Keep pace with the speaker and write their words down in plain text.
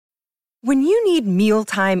When you need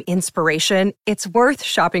mealtime inspiration, it's worth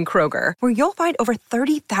shopping Kroger, where you'll find over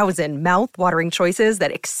 30,000 mouth-watering choices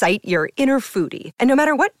that excite your inner foodie. And no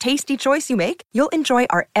matter what tasty choice you make, you'll enjoy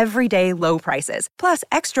our everyday low prices, plus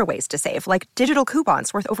extra ways to save, like digital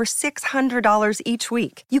coupons worth over $600 each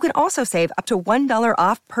week. You can also save up to $1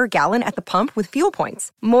 off per gallon at the pump with fuel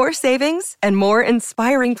points. More savings and more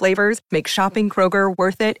inspiring flavors make shopping Kroger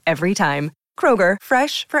worth it every time. Kroger,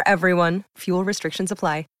 fresh for everyone. Fuel restrictions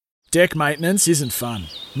apply. Deck maintenance isn't fun.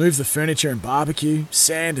 Move the furniture and barbecue,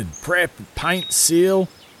 sand and prep, paint, seal,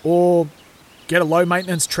 or get a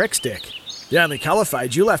low-maintenance Trex deck. The only colour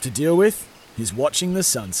fade you'll have to deal with is watching the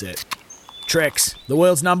sunset. Trex, the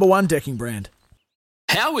world's #1 decking brand.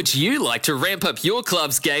 How would you like to ramp up your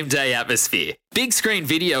club's game day atmosphere? Big Screen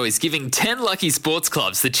Video is giving 10 lucky sports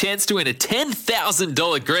clubs the chance to win a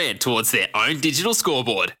 $10,000 grant towards their own digital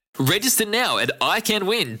scoreboard. Register now at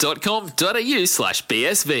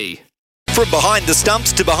iCanWin.com.au/BSV. From behind the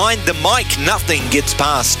stumps to behind the mic, nothing gets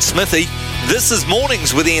past Smithy. This is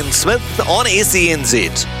Mornings with Ian Smith on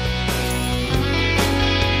SENZ.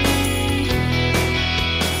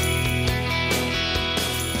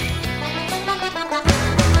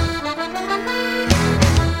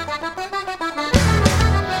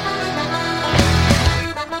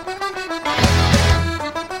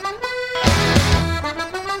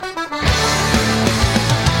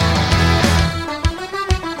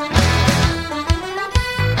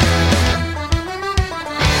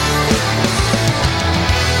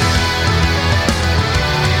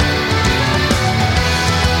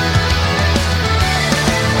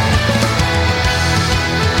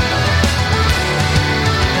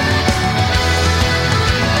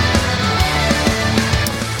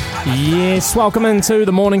 Yes, welcome into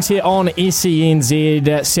the mornings here on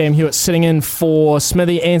SENZ. Sam Hewitt sitting in for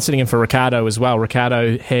Smithy and sitting in for Ricardo as well.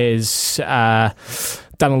 Ricardo has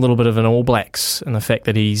done a little bit of an All Blacks in the fact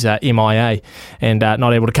that he's MIA and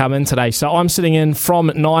not able to come in today. So I'm sitting in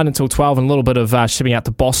from 9 until 12 and a little bit of shipping out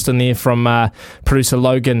to Boston there from producer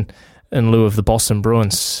Logan in lieu of the Boston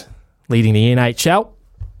Bruins leading the NHL.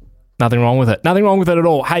 Nothing wrong with it. Nothing wrong with it at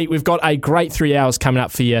all. Hey, we've got a great 3 hours coming up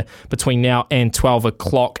for you between now and 12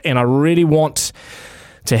 o'clock, and I really want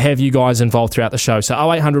to have you guys involved throughout the show. So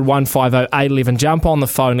 0800 150 811, jump on the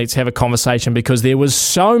phone, let's have a conversation, because there was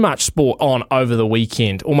so much sport on over the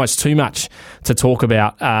weekend, almost too much to talk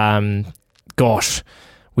about. Gosh,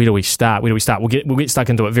 where do we start? We'll get stuck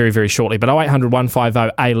into it very, very shortly. But 0800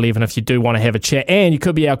 150 811 if you do want to have a chat, and you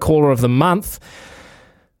could be our caller of the month.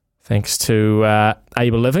 Thanks to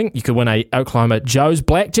Able Living, you could win a Oklahoma Joe's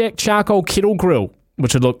Blackjack Charcoal Kettle Grill,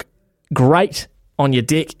 which would look great on your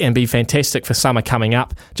deck and be fantastic for summer coming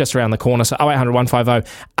up, just around the corner. So 0800 150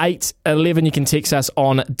 811, you can text us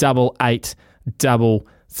on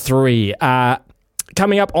 8833.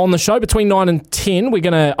 Coming up on the show between 9 and 10, we're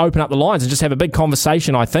going to open up the lines and just have a big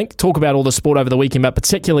conversation, I think, talk about all the sport over the weekend, but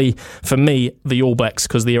particularly for me, the All Blacks,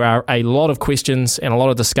 because there are a lot of questions and a lot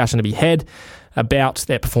of discussion to be had about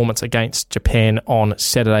that performance against Japan on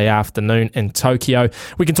Saturday afternoon in Tokyo.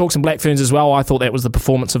 We can talk some Black Ferns as well. I thought that was the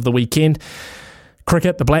performance of the weekend.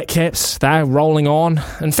 Cricket, the Black Caps, they're rolling on.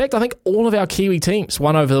 In fact, I think all of our Kiwi teams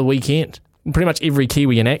won over the weekend. Pretty much every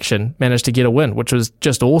Kiwi in action managed to get a win, which was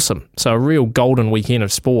just awesome. So a real golden weekend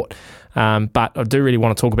of sport. But I do really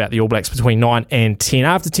want to talk about the All Blacks between 9 and 10.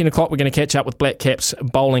 After 10 o'clock, we're going to catch up with Black Caps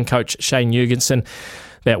bowling coach Shane Jurgensen.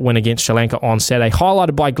 That win against Sri Lanka on Saturday,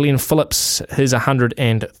 highlighted by Glenn Phillips, his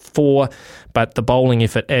 104. But the bowling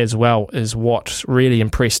effort as well is what really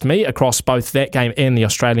impressed me across both that game and the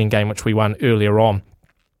Australian game, which we won earlier on.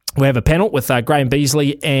 We have a panel with Graham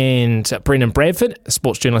Beasley and Brendan Bradford, a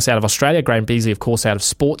sports journalist out of Australia. Graham Beasley, of course, out of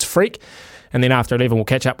Sports Freak. And then after 11, we'll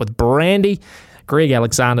catch up with Brandy, Greg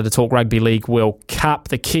Alexander, to talk Rugby League World Cup.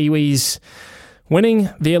 The Kiwis winning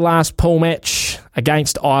their last pool match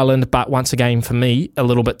against Ireland, but once again, for me, a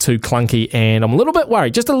little bit too clunky, and I'm a little bit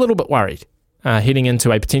worried, just a little bit worried, heading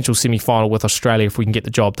into a potential semi-final with Australia if we can get the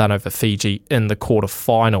job done over Fiji in the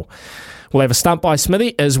quarter-final. We'll have a stump by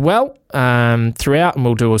Smithy as well throughout, and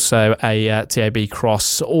we'll do also a TAB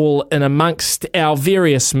cross, all in amongst our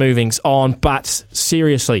various movings on. But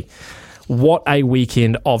seriously, what a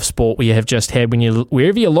weekend of sport we have just had.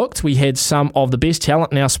 Wherever you looked, we had some of the best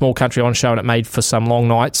talent in our small country on show, and it made for some long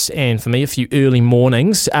nights and for me a few early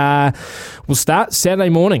mornings. We'll start Saturday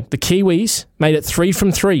morning. The Kiwis made it 3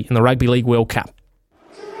 from 3 in the Rugby League World Cup.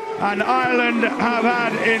 And Ireland have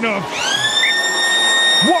had enough.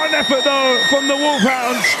 What an effort though from the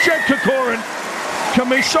Wolfhounds. Jed Corcoran can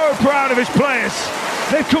be so proud of his players.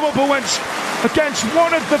 They've come up against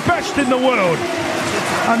one of the best in the world,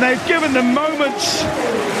 and they've given them moments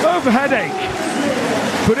of headache.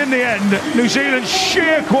 But in the end, New Zealand's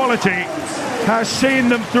sheer quality has seen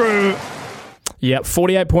them through. Yep,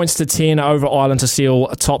 48 points to 10 over Ireland to seal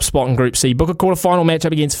a top spot in Group C. Book a quarter-final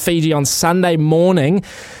matchup against Fiji on Sunday morning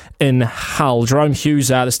in Hull. Jerome Hughes,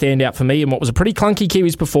 the standout for me in what was a pretty clunky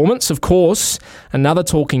Kiwis performance. Of course, another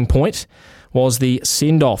talking point was the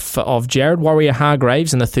send-off of Jared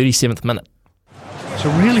Warrior-Hargreaves in the 37th minute. It's a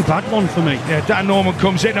really bad one for me. Yeah, Dan Norman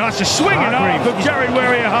comes in and that's a swinging arm of Jared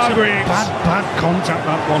Warrior-Hargreaves. Bad contact,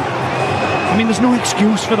 that one. I mean, there's no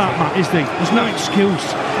excuse for that, Matt, is there? There's no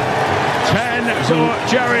excuse. 10 for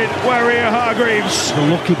Jared Warrior-Hargreaves. He's a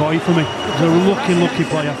lucky boy for me. He's a lucky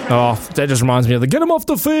player. Oh, that just reminds me of the get him off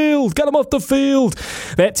the field, get him off the field.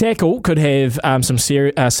 That tackle could have some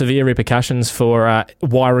severe repercussions for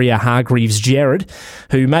Warrior-Hargreaves Jared,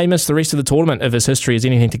 who may miss the rest of the tournament if his history is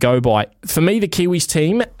anything to go by. For me, the Kiwis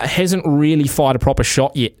team hasn't really fired a proper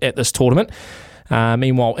shot yet at this tournament.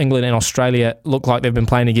 Meanwhile, England and Australia look like they've been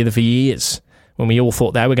playing together for years, when we all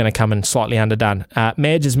thought they were going to come in slightly underdone.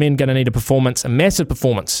 Madge's men going to need a massive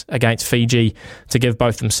performance against Fiji to give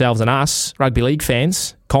both themselves and us, rugby league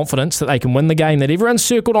fans, confidence that they can win the game that everyone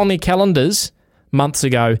circled on their calendars months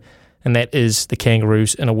ago, and that is the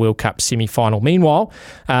Kangaroos in a World Cup semi-final. Meanwhile,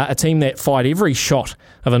 a team that fired every shot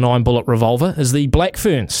of a 9-bullet revolver is the Black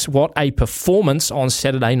Ferns. What a performance on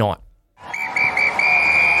Saturday night.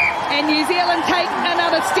 And New Zealand take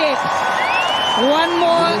another step. One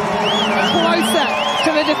more closer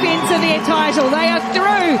to the defence of their title. They are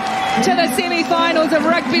through to the semi-finals of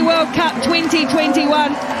Rugby World Cup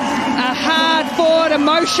 2021. A hard-fought,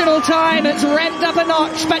 emotional time. It's ramped up a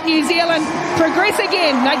notch, but New Zealand progress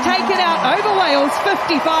again. They take it out over Wales,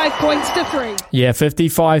 55 points to 3. Yeah,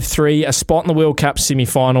 55-3, a spot in the World Cup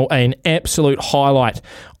semi-final, an absolute highlight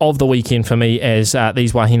of the weekend for me as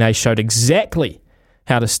these Wahine showed exactly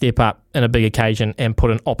how to step up in a big occasion and put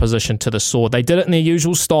an opposition to the sword. They did it in their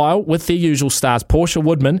usual style with their usual stars. Portia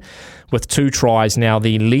Woodman with 2 tries, now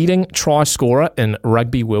the leading try scorer in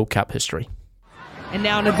Rugby World Cup history. And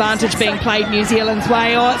now an advantage being played New Zealand's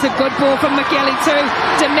way. Oh, it's a good ball from McGilly too.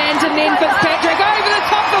 Demand and then Fitzpatrick over the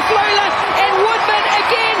top for Flula and Woodman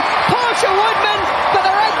again. Portia Woodman for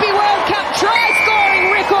the Rugby World Cup try-scoring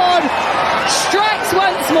record strikes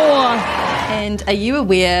once more. And are you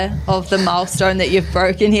aware of the milestone that you've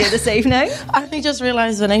broken here this evening? I only just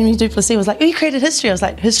realised when Amy du Plessis was like, oh, you created history. I was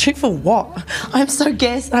like, history for what? I'm so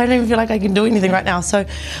gassed. I don't even feel like I can do anything right now. So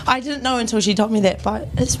I didn't know until she told me that, but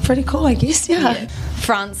it's pretty cool, I guess, yeah.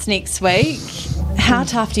 France next week. How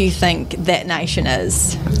tough do you think that nation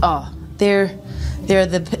is? Oh, they're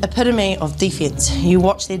the epitome of defence. You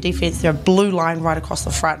watch their defence, they're a blue line right across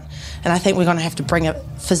the front. And I think we're going to have to bring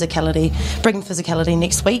physicality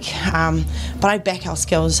next week. But I back our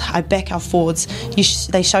skills. I back our forwards.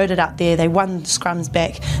 They showed it up there. They won the scrums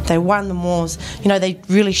back. They won the mauls. They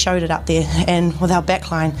really showed it up there. And with our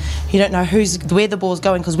back line, you don't know where the ball's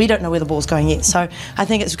going because we don't know where the ball's going yet. So I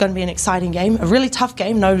think it's going to be an exciting game, a really tough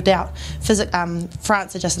game, no doubt.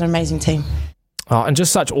 France are just an amazing team. Oh, and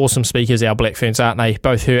just such awesome speakers, our Black Ferns, aren't they?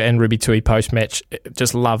 Both her and Ruby Tui post-match,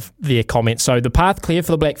 just love their comments. So the path clear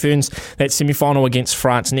for the Black Ferns, that semi-final against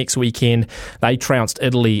France next weekend. They trounced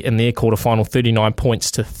Italy in their quarter-final, 39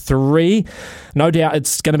 points to 3. No doubt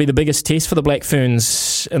it's going to be the biggest test for the Black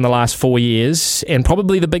Ferns in the last 4 years, and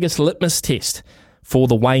probably the biggest litmus test for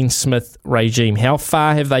the Wayne Smith regime. How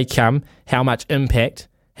far have they come? How much impact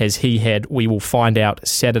has he had? We will find out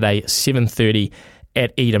Saturday, 7:30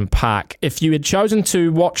 at Eden Park. If you had chosen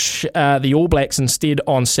to watch the All Blacks instead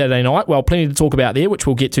on Saturday night, well, plenty to talk about there, which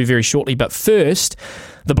we'll get to very shortly. But first,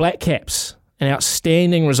 the Black Caps, an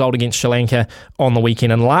outstanding result against Sri Lanka on the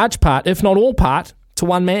weekend, in large part, if not all part, to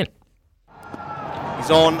one man. He's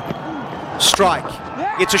on strike.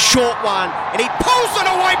 It's a short one, and he pulls it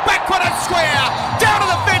away backward and square. Down to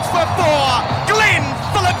the fence for 4. Glenn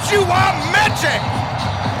Phillips, you are magic.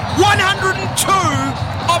 102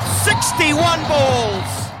 of 61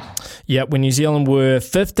 balls. Yeah, when New Zealand were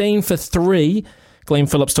 15 for 3, Glenn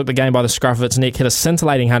Phillips took the game by the scruff of its neck, hit a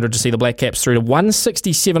scintillating 100 to see the Black Caps through to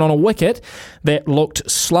 167 on a wicket that looked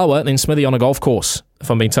slower than Smithy on a golf course,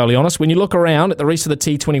 if I'm being totally honest. When you look around at the rest of the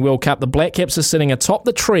T20 World Cup, the Black Caps are sitting atop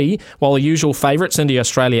the tree, while the usual favourites, India,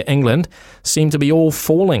 Australia, England, seem to be all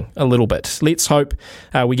falling a little bit. Let's hope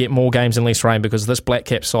we get more games and less rain, because this Black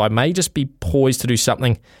Cap side may just be poised to do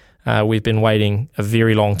something we've been waiting a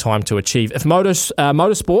very long time to achieve. If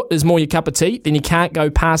motorsport is more your cup of tea, then you can't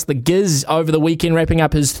go past the Giz over the weekend, wrapping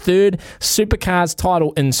up his 3rd Supercars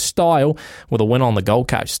title in style with a win on the Gold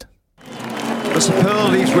Coast. the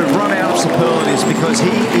superlatives. We've run out of superlatives because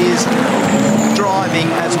he is driving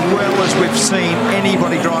as well as we've seen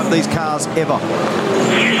anybody drive these cars ever.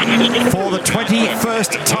 For the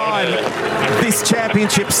 21st time this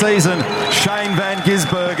championship season, Shane Van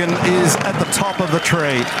Gisbergen is at the top of the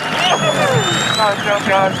tree.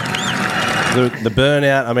 The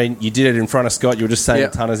burnout, I mean, you did it in front of Scott. You were just saying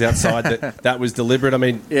to Tunners outside that was deliberate. I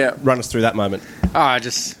mean, run us through that moment. Oh, I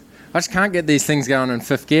just can't get these things going in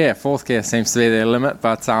fifth gear. Fourth gear seems to be their limit.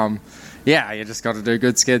 But, you just got to do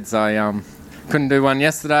good skids. I couldn't do one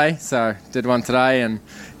yesterday, so did one today. And,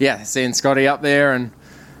 seeing Scotty up there and,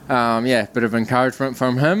 bit of encouragement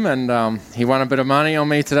from him. And he won a bit of money on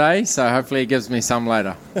me today, so hopefully he gives me some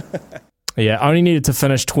later. Yeah, only needed to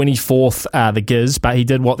finish 24th, the Giz, but he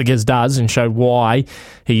did what the Giz does and showed why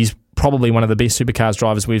he's probably one of the best supercars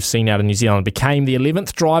drivers we've seen out of New Zealand. Became the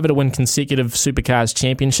 11th driver to win consecutive supercars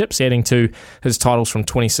championships, adding to his titles from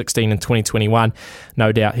 2016 and 2021.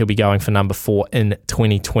 No doubt he'll be going for number 4 in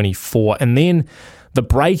 2024. And then the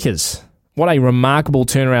Breakers. What a remarkable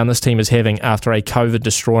turnaround this team is having after a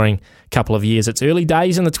COVID-destroying couple of years. It's early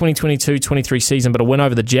days in the 2022-23 season, but a win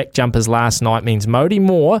over the Jack Jumpers last night means Mody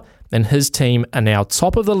Moore and his team are now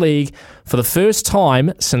top of the league for the first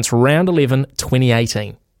time since round 11,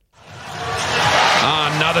 2018.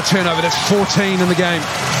 Another turnover. That's 14 in the game.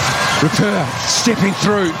 Rapur stepping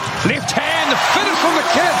through. Left hand, the finish from the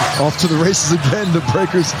kid. Off to the races again. The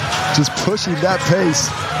Breakers just pushing that pace.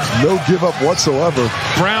 No give up whatsoever.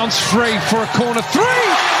 Brown's free for a corner 3.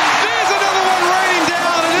 There's another one raining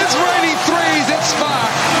down, and it's raining threes. It's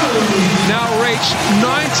Spark. Now reach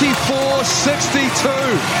 94-62.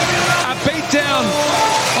 A beatdown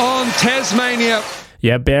on Tasmania.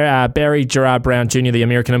 Yeah, Barry Gerard Brown Jr., the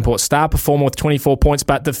American import star performer with 24 points,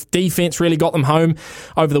 but the defence really got them home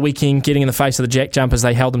over the weekend, getting in the face of the Jack Jumpers.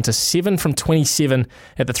 They held them to 7 from 27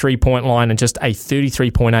 at the three-point line and just a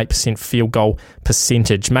 33.8% field goal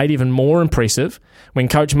percentage. Made even more impressive when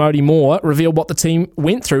Coach Mody Moore revealed what the team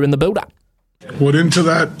went through in the build-up. What into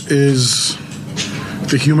that is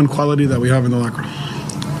the human quality that we have in the locker room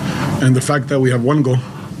and the fact that we have one goal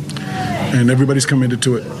and everybody's committed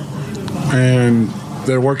to it. And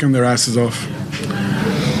they're working their asses off.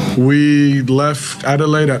 We left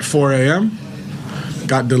Adelaide at 4 a.m.,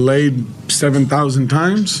 got delayed 7,000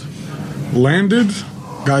 times, landed,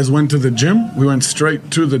 guys went to the gym. We went straight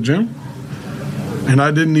to the gym. And I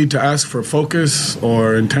didn't need to ask for focus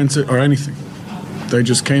or intensity or anything. They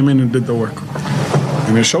just came in and did the work.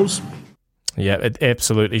 And it shows. Yeah, it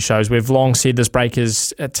absolutely shows. We've long said this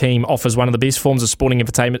Breakers team offers one of the best forms of sporting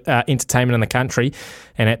entertainment in the country,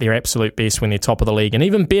 and at their absolute best when they're top of the league. And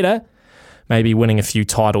even better, maybe winning a few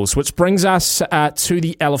titles. Which brings us to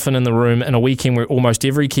the elephant in the room in a weekend where almost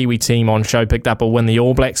every Kiwi team on show picked up a win. The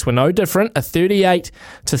All Blacks were no different, a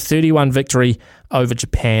 38-31 victory over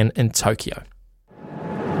Japan in Tokyo.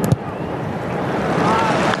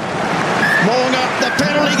 Mo'unga, the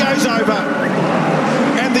penalty goes over.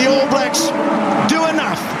 And the All Blacks do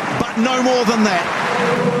enough, but no more than that.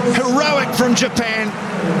 Heroic from Japan,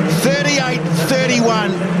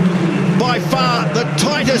 38-31. By far the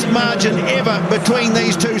tightest margin ever between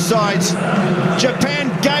these two sides.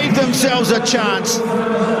 Japan gave themselves a chance.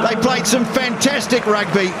 They played some fantastic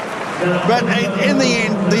rugby, but in the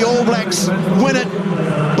end, the All Blacks win it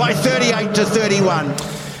by 38-31.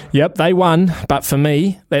 Yep, they won, but for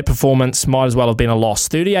me, that performance might as well have been a loss.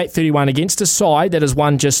 38-31 against a side that has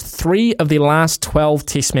won just 3 of their last 12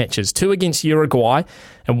 test matches, 2 against Uruguay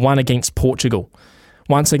and 1 against Portugal.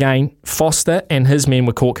 Once again, Foster and his men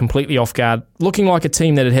were caught completely off guard, looking like a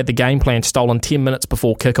team that had had the game plan stolen 10 minutes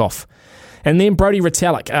before kickoff. And then Brodie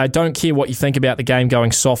Retallick, I don't care what you think about the game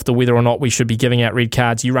going soft or whether or not we should be giving out red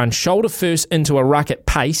cards. You run shoulder first into a ruck at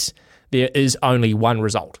pace, there is only one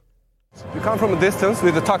result. You come from a distance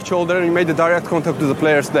with a tucked shoulder and you made the direct contact to the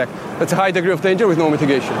player's neck. That's a high degree of danger with no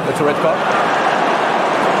mitigation. That's a red card.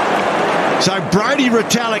 So Brodie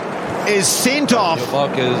Retallick is sent off. Your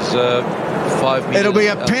mark is 5 meters. It'll be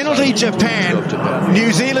a penalty Japan.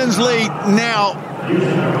 New Zealand's lead now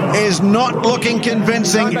is not looking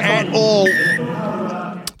convincing at all.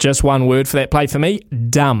 Just one word for that play for me,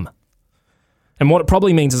 dumb. And what it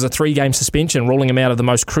probably means is a 3-game suspension, ruling him out of the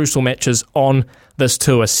most crucial matches on this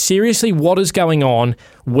tour. Seriously, what is going on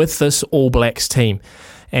with this All Blacks team?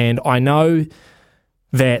 And I know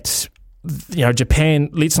that, Japan,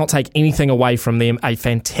 let's not take anything away from them. A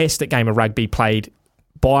fantastic game of rugby played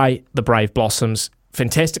by the Brave Blossoms,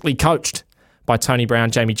 fantastically coached by Tony Brown,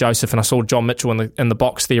 Jamie Joseph, and I saw John Mitchell in the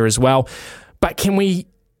box there as well. But can we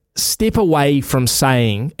step away from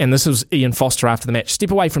saying, and this was Ian Foster after the match,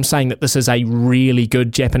 step away from saying that this is a really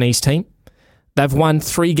good Japanese team? They've won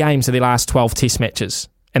 3 games of their last 12 test matches,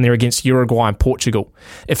 and they're against Uruguay and Portugal.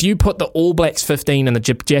 If you put the All Blacks 15 and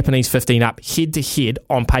the Japanese 15 up head-to-head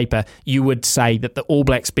on paper, you would say that the All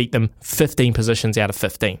Blacks beat them 15 positions out of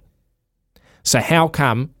 15. So how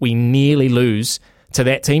come we nearly lose to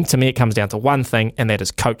that team? To me, it comes down to one thing, and that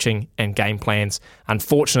is coaching and game plans.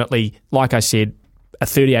 Unfortunately, like I said, a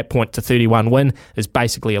 38-point to 31 win is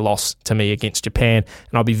basically a loss to me against Japan,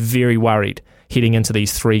 and I'll be very worried heading into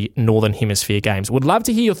these 3 Northern Hemisphere games. Would love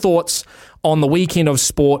to hear your thoughts on the weekend of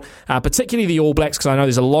sport, particularly the All Blacks, because I know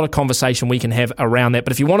there's a lot of conversation we can have around that.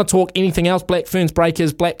 But if you want to talk anything else, Black Ferns,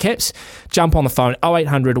 Breakers, Black Caps, jump on the phone,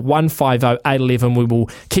 0800 150 811. We will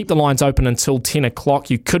keep the lines open until 10 o'clock.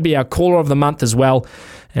 You could be our caller of the month as well,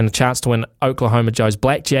 and a chance to win Oklahoma Joe's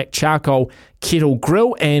Blackjack Charcoal Kettle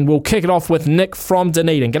Grill. And we'll kick it off with Nick from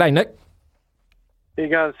Dunedin. G'day, Nick. How you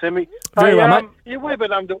going, Sammy? Very well, mate. Yeah, we're a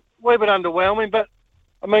bit underwhelming, but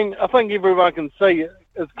I mean, I think everyone can see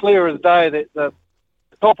it's clear as day that the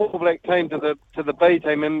top All Black team to the B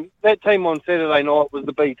team, and that team on Saturday night was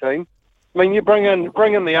the B team. I mean, you bring in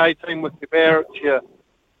the A team with your Barretts,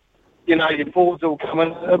 your Fords will come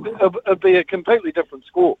in. It'd be a completely different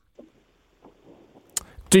score.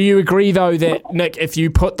 Do you agree, though, that, Nick, if you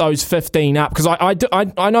put those 15 up, because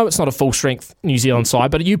I know it's not a full-strength New Zealand side,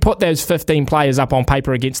 but you put those 15 players up on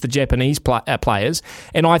paper against the Japanese players,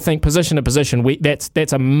 and I think position to position,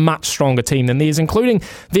 that's a much stronger team than theirs, including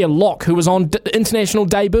their lock, who was on international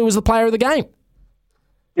debut as the player of the game.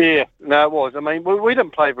 Yeah, no, it was. I mean, we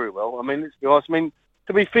didn't play very well. I mean, let's be honest. I mean,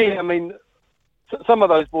 to be fair, I mean, some of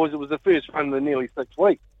those boys, it was the first run in the nearly 6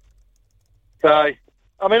 weeks. So,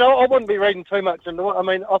 I mean, I wouldn't be reading too much into it. I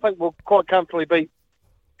mean, I think we'll quite comfortably beat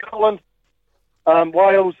Scotland,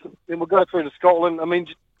 Wales, then we'll go through to Scotland. I mean,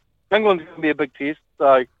 England's going to be a big test.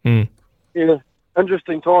 So, yeah,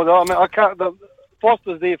 interesting times. I mean,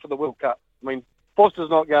 Foster's there for the World Cup. I mean,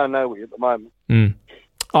 Foster's not going nowhere at the moment.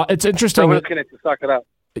 It's interesting. So we're just going to have to suck it up.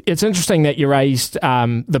 It's interesting that you raised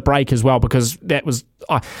the break as well, because that was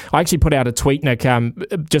I actually put out a tweet, Nick,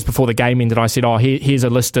 just before the game ended. I said, here's a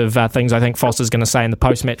list of things I think Foster's going to say in the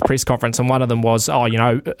post-match press conference, and one of them was,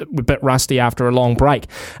 we're a bit rusty after a long break.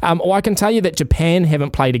 I can tell you that Japan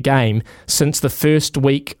haven't played a game since the first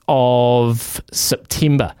week of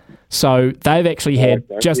September. So they've actually had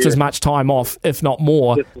just as much time off, if not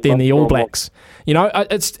more, than the All Blacks.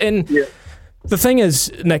 The thing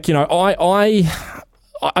is, Nick,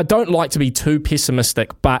 I don't like to be too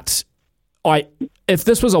pessimistic, but if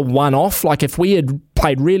this was a one-off, like if we had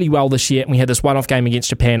played really well this year and we had this one-off game against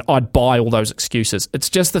Japan, I'd buy all those excuses.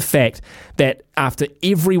 It's just the fact that after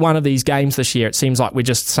every one of these games this year, it seems like we're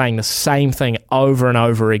just saying the same thing over and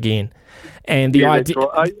over again. And the idea...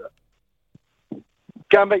 Right.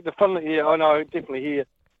 Going back to Finley, I know, definitely here.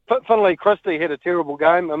 Finley Christie had a terrible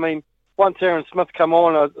game. I mean, once Aaron Smith come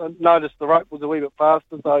on, I noticed the rope was a wee bit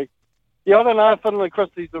faster, so... Yeah, I don't know if Finley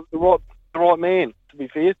Christie's the right man, to be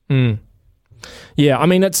fair. Yeah, I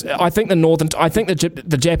mean, I think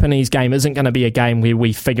the Japanese game isn't going to be a game where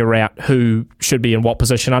we figure out who should be in what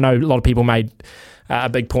position. I know a lot of people made a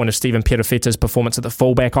big point of Stephen Perofeta's performance at the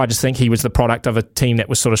fullback. I just think he was the product of a team that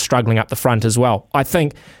was sort of struggling up the front as well. I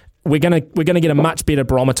think we're going to get a much better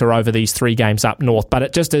barometer over these 3 games up north, but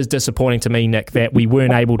it just is disappointing to me, Nick, that we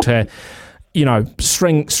weren't able to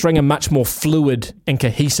string a much more fluid and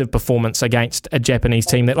cohesive performance against a Japanese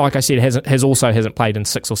team that, like I said, hasn't played in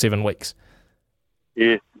 6 or 7 weeks.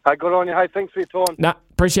 Yeah. Hey, good on you. Hey, thanks for your time.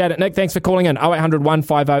 Appreciate it, Nick. Thanks for calling in. 0800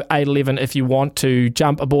 150 811 if you want to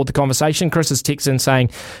jump aboard the conversation. Chris has texted in saying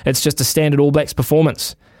it's just a standard All Blacks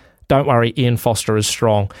performance. Don't worry, Ian Foster is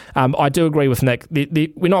strong. I do agree with Nick.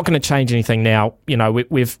 We're not going to change anything now.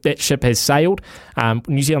 That ship has sailed.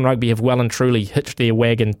 New Zealand Rugby have well and truly hitched their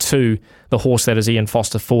wagon to the horse that is Ian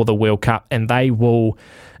Foster for the World Cup, and they will,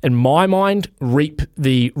 in my mind, reap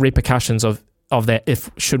the repercussions of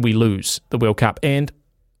that should we lose the World Cup. And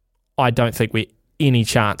I don't think we're any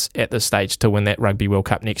chance at this stage to win that Rugby World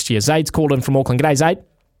Cup next year. Zaid's called in from Auckland. G'day, Zaid.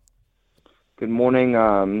 Good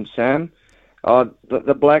morning, Sam.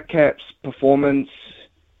 The Black Caps performance,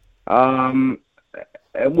 didn't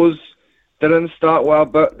start well,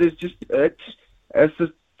 but it's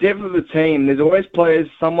the depth of the team. There's always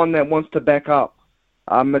someone that wants to back up.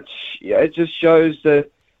 It just shows the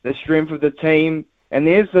strength of the team, and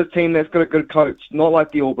there's the team that's got a good coach, not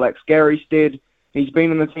like the All Blacks. Gary Stead, he's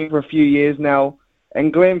been in the team for a few years now,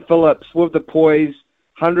 and Glenn Phillips with the poise,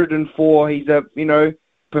 104. He's a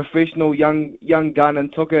professional young gun,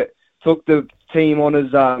 and took the team on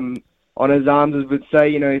his arms, as we'd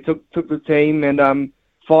say. He took the team and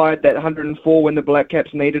fired that 104 when the Black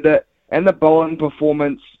Caps needed it. And the bowling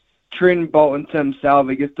performance, Trent Boult and Tim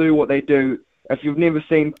Salvi just do what they do. if you've never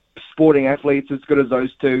seen sporting athletes as good as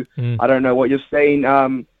those two, I don't know what you've seen.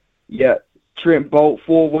 Trent Bolt,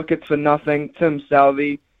 4 wickets for nothing. Tim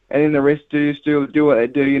Southey, and then the rest do what they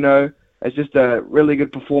do. You know, it's just a really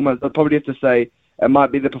good performance. I'd probably have to say it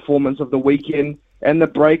might be the performance of the weekend. And the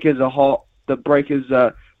Breakers are hot. The Breakers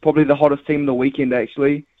are probably the hottest team of the weekend.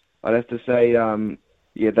 Actually, I'd have to say.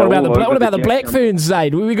 What about the Black Ferns,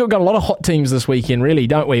 Zaid? We've got a lot of hot teams this weekend, really,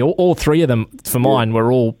 don't we? All three of them, for mine,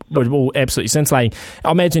 were all absolutely scintillating.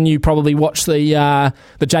 I imagine you probably watched the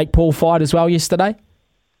Jake Paul fight as well yesterday.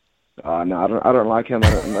 No, I don't like him. I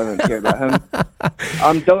don't care about him.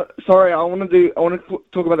 Sorry, I want to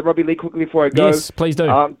talk about the rugby league quickly before I go. Yes, please do.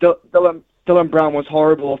 Dylan Brown was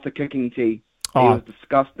horrible off the kicking tee. He was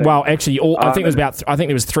disgusting. Well, actually, I think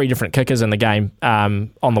there was 3 different kickers in the game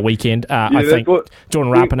on the weekend. I think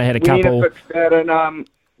Jordan Rapiner had a couple. We need to fix that, and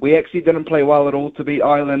we actually didn't play well at all to beat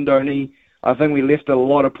Ireland. Only I think we left a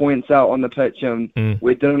lot of points out on the pitch, and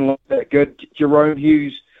we didn't look that good. Jerome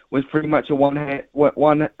Hughes was pretty much a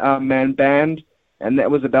one-man band, and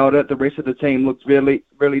that was about it. The rest of the team looked really,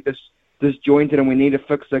 really disjointed, and we need to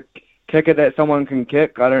fix a kicker that someone can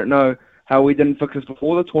kick. I don't know how we didn't fix this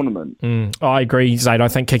before the tournament. I agree, Zaid. I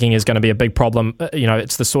think kicking is going to be a big problem.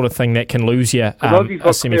 It's the sort of thing that can lose you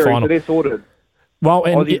a semi-final. So they're sorted. Well,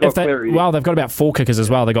 and they've got about 4 kickers as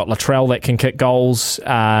well. They've got Latrell that can kick goals.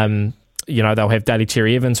 They'll have Daly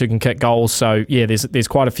Cherry Evans who can kick goals. So, yeah, there's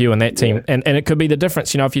quite a few in that team. Yeah. And it could be the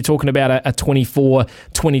difference. If you're talking about a 24-22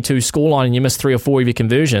 scoreline and you miss 3 or 4 of your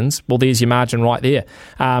conversions, well, there's your margin right there.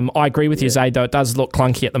 I agree with you, Zaid, though. It does look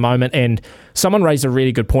clunky at the moment. And someone raised a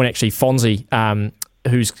really good point, actually, Fonzie,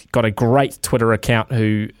 who's got a great Twitter account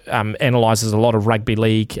who analyses a lot of rugby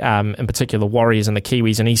league, in particular the Warriors and the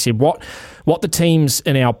Kiwis, and he said what the teams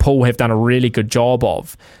in our pool have done a really good job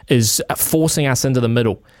of is forcing us into the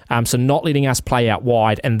middle, so not letting us play out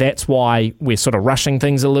wide, and that's why we're sort of rushing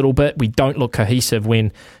things a little bit. We don't look cohesive.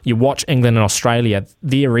 When you watch England and Australia,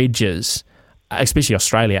 their edges, especially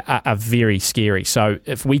Australia, are very scary. So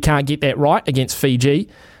if we can't get that right against Fiji,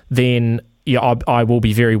 then I will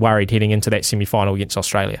be very worried heading into that semi-final against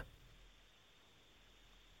Australia.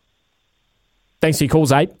 Thanks for your call,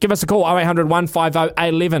 Zaid. Give us a call, 0800 150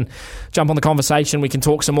 811. Jump on the conversation. We can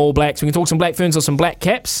talk some All Blacks. We can talk some Black Ferns or some Black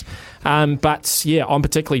Caps. But, yeah, I'm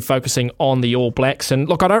particularly focusing on the All Blacks. And,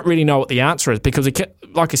 look, I don't really know what the answer is because,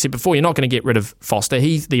 like I said before, you're not going to get rid of Foster.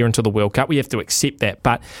 He's there until the World Cup. We have to accept that.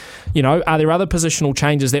 But, are there other positional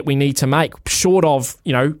changes that we need to make short of,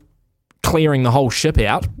 clearing the whole ship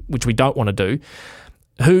out, which we don't want to do?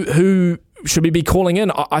 Who should we be calling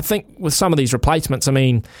in? I think with some of these replacements,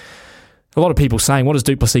 a lot of people saying, what does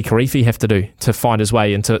Duplessis Kirifi have to do to find his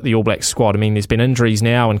way into the All Blacks squad? There's been injuries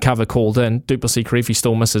now and cover called in. Duplessis Kirifi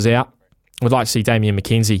still misses out. We'd like to see Damian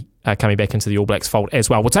McKenzie coming back into the All Blacks fold as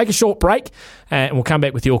well. We'll take a short break and we'll come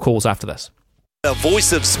back with your calls after this. The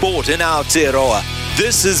voice of sport in Aotearoa.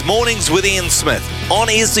 This is Mornings with Ian Smith on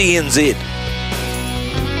SENZ.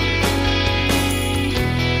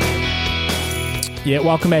 Yeah,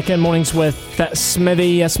 welcome back in. Mornings with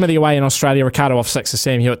Smithy. Smithy away in Australia. Ricardo off 6 to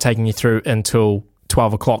Sam Hewitt taking you through until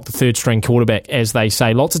 12 o'clock, the third string quarterback, as they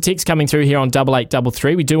say. Lots of texts coming through here on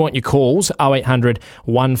 8833. We do want your calls, 0800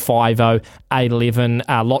 150 811.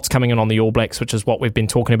 Lots coming in on the All Blacks, which is what we've been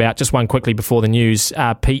talking about. Just one quickly before the news.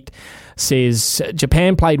 Pete says,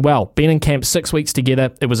 Japan played well. Been in camp 6 weeks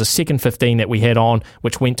together. It was a second 15 that we had on,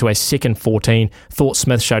 which went to a second 14. Thought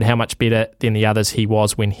Smith showed how much better than the others he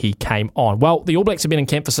was when he came on. Well, the All Blacks have been in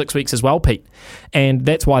camp for 6 weeks as well, Pete. And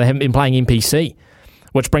that's why they haven't been playing NPC.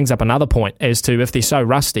 Which brings up another point as to if they're so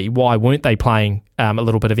rusty, why weren't they playing a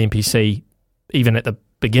little bit of NPC even at the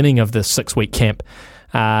beginning of the 6-week camp?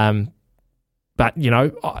 But,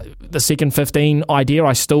 the second 15 idea,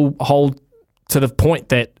 I still hold to the point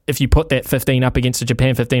that if you put that 15 up against the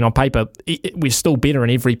Japan 15 on paper, we're still better in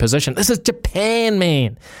every position. This is Japan,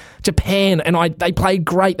 man. Japan, and they played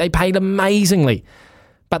great. They played amazingly.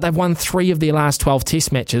 But they've won 3 of their last 12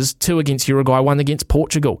 test matches, 2 against Uruguay, 1 against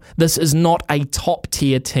Portugal. This is not a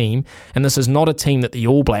top-tier team, and this is not a team that the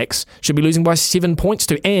All Blacks should be losing by 7 points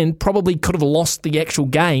to, and probably could have lost the actual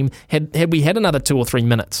game had we had another 2 or 3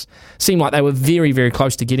 minutes. Seemed like they were very, very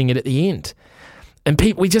close to getting it at the end. And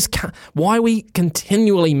people, we just can't. Why are we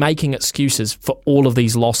continually making excuses for all of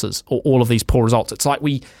these losses or all of these poor results? It's like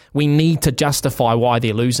we need to justify why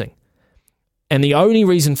they're losing. And the only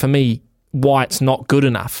reason for me why it's not good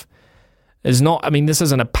enough Is not. I mean, this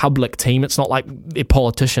isn't a public team. It's not like they're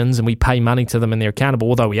politicians and we pay money to them and they're accountable,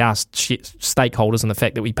 although we are stakeholders in the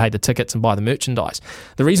fact that we pay the tickets and buy the merchandise.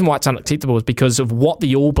 The reason why it's unacceptable is because of what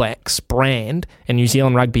the All Blacks brand and New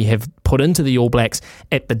Zealand Rugby have put into the All Blacks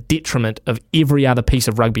at the detriment of every other piece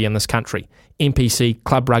of rugby in this country. NPC,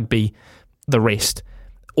 club rugby, the rest.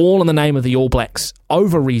 All in the name of the All Blacks.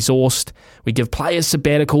 Over-resourced. We give players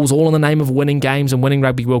sabbaticals, all in the name of winning games and winning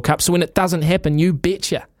Rugby World Cup. So when it doesn't happen, you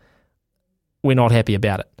betcha we're not happy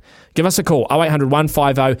about it. Give us a call, 0800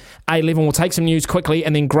 150 811. We'll take some news quickly,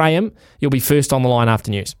 and then Graham, you'll be first on the line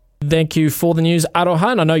after news. Thank you for the news,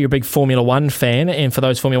 Aroha. And I know you're a big Formula One fan, and for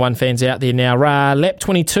those Formula One fans out there now, lap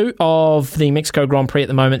 22 of the Mexico Grand Prix at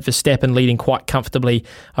the moment, Verstappen leading quite comfortably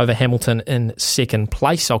over Hamilton in second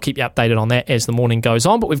place. I'll keep you updated on that as the morning goes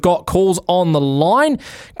on, but we've got calls on the line.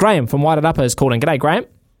 Graham from White Upper is called in. G'day, Graham.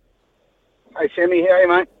 Hey, Sammy. How are you,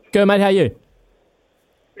 mate? Good, mate. How are you?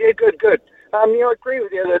 Yeah, good. I agree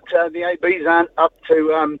with you that the ABs aren't up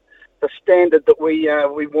to the standard that we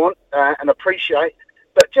want and appreciate.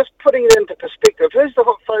 But just putting it into perspective, who's the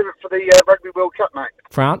hot favourite for the Rugby World Cup, mate?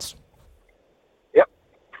 France. Yep.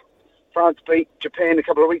 France beat Japan a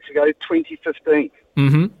couple of weeks ago, 2015.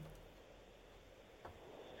 Mm-hmm.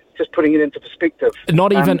 Just putting it into perspective.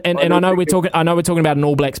 Not even, and I know we're talking about an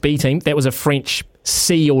All Blacks B team. That was a French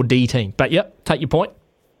C or D team. But yep, take your point.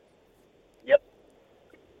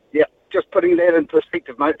 Just putting that in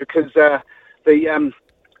perspective, mate, because the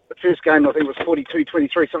first game, I think, was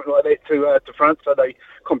 42-23, something like that, to France, so they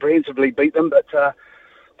comprehensively beat them. But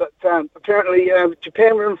apparently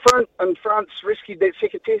Japan were in front, and France rescued that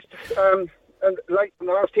second test late in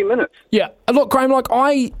the last 10 minutes. Yeah, look, Graham,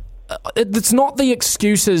 it's not the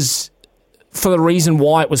excuses for the reason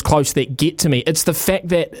why it was close that get to me. It's the fact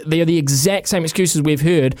that they're the exact same excuses we've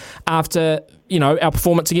heard after, our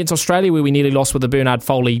performance against Australia where we nearly lost with the Bernard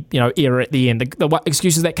Foley, era at the end. The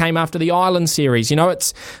excuses that came after the Ireland series.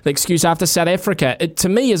 It's the excuse after South Africa. It, to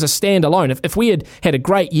me, is a standalone. If we had a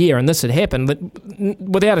great year and this had happened,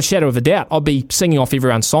 without a shadow of a doubt, I'd be singing off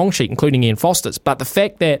everyone's song sheet, including Ian Foster's. But the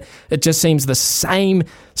fact that it just seems the same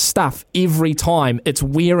stuff every time, it's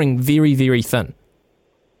wearing very, very thin.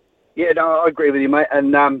 Yeah, no, I agree with you, mate.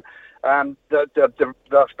 And I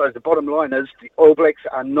suppose the bottom line is the All Blacks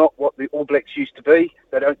are not what the All Blacks used to be.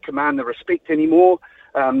 They don't command the respect anymore.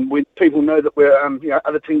 When people know that we're,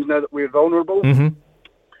 other teams know that we're vulnerable.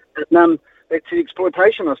 Mm-hmm. And, that's the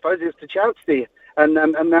exploitation, I suppose. There's the chance there. And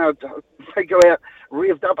now if they go out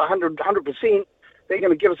revved up 100%, they're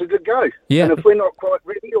going to give us a good go. Yeah. And if we're not quite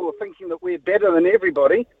ready or thinking that we're better than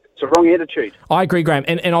everybody, it's a wrong attitude. I agree, Graham,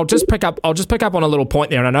 and I'll just pick up on a little point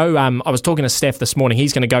there. And I know I was talking to Steph this morning.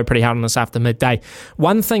 He's going to go pretty hard on this after midday.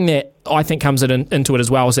 One thing that I think comes into it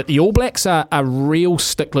as well is that the All Blacks are real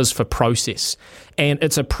sticklers for process, and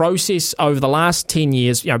it's a process over the last 10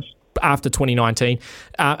 years. After 2019,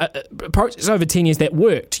 process over 10 years that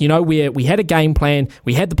worked. Where we had a game plan,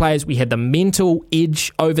 we had the players, we had the mental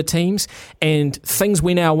edge over teams, and things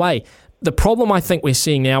went our way. The problem I think we're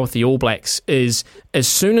seeing now with the All Blacks is as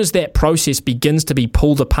soon as that process begins to be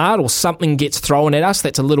pulled apart or something gets thrown at us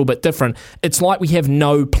that's a little bit different, it's like we have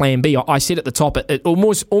no plan B. I said at the top, it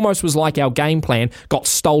almost was like our game plan got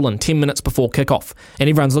stolen 10 minutes before kickoff, and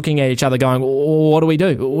everyone's looking at each other going, what do we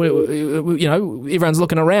do? Everyone's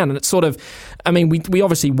looking around, and it's sort of, we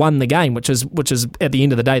obviously won the game, which is at the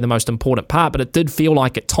end of the day the most important part, but it did feel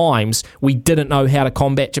like at times we didn't know how to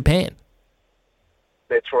combat Japan.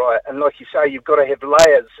 That's right. And like you say, you've got to have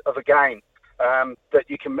layers of a game that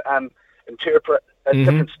you can interpret at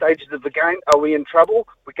different stages of the game. Are we in trouble?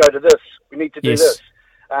 We go to this. We need to do this.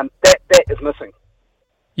 That is missing.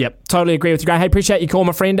 Yep, totally agree with you, Graham. Hey, appreciate your call,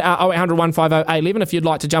 my friend. 0800 150 811 if you'd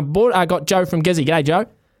like to jump aboard. I got Joe from Gizzy. G'day, Joe.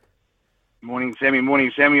 Morning, Sammy.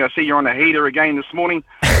 I see you're on a heater again this morning.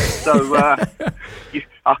 So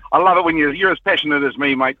I love it when you're as passionate as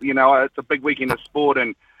me, mate. It's a big weekend of sport,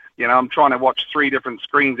 and I'm trying to watch 3 different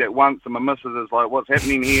screens at once, and my missus is like, "What's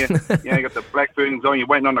happening here?" You got the Blackburns on, you're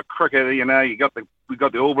waiting on the cricket. We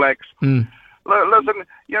got the All Blacks. Listen,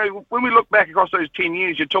 when we look back across those 10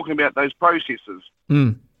 years, you're talking about those processes.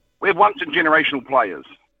 We have once and generational players.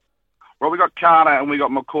 Well, we got Carter and we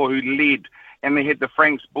got McCaw who led, and they had the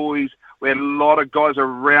Franks boys. We had a lot of guys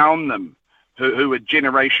around them who were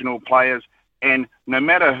generational players, and no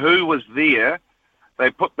matter who was there, they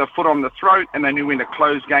put the foot on the throat and they knew when to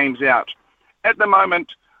close games out. At the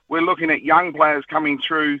moment, we're looking at young players coming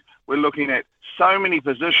through. We're looking at so many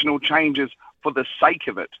positional changes for the sake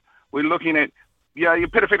of it. We're looking at,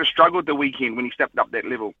 Petafeta struggled the weekend when he stepped up that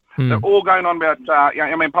level. They're all going on about,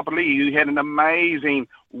 Papali'i, who had an amazing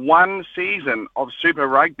one season of Super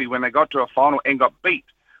Rugby when they got to a final and got beat.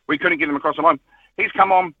 We couldn't get him across the line. He's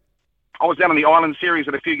come on. I was down on the Island series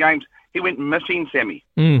at a few games. He went missing, Sammy.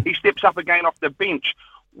 He steps up again off the bench.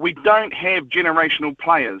 We don't have generational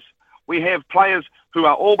players. We have players who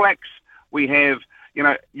are All Blacks. We have,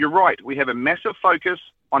 you're right, we have a massive focus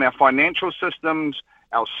on our financial systems,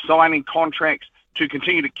 our signing contracts to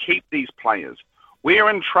continue to keep these players. We're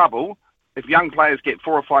in trouble if young players get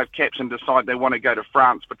 4 or 5 caps and decide they want to go to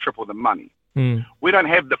France for triple the money. We don't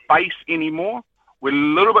have the base anymore. We're a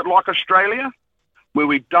little bit like Australia, where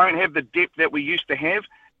we don't have the depth that we used to have,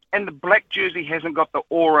 and the black jersey hasn't got the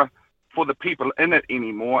aura for the people in it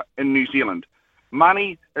anymore in New Zealand.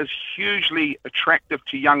 Money is hugely attractive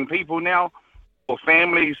to young people now, or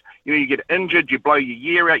families. You get injured, you blow your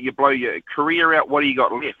year out, you blow your career out, what do you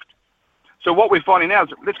got left? So what we're finding now is,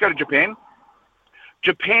 let's go to Japan.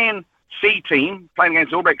 Japan C team, playing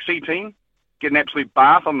against All Black C team, get an absolute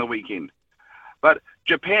bath on the weekend. But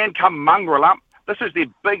Japan come mongrel up. This is their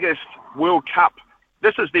biggest World Cup.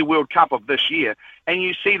 This is their World Cup of this year. And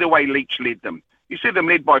you see the way Leach led them. You see them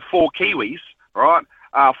led by 4 Kiwis, right?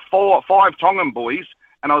 5 Tongan boys,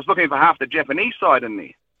 and I was looking for half the Japanese side in there.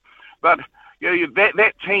 But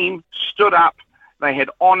that team stood up. They had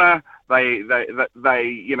honour. They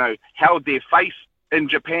held their face in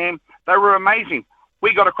Japan. They were amazing.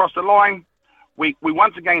 We got across the line. We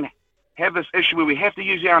once again have this issue where we have to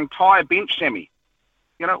use our entire bench, Sammy.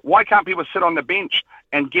 Why can't people sit on the bench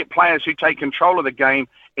and get players who take control of the game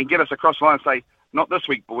and get us across the line and say, not this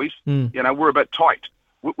week, boys. We're a bit tight.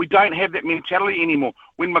 We don't have that mentality anymore.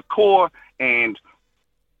 When McCaw and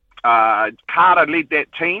Carter led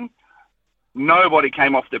that team, nobody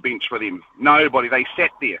came off the bench for them. Nobody. They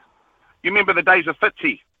sat there. You remember the days of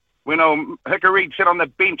Fitzy, when Hickory sat on the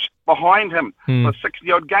bench behind him for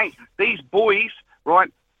 60-odd games. These boys,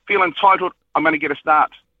 right, feel entitled, I'm going to get a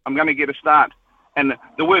start. I'm going to get a start. And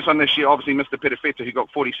the worst one this year, obviously, Mr. Petafeta, who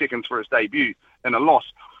got 40 seconds for his debut in a loss.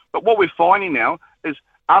 But what we're finding now is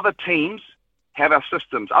other teams have our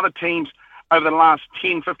systems. Other teams over the last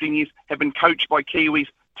 10, 15 years have been coached by Kiwis,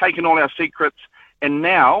 taken all our secrets, and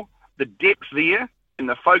now the depth there and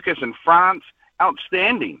the focus in France,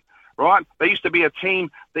 outstanding, right? There used to be a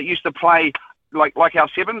team that used to play like our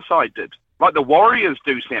 7 side did, like the Warriors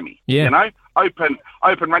do, Sammy. Yeah. Open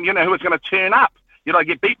run. You know who is going to turn up.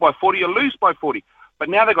 Get beat by 40 or lose by 40. But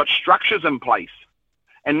now they've got structures in place.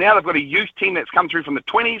 And now they've got a youth team that's come through from the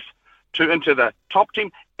 20s into the top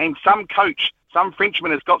team. And some coach, some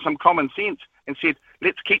Frenchman has got some common sense and said,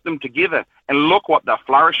 let's keep them together. And look what they're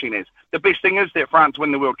flourishing as. The best thing is that France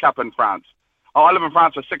win the World Cup in France. I live in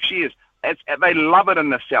France for 6 years. They love it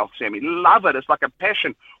in the South, Sammy. Love it. It's like a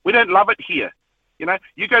passion. We don't love it here.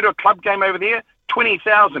 You go to a club game over there,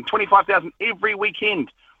 20,000, 25,000 every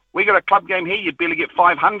weekend. We got a club game here, you barely get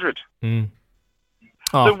 500.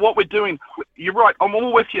 So what we're doing, you're right, I'm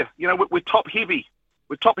all with you. We're top heavy.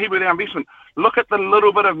 We're top heavy with our investment. Look at the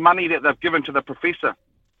little bit of money that they've given to the professor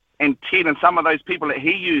and Ted and some of those people that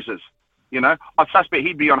he uses. I suspect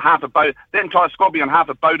he'd be on half a boat. That entire squad be on half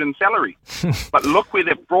a Bowden's salary. But look where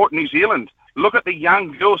they've brought New Zealand. Look at the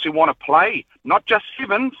young girls who want to play, not just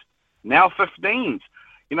 7s, now 15s.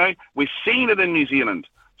 We're seeing it in New Zealand.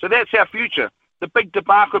 So that's our future. The big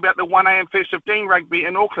debacle about the 1A and first 15 rugby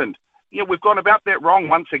in Auckland. We've gone about that wrong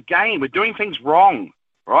once again. We're doing things wrong,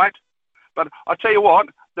 right? But I tell you what,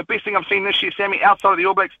 the best thing I've seen this year, Sammy, outside of the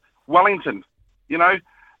All Blacks, Wellington.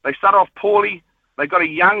 They started off poorly. They got a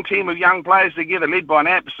young team of young players together, led by an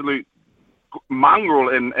absolute mongrel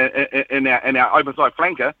in our open side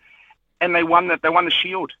flanker, and they won the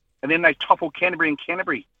Shield. And then they toppled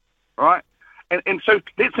Canterbury, right? And so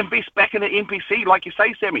let's invest back in the NPC, like you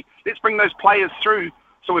say, Sammy. Let's bring those players through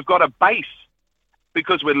so we've got a base,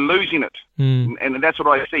 because we're losing it. And that's what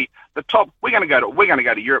I see. The top, we're going to go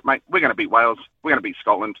to Europe, mate. We're going to beat Wales. We're going to beat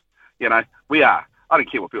Scotland. We are. I don't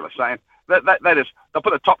care what people are saying. That is, they'll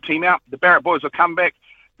put the top team out. The Barrett boys will come back.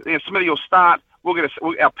 Smithy will start.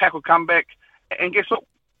 Our pack will come back. And guess what?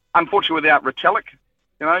 Unfortunately, without Retallick,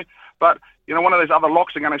 but one of those other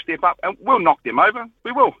locks are going to step up, and we'll knock them over.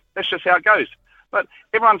 We will. That's just how it goes. But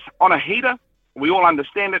everyone's on a heater. We all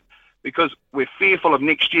understand it because we're fearful of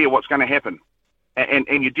next year what's going to happen. And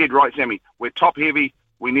you did right, Sammy. We're top heavy.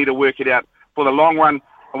 We need to work it out for the long run,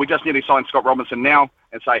 and we just need to sign Scott Robinson now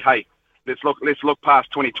and say, hey, let's look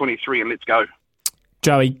past 2023 and let's go.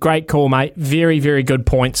 Joey, great call, mate. Very, very good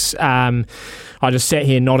points. I just sat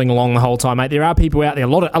here nodding along the whole time, mate. There are people out there, a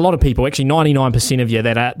lot of people, actually 99% of you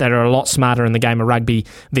that are a lot smarter in the game of rugby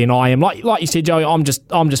than I am. Like you said, Joey, I'm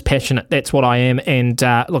just passionate. That's what I am. And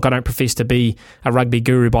look, I don't profess to be a rugby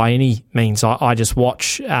guru by any means. I just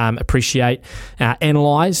watch, appreciate,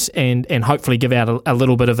 analyse, and hopefully give out a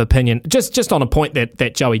little bit of opinion. Just on a point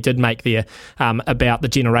that Joey did make there about the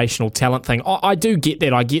generational talent thing. I do get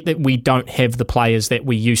that. I get that we don't have the players that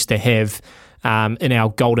we used to have in our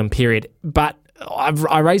golden period. But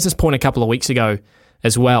I raised this point a couple of weeks ago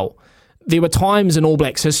as well. There were times in All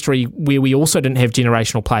Blacks history where we also didn't have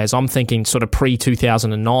generational players. I'm thinking sort of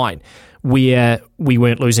pre-2009, where we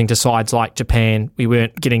weren't losing to sides like Japan. We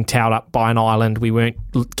weren't getting towed up by an Ireland. We weren't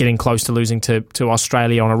getting close to losing to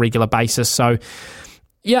Australia on a regular basis. So,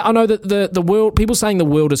 yeah, I know that the world, people saying the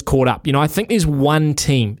world is caught up. You know, I think there's one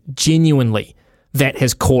team genuinely that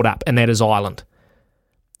has caught up, and that is Ireland.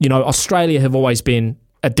 You know, Australia have always been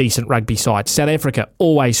a decent rugby side. South Africa,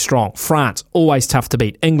 always strong. France, always tough to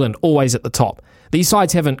beat. England, always at the top. These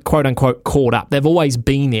sides haven't, quote-unquote, caught up. They've always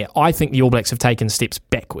been there. I think the All Blacks have taken steps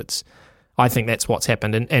backwards. I think that's what's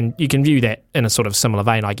happened. And you can view that in a sort of similar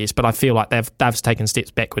vein, I guess. But I feel like they've taken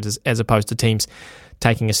steps backwards as opposed to teams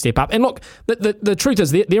taking a step up. And look, the truth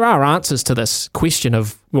is there are answers to this question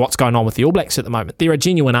of what's going on with the All Blacks at the moment. There are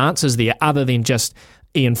genuine answers there other than just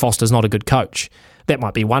Ian Foster's not a good coach. That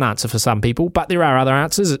might be one answer for some people, but there are other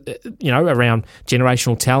answers, you know, around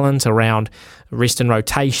generational talent, around rest and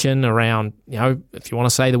rotation, around, you know, if you want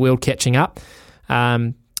to say the world catching up.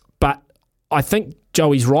 But I think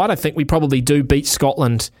Joey's right. I think we probably do beat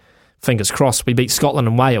Scotland, fingers crossed, we beat Scotland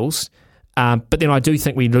and Wales. But then I do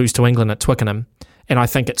think we lose to England at Twickenham. And I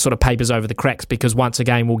think it sort of papers over the cracks because once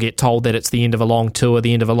again we'll get told that it's the end of a long tour,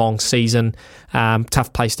 the end of a long season,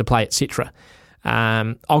 tough place to play, etc.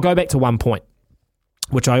 I'll go back to one point,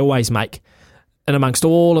 which I always make, and amongst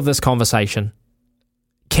all of this conversation,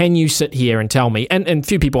 can you sit here and tell me, and a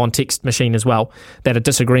few people on text machine as well that are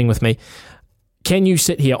disagreeing with me, can you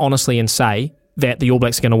sit here honestly and say that the All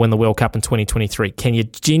Blacks are going to win the World Cup in 2023? Can you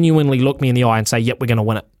genuinely look me in the eye and say, yep, we're going to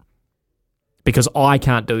win it? Because I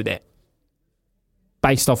can't do that.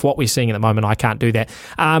 Based off what we're seeing at the moment, I can't do that.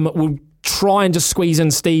 We'll try and just squeeze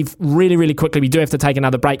in Steve really, really quickly. We do have to take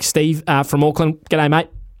another break. Steve from Auckland. G'day, mate.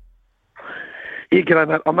 Yeah, g'day,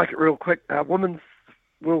 mate. I'll make it real quick. Women's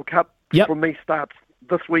World Cup for me starts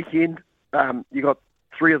this weekend. You got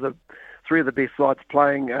three of the best sides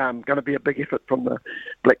playing. Going to be a big effort from the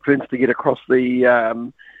Black Ferns to get across the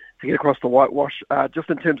whitewash. Just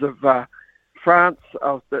in terms of France,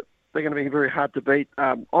 they're going to be very hard to beat.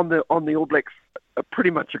 On the All Blacks, I pretty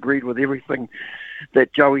much agreed with everything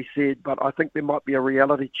that Joey said, but I think there might be a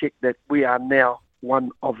reality check that we are now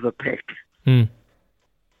one of the pack.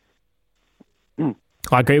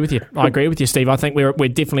 I agree with you, Steve. I think we're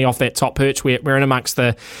definitely off that top perch. We're in amongst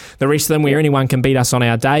the rest of them where anyone can beat us on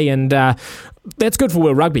our day, and that's good for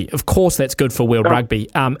World Rugby. Of course, that's good for World Rugby.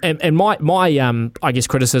 And my I guess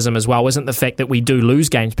criticism as well isn't the fact that we do lose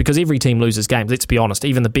games, because every team loses games. Let's be honest.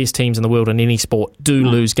 Even the best teams in the world in any sport do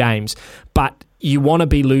lose games, but you want to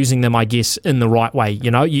be losing them, I guess, in the right way. You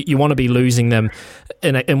know, you want to be losing them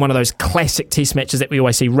in one of those classic test matches that we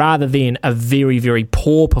always see, rather than a very, very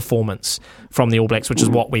poor performance from the All Blacks, which is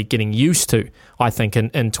what we're getting used to, I think, in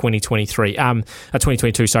 2023.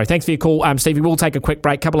 2022, sorry. Thanks for your call, Stevie. We'll take a quick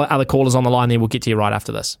break. A couple of other callers on the line there. We'll get to you right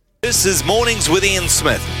after this. This is Mornings with Ian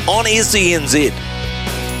Smith on SENZ.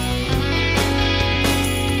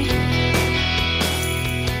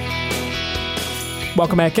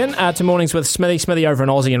 Welcome back in to Mornings with Smithy. Smithy over in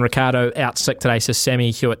Aussie, and Ricardo out sick today, so Sammy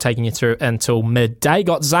Hewitt taking you through until midday.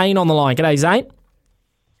 Got Zane on the line. G'day, Zane.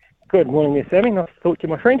 Good morning there, Sammy. Nice to talk to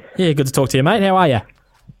you, my friend. Yeah, good to talk to you, mate. How are you?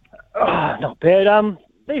 Oh, not bad.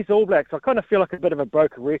 These All Blacks, I kind of feel like a bit of a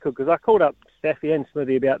broken record, because I called up Staffy and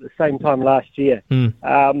Smithy about the same time last year.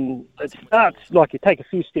 It starts like you take a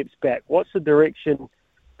few steps back. What's the direction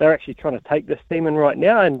they're actually trying to take this team in right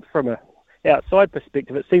now? And from a outside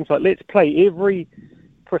perspective, it seems like let's play every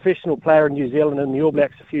professional player in New Zealand and the All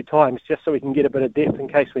Blacks a few times just so we can get a bit of depth in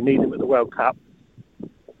case we need them at the World Cup,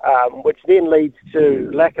 which then leads to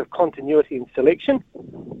lack of continuity in selection,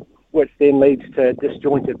 which then leads to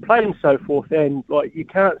disjointed play and so forth, and like you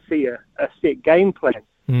can't see a set game plan.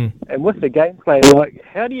 And with the game plan, like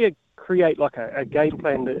how do you create like a game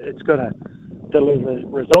plan that it's going to deliver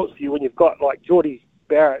results for you when you've got like Geordie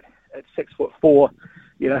Barrett at 6'4",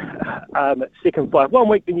 you know, at second five one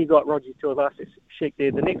week, then you got Roger Tuivasa-Sheck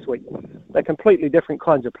there the next week. They're completely different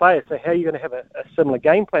kinds of players. So how are you going to have a similar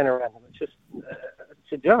game plan around them? It's just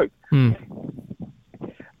it's a joke.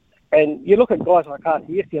 And you look at guys like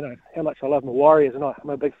RTS, you know, how much I love my Warriors, and I'm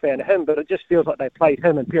a big fan of him, but it just feels like they played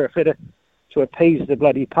him and Perifetta to appease the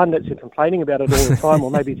bloody pundits who are complaining about it all the time, or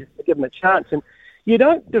maybe just to give him a chance. And you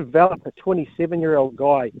don't develop a 27-year-old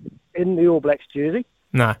guy in the All Blacks jersey.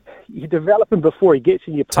 No. You develop him before he gets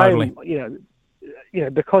in. You play Totally. him, you know,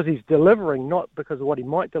 because he's delivering, not because of what he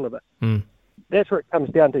might deliver. Mm. That's where it comes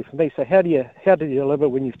down to for me. So how do you deliver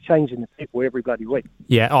when you're changing the people every bloody week?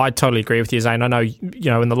 Yeah, I totally agree with you, Zane. I know, you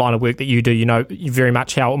know, in the line of work that you do, you know very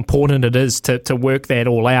much how important it is to work that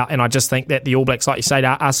all out. And I just think that the All Blacks, like you say,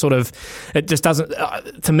 are sort of, it just doesn't,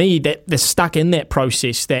 to me, that they're stuck in that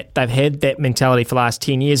process, that they've had that mentality for the last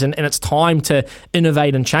 10 years. And it's time to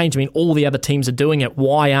innovate and change. I mean, all the other teams are doing it.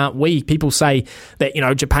 Why aren't we? People say that, you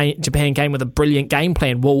know, Japan came with a brilliant game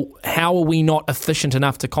plan. Well, how are we not efficient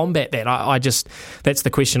enough to combat that? I just, that's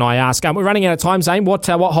the question I ask. We're running out of time, Zane. What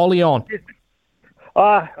hole are you on?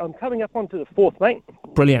 I'm coming up onto the fourth, mate.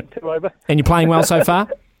 Brilliant. 2 over. And you're playing well so far?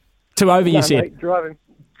 2 over, you said? Mate,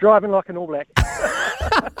 driving like an All Black.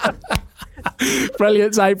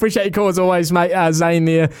 Brilliant, Zane. Appreciate your call as always, mate. Zane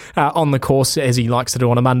there on the course, as he likes to do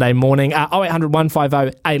on a Monday morning. 0800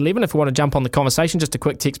 150 811 if you want to jump on the conversation. Just a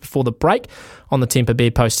quick text before the break on the Temper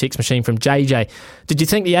Bed Post text machine from JJ. Did you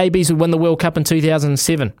think the ABs would win the World Cup in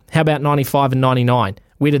 2007? How about 95 and 99?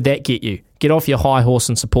 Where did that get you? Get off your high horse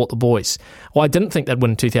and support the boys. Well, I didn't think they'd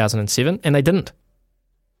win in 2007, and they didn't.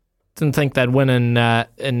 Didn't think they'd win in I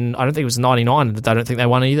don't think it was 99. I don't think they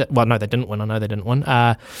won either. Well, no, they didn't win. I know they didn't win.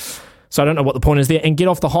 So I don't know what the point is there. And get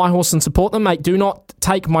off the high horse and support them, mate. Do not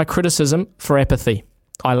take my criticism for apathy.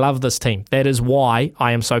 I love this team. That is why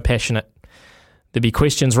I am so passionate. There'd be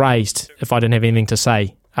questions raised if I didn't have anything to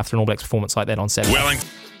say after an All Blacks performance like that on Saturday. Wellington,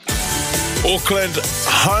 Auckland,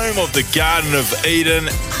 home of the Garden of Eden,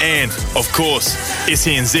 and, of course,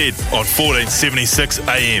 SENZ on 1476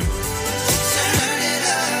 AM.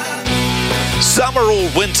 Summer or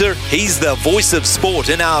winter, he's the voice of sport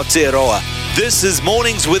in Aotearoa. This is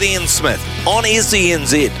Mornings with Ian Smith on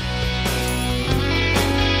SENZ.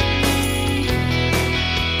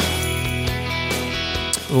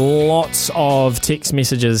 Lots of text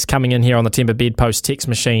messages coming in here on the Temper Bed Post text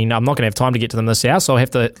machine. I'm not going to have time to get to them this hour, so I'll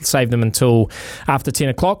have to save them until after 10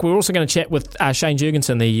 o'clock. We're also going to chat with Shane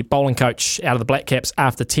Jurgensen, the bowling coach out of the Black Caps,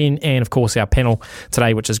 after 10, and of course our panel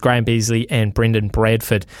today, which is Graham Beasley and Brendan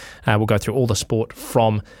Bradford. We'll go through all the sport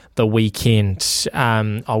from the weekend.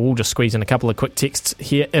 I will just squeeze in a couple of quick texts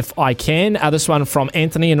here if I can. This one from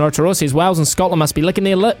Anthony in Rotorua says, Wales and Scotland must be licking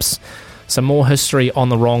their lips. Some more history on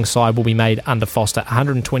the wrong side will be made under Foster.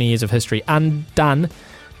 120 years of history undone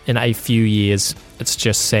in a few years. It's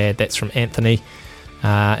just sad. That's from Anthony.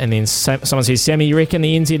 And then someone says, Sammy, you reckon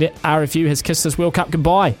the NZ RFU has kissed this World Cup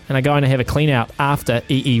goodbye and are going to have a clean out after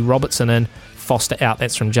E.E. Robertson in, Foster out?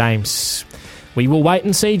 That's from James. We will wait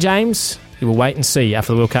and see, James. We will wait and see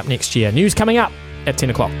after the World Cup next year. News coming up at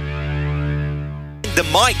 10 o'clock. The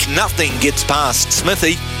mic, nothing gets past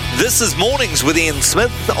Smithy. This is Mornings with Ian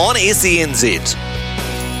Smith on SENZ.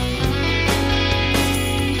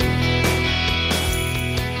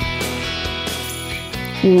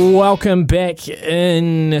 Welcome back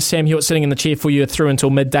in. Sam Hewitt sitting in the chair for you through until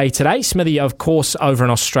midday today. Smithy, of course, over in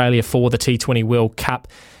Australia for the T20 World Cup.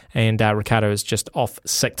 And Ricardo is just off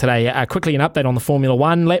sick today. Quickly an update on the Formula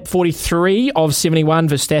 1. Lap 43 of 71.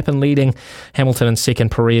 Verstappen leading, Hamilton in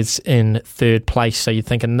second, Perez in third place. So you'd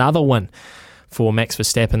think another win for Max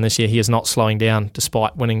Verstappen this year. He is not slowing down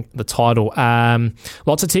despite winning the title.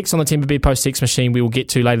 Lots of text on the Temper Bed Post text machine we will get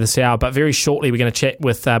to later this hour, but very shortly we're going to chat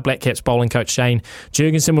with Black Caps bowling coach Shane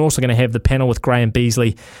Jurgensen. We're also going to have the panel with Graham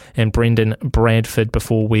Beasley and Brendan Bradford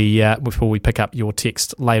before we pick up your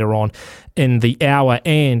text later on in the hour.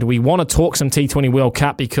 And we want to talk some T20 World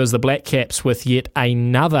Cup because the Black Caps with yet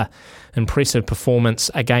another impressive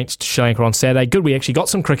performance against Sri Lanka on Saturday. Good we actually got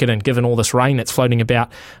some cricket in, given all this rain that's floating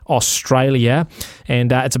about Australia.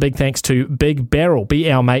 And it's a big thanks to Big Barrel.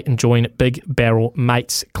 Be our mate and join Big Barrel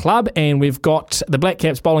Mates Club. And we've got the Black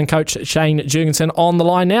Caps bowling coach Shane Jurgensen on the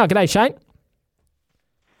line now. G'day, Shane.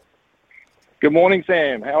 Good morning,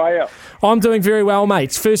 Sam. How are you? I'm doing very well,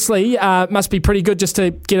 mate. Firstly, must be pretty good just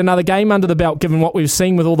to get another game under the belt, given what we've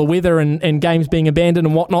seen with all the weather and games being abandoned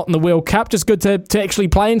and whatnot in the World Cup. Just good to actually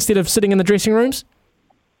play instead of sitting in the dressing rooms?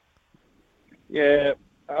 Yeah.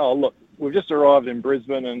 Oh, look, we've just arrived in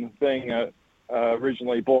Brisbane and being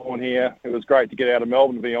originally born here, it was great to get out of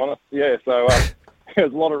Melbourne, to be honest. Yeah, so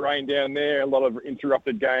there's a lot of rain down there, a lot of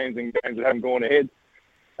interrupted games and games that haven't gone ahead.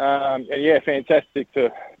 And yeah, fantastic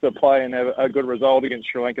to play and have a good result against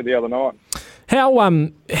Sri Lanka the other night. How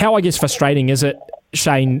I guess frustrating is it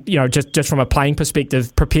Shane, just from a playing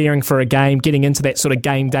perspective, preparing for a game, getting into that sort of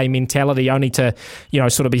game day mentality, only to,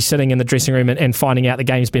 sort of be sitting in the dressing room and finding out the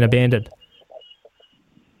game's been abandoned?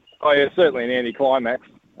 Oh, yeah, certainly an anticlimax.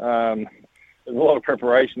 There's a lot of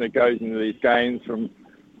preparation that goes into these games from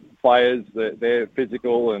players, their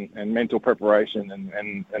physical and mental preparation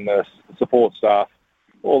and the support staff,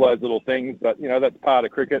 all those little things. But, that's part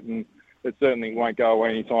of cricket, and it certainly won't go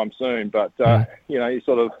away anytime soon. But, you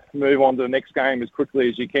sort of move on to the next game as quickly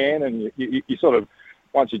as you can, and you sort of,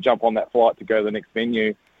 once you jump on that flight to go to the next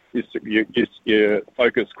venue, your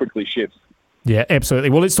focus quickly shifts. Yeah,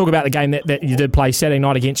 absolutely. Well, let's talk about the game that you did play Saturday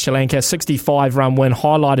night against Sri Lanka. 65-run win,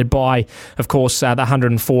 highlighted by, of course, the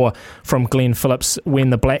 104 from Glenn Phillips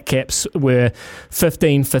when the Black Caps were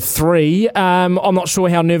 15 for 3. I'm not sure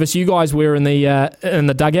how nervous you guys were in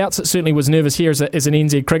the dugouts. It certainly was nervous here as an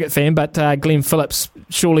NZ cricket fan, but Glenn Phillips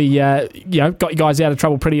surely got you guys out of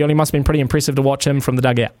trouble pretty early. Must have been pretty impressive to watch him from the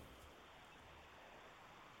dugout.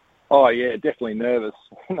 Oh, yeah, definitely nervous.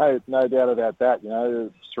 No doubt about that.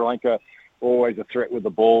 Sri Lanka, always a threat with the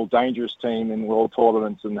ball, dangerous team in world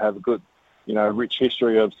tournaments and have a good, rich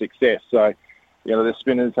history of success. So, the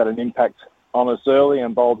spinners had an impact on us early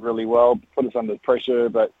and bowled really well, put us under pressure.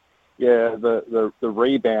 But, yeah, the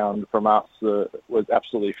rebound from us was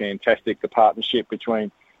absolutely fantastic. The partnership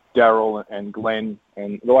between Daryl and Glenn,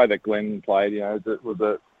 and the way that Glenn played,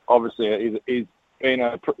 obviously he's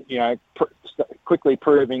been quickly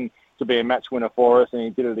proving to be a match winner for us, and he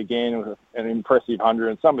did it again with an impressive 100,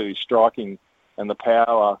 and some of his striking and the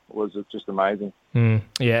power was just amazing.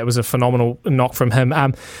 Yeah, it was a phenomenal knock from him.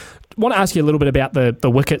 I want to ask you a little bit about the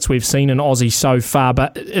wickets we've seen in Aussie so far,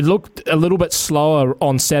 but it looked a little bit slower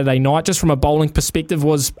on Saturday night. Just from a bowling perspective,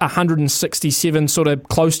 was 167 sort of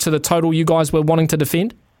close to the total you guys were wanting to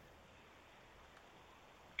defend?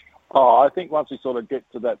 Oh, I think once we sort of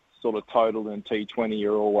get to that sort of total in T20,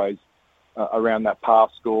 you're always around that pass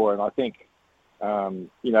score. And I think,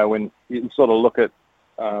 when you sort of look at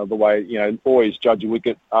the way, always judge a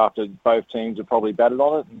wicket after both teams have probably batted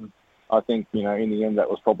on it. And I think, in the end, that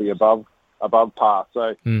was probably above par.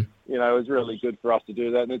 So, it was really good for us to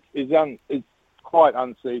do that. And it's quite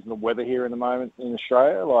unseasonal weather here in the moment in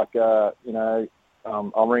Australia. Like,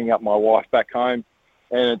 I'm ringing up my wife back home,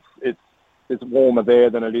 and it's warmer there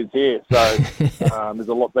than it is here. So there's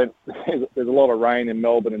a lot of rain in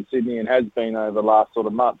Melbourne and Sydney, and has been over the last sort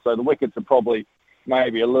of month. So the wickets are probably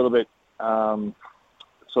maybe a little bit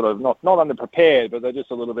sort of not underprepared, but they're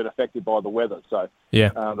just a little bit affected by the weather. So yeah,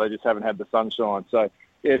 they just haven't had the sunshine. So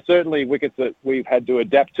yeah, certainly wickets that we've had to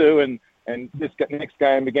adapt to. And this next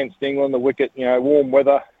game against England, the wicket, warm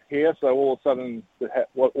weather here. So all of a sudden,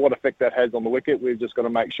 what effect that has on the wicket, we've just got to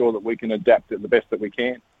make sure that we can adapt it the best that we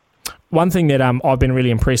can. One thing that I've been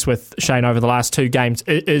really impressed with, Shane, over the last 2 games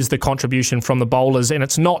is the contribution from the bowlers, and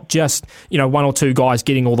it's not just 1 or 2 guys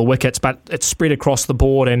getting all the wickets, but it's spread across the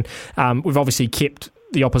board, and we've obviously kept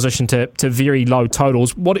the opposition to very low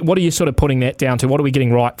totals. What are you sort of putting that down to? What are we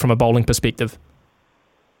getting right from a bowling perspective?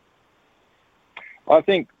 I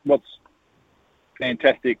think what's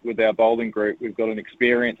fantastic with our bowling group, we've got an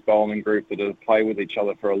experienced bowling group that have played with each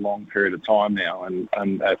other for a long period of time now,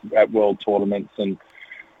 and at world tournaments. And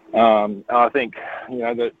I think,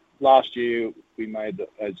 that last year we made,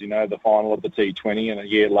 the final of the T20, and a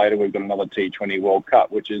year later we've got another T20 World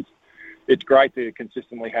Cup, it's great to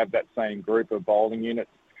consistently have that same group of bowling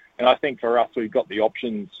units. And I think for us, we've got the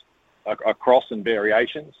options across and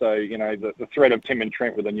variation. So, the threat of Tim and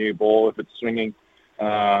Trent with a new ball, if it's swinging,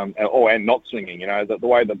 and not swinging, the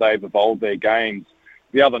way that they've evolved their games.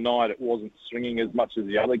 The other night it wasn't swinging as much as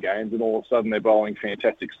the other games, and all of a sudden they're bowling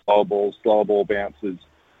fantastic slower ball bounces,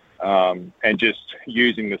 and just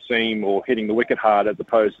using the seam or hitting the wicket hard as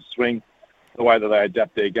opposed to swing, the way that they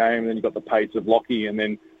adapt their game. And then you've got the pace of Lockie, and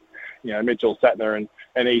then, Mitchell Satner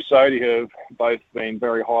and E. Sodhi, who have both been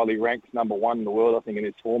very highly ranked, number 1 in the world, I think, in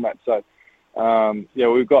his format. So,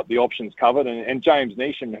 we've got the options covered. And James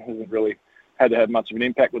Neesham hasn't really had to have much of an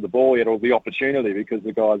impact with the ball yet, or the opportunity, because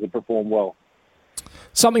the guys have performed well.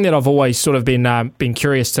 Something that I've always sort of been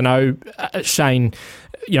curious to know, Shane,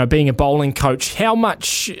 being a bowling coach, how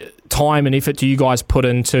much time and effort do you guys put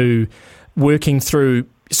into working through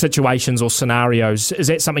situations or scenarios? Is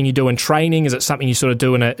that something you do in training? Is it something you sort of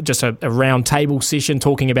do in just a round table session,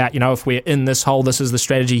 talking about, if we're in this hole, this is the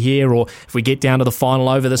strategy here, or if we get down to the final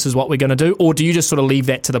over, this is what we're going to do? Or do you just sort of leave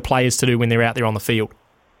that to the players to do when they're out there on the field?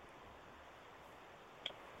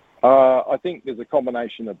 I think there's a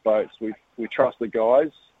combination of both. We trust the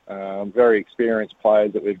guys, very experienced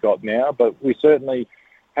players that we've got now, but we certainly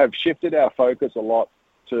have shifted our focus a lot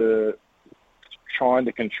to trying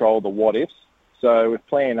to control the what-ifs. So if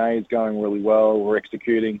Plan A is going really well, we're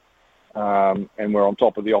executing, and we're on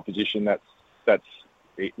top of the opposition. That's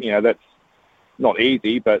not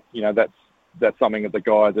easy, but that's something that the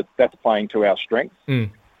guys that's playing to our strengths.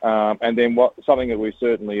 And then something that we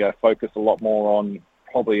certainly focused a lot more on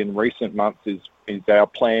probably in recent months is our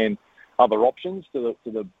plan, other options to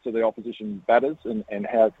the opposition batters, and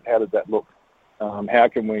how does that look? How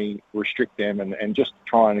can we restrict them and just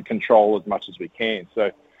try and control as much as we can?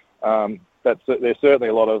 So there's certainly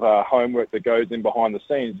a lot of homework that goes in behind the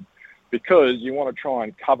scenes, because you want to try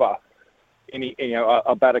and cover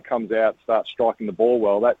a batter comes out, starts striking the ball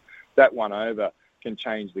well, that one over can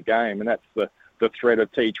change the game, and that's the threat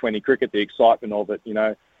of T20 cricket, the excitement of it.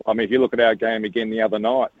 If you look at our game again the other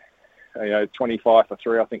night, 25 for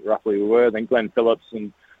 3, I think roughly we were. Then Glenn Phillips,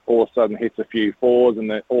 and all of a sudden hits a few fours, and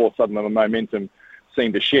then all of a sudden the momentum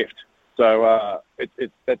seemed to shift. So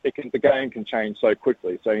the game can change so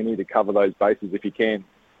quickly. So you need to cover those bases if you can.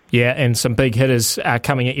 Yeah, and some big hitters are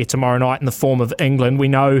coming at you tomorrow night in the form of England. We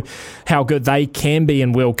know how good they can be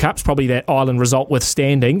in World Cups, probably that Ireland result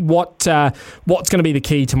withstanding. What's going to be the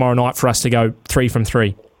key tomorrow night for us to go 3 from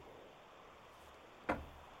 3?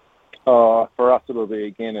 For us, it'll be,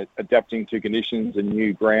 again, adapting to conditions, a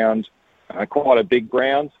new ground, quite a big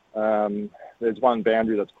ground. There's one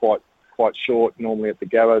boundary that's quite short, normally at the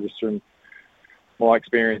Gabba, just from my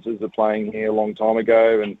experiences of playing here a long time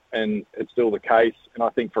ago, and it's still the case. And I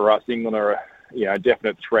think for us, England are a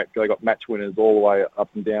definite threat. They got match winners all the way up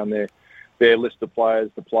and down their list of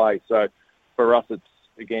players to play. So for us, it's,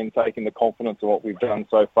 again, taking the confidence of what we've done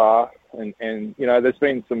so far. And there's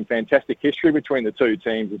been some fantastic history between the two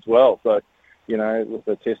teams as well. So, with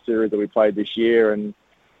the test series that we played this year, and,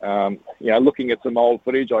 looking at some old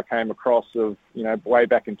footage I came across of, way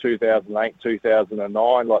back in 2008,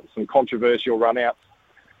 2009, like some controversial run-outs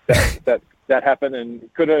that happened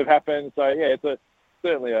and could have happened. So, yeah, it's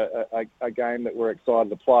certainly a game that we're excited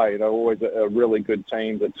to play. Always a really good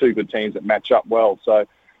team, two good teams that match up well. So,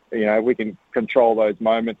 we can control those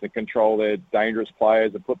moments and control their dangerous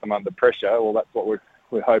players and put them under pressure. Well, that's what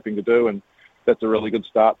we're hoping to do, and that's a really good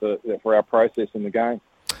start for our process in the game.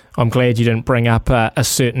 I'm glad you didn't bring up a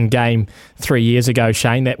certain game 3 years ago,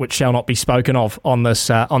 Shane, that which shall not be spoken of on this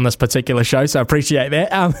particular show. So I appreciate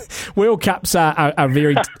that. World Cups are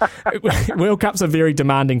very World Cups are very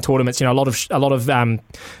demanding tournaments. A lot of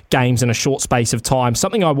games in a short space of time.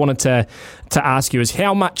 Something I wanted to ask you is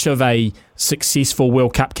how much of a successful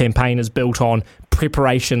World Cup campaign is built on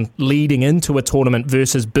preparation leading into a tournament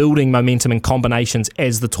versus building momentum and combinations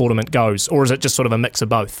as the tournament goes, or is it just sort of a mix of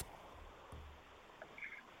both?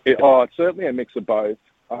 It's certainly a mix of both.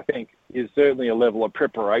 I think there's certainly a level of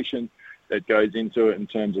preparation that goes into it in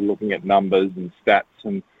terms of looking at numbers and stats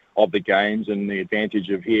and of the games. And the advantage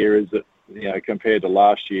of here is that, compared to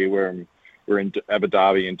last year where we're in Abu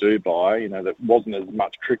Dhabi and Dubai, there wasn't as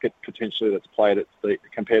much cricket potentially that's played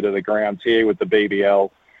compared to the grounds here with the BBL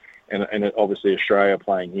and obviously Australia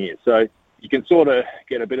playing here. So you can sort of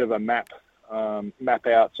get a bit of a map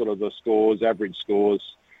out sort of the scores, average scores,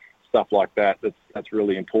 stuff like that. That's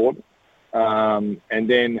really important. And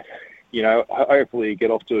then, hopefully you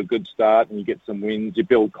get off to a good start and you get some wins. You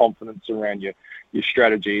build confidence around your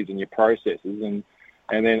strategies and your processes, and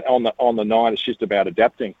then on the night it's just about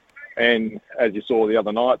adapting. And as you saw the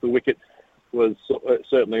other night, the wicket was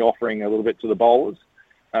certainly offering a little bit to the bowlers.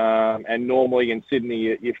 And normally in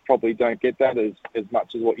Sydney you probably don't get that as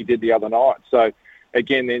much as what you did the other night. So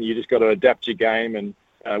again, then you just got to adapt your game and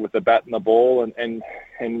with the bat and the ball, and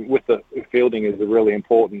with the fielding is a really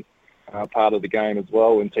important part of the game as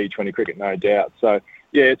well in T20 cricket, no doubt. So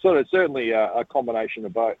yeah, it's certainly a combination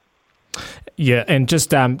of both. Yeah, and just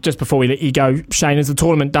before we let you go, Shane, as the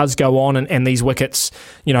tournament does go on and these wickets,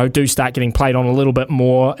 do start getting played on a little bit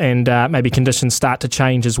more, and maybe conditions start to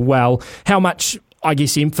change as well, how much, I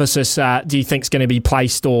guess, emphasis do you think is going to be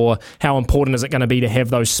placed, or how important is it going to be to have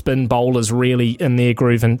those spin bowlers really in their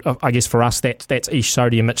groove? And I guess for us, that's Ish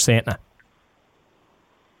Sodhi and Mitch Santner.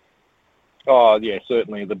 Oh, yeah,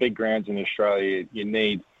 certainly. The big grounds in Australia, you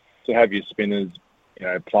need to have your spinners,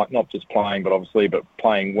 not just playing, but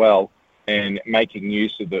playing well and making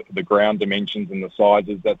use of the ground dimensions and the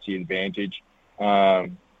sizes. That's the advantage.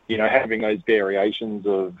 Having those variations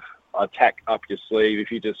of attack up your sleeve.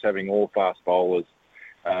 If you're just having all fast bowlers,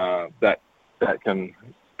 that can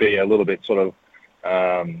be a little bit sort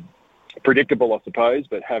of predictable, I suppose.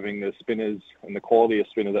 But having the spinners and the quality of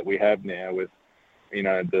spinner that we have now, with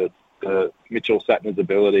the Mitchell Santner's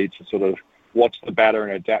ability to sort of watch the batter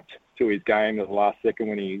and adapt to his game at the last second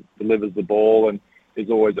when he delivers the ball and is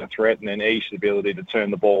always a threat, and then Ish's ability to turn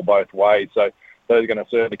the ball both ways. So those are going to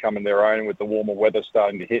certainly come in their own with the warmer weather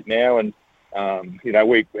starting to hit now, and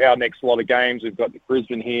Our next lot of games, we've got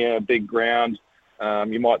Brisbane here, big ground.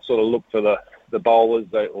 You might sort of look for the bowlers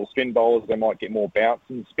or spin bowlers. They might get more bounce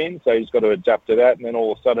and spin, so you've got to adapt to that. And then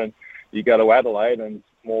all of a sudden, you go to Adelaide, and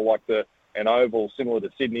it's more like an oval, similar to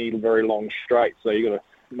Sydney, very long straight. So you've got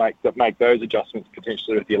to make those adjustments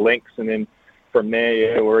potentially with your lengths, and then from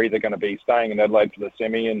there, we're either going to be staying in Adelaide for the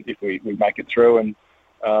semi, and if we make it through, and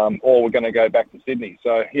or we're going to go back to Sydney.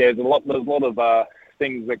 So there's a lot of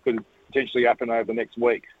things that could potentially happen over the next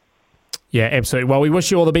week. Yeah, absolutely. Well, we wish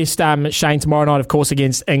you all the best, Shane, tomorrow night, of course,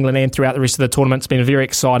 against England and throughout the rest of the tournament. It's been very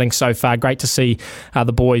exciting so far. Great to see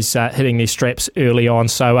the boys hitting their straps early on.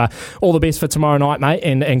 So all the best for tomorrow night, mate,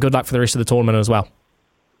 and good luck for the rest of the tournament as well.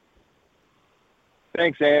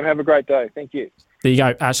 Thanks, Sam. Have a great day. Thank you. There you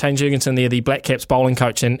go. Shane Jurgensen there, the Black Caps bowling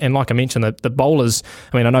coach. And like I mentioned, the bowlers,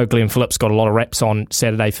 I know Glenn Phillips got a lot of raps on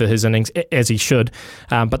Saturday for his innings, as he should.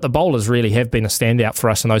 But the bowlers really have been a standout for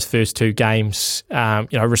us in those first two games,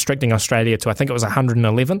 restricting Australia to, I think it was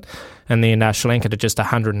 111, and then Sri Lanka to just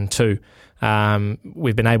 102.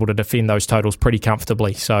 We've been able to defend those totals pretty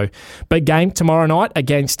comfortably. So big game tomorrow night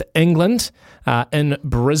against England in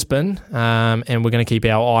Brisbane, and we're going to keep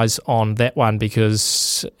our eyes on that one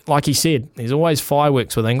because, like he said, there's always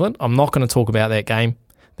fireworks with England. I'm not going to talk about that game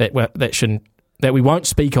that we won't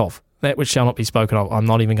speak of, that which shall not be spoken of. I'm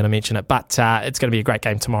not even going to mention it, but it's going to be a great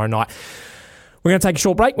game tomorrow night. We're going to take a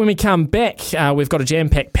short break. When we come back, we've got a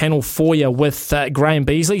jam-packed panel for you with Graham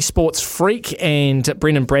Beasley, sports freak, and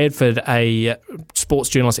Brendan Bradford, a sports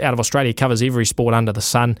journalist out of Australia, covers every sport under the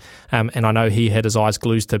sun, and I know he had his eyes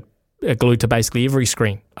glued to basically every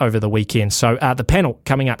screen over the weekend. So the panel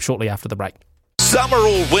coming up shortly after the break. Summer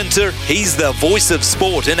or winter, he's the voice of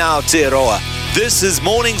sport in Aotearoa. This is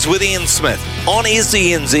Mornings with Ian Smith on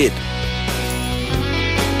SENZ.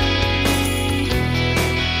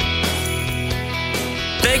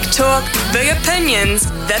 Big talk, big opinions,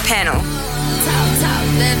 the panel.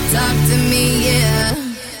 Talk to me, yeah.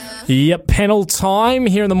 Yep, panel time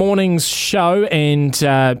here in the morning's show, and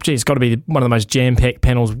it's got to be one of the most jam-packed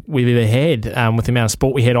panels we've ever had with the amount of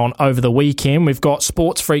sport we had on over the weekend. We've got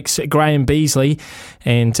sports freaks Graham Beasley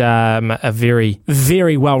and a very,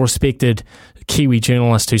 very well-respected Kiwi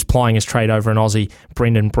journalist who's plying his trade over in Aussie,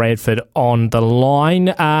 Brendan Bradford, on the line.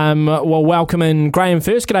 Well, welcome in Graham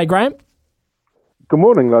first. G'day, Graham. Good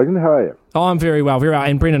morning, Logan. How are you? Oh, I'm very well, very well.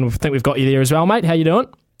 And Brendan, I think we've got you there as well, mate. How you doing?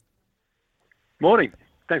 Morning.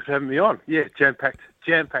 Thanks for having me on. Yeah,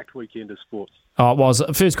 jam-packed weekend of sports. Oh, it was.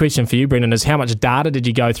 First question for you, Brendan, is how much data did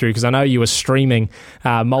you go through? Because I know you were streaming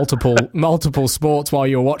multiple sports while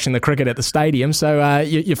you were watching the cricket at the stadium. So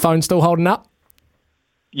your phone's still holding up?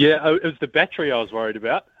 Yeah, it was the battery I was worried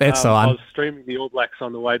about. That's the one. I was streaming the All Blacks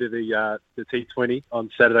on the way to the T20 on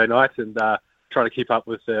Saturday night and trying to keep up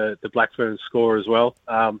with the Black Ferns score as well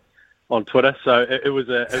on Twitter. So it was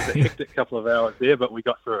a hectic couple of hours there, but we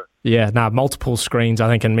got through it. Yeah, multiple screens, I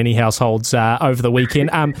think, in many households over the weekend.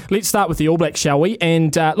 Let's start with the All Blacks, shall we?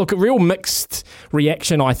 And look, a real mixed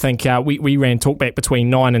reaction, I think. We ran talkback between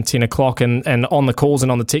 9 and 10 o'clock and on the calls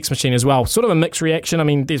and on the text machine as well. Sort of a mixed reaction. I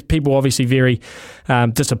mean, there's people obviously very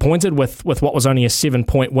disappointed with what was only a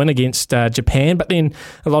 7-point win against Japan, but then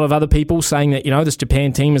a lot of other people saying that, this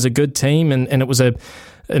Japan team is a good team and it was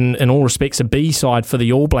in all respects, a B side for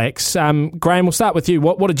the All Blacks. Graham, we'll start with you.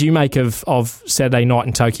 What did you make of Saturday night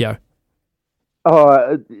in Tokyo?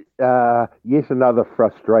 Yes, another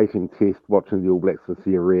frustrating test watching the All Blacks this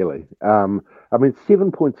year, really. 7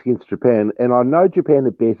 points against Japan, and I know Japan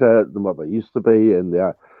are better than what they used to be, and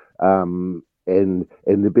they're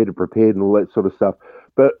better prepared and all that sort of stuff.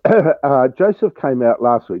 But Jamie Joseph came out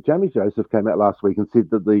last week and said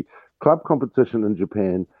that the club competition in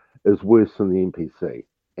Japan is worse than the NPC.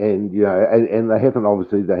 And they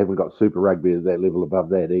haven't got Super Rugby at that level above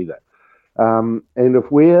that either. And if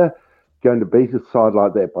we're going to beat a side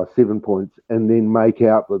like that by 7 points and then make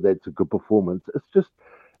out that that's a good performance, it's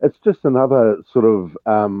just another sort of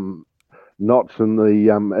notch in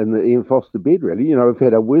the Ian Foster bed, really. We've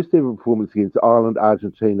had our worst ever performance against Ireland,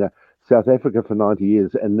 Argentina, South Africa for 90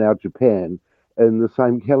 years, and now Japan in the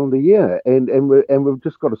same calendar year. And we've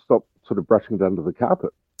just got to stop sort of brushing it under the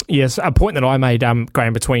carpet. Yes, a point that I made,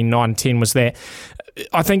 Graham, between 9 and 10 was that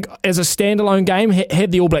I think as a standalone game,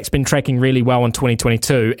 had the All Blacks been tracking really well in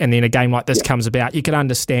 2022 and then a game like this comes about, you could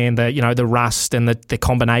understand the rust and the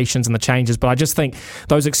combinations and the changes, but I just think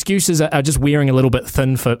those excuses are just wearing a little bit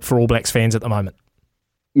thin for All Blacks fans at the moment.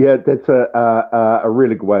 Yeah, that's a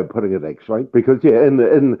really good way of putting it, actually, because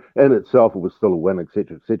in itself it was still a win,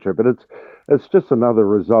 etc., but it's just another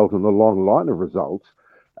result in the long line of results.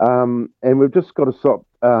 And we've just got to stop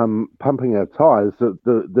pumping our tyres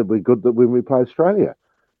that we're good when we play Australia.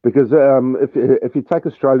 Because if you take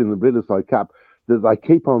Australia in the Bledisloe Cup, that they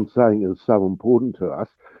keep on saying is so important to us,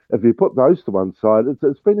 if you put those to one side,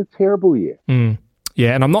 it's been a terrible year.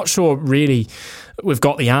 Yeah, and I'm not sure really we've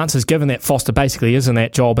got the answers, given that Foster basically is in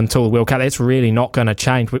that job until the World Cup. That's really not going to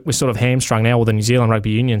change. We're sort of hamstrung now, or the New Zealand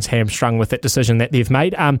Rugby Union's hamstrung with that decision that they've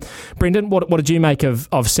made. Brendan, what did you make of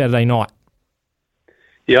Saturday night?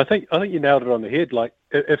 Yeah, I think you nailed it on the head. Like,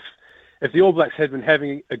 if the All Blacks had been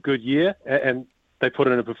having a good year and they put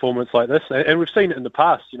in a performance like this, and we've seen it in the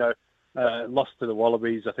past, lost to the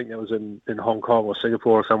Wallabies, I think that was in Hong Kong or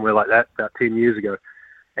Singapore or somewhere like that about 10 years ago.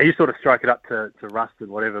 And you sort of strike it up to rust and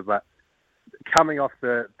whatever, but coming off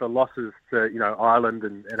the losses to Ireland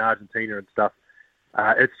and Argentina and stuff,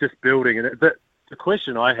 it's just building. And the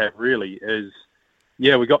question I have really is,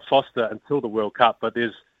 yeah, we got Foster until the World Cup, but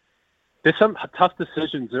there's some tough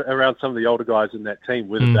decisions around some of the older guys in that team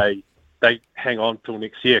whether they hang on till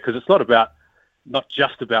next year, because it's not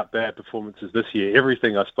just about bad performances this year.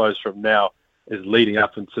 Everything, I suppose, from now is leading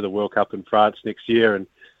up into the World Cup in France next year, and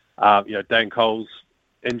Dane Cole's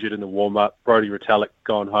injured in the warm-up, Brodie Retallick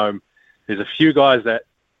gone home. There's a few guys that,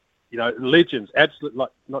 legends, absolute,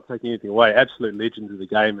 like, not taking anything away, absolute legends of the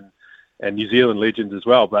game, and New Zealand legends as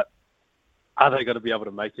well, but are they going to be able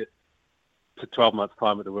to make it to 12 months'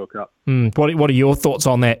 time at the World Cup? What are your thoughts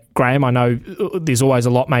on that, Graham? I know there's always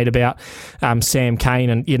a lot made about Sam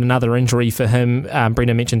Cane and yet another injury for him.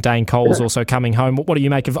 Brendan mentioned Dane Cole's also coming home. What do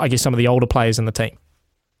you make of, I guess, some of the older players in the team?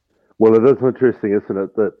 Well, it is interesting, isn't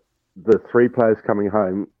it, that the three players coming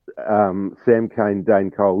home, Sam Cane, Dane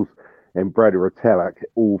Coles, and Brodie Retallick,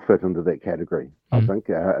 all fit into that category, I think,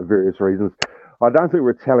 for various reasons. I don't think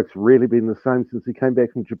Retallick's really been the same since he came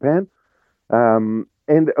back from Japan.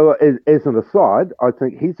 And as an aside, I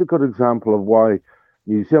think he's a good example of why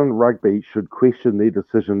New Zealand Rugby should question their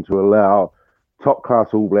decision to allow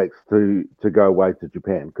top-class All Blacks to go away to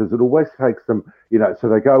Japan, because it always takes them, so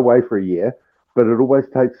they go away for a year, but it always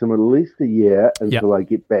takes them at least a year until they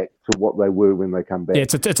get back to what they were when they come back. Yeah,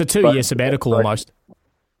 it's a 2-year sabbatical almost.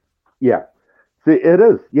 Yeah, see, it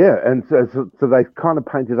is, yeah. And so they kind of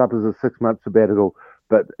paint it up as a 6-month sabbatical,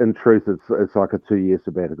 but in truth, it's like a 2-year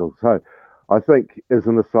sabbatical. So I think, as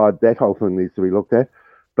an aside, that whole thing needs to be looked at.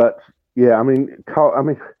 But, yeah,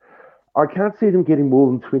 I can't see them getting more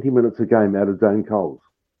than 20 minutes a game out of Dane Coles.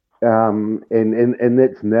 And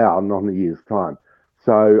that's now, not in a year's time.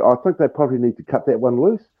 So I think they probably need to cut that one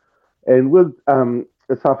loose. And with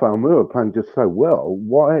Asafo Aumua playing just so well,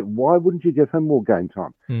 why wouldn't you give him more game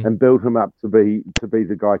time and build him up to be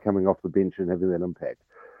the guy coming off the bench and having that impact?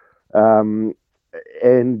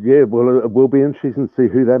 And yeah, well, it will be interesting to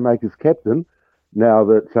see who they make as captain now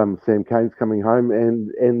that Sam Cane's coming home,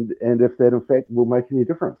 and if that in fact will make any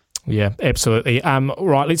difference. Yeah, absolutely.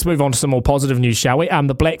 Right, let's move on to some more positive news, shall we?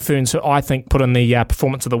 The Black Ferns, who I think put in the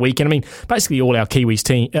performance of the weekend. I mean, basically all our Kiwi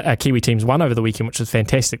teams won over the weekend, which was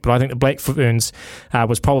fantastic. But I think the Black Ferns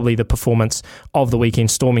was probably the performance of the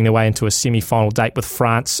weekend, storming their way into a semi-final date with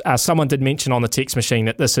France. Someone did mention on the text machine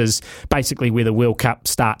that this is basically where the World Cup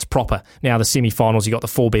starts proper. Now the semi-finals, you got the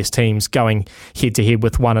 4 best teams going head-to-head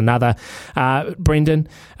with one another. Brendan,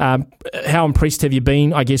 how impressed have you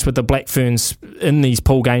been, I guess, with the Black Ferns in these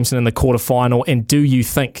pool games and in the quarterfinal, and do you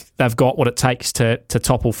think they've got what it takes to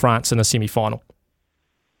topple France in a semi-final?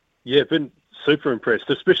 Yeah, been super impressed,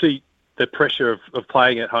 especially the pressure of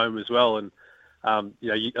playing at home as well. And I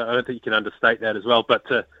don't think you can understate that as well. But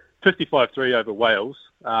 55-3 over Wales,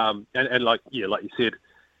 and like you said,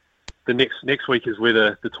 the next week is where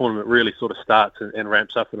the tournament really sort of starts and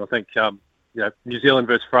ramps up. And I think New Zealand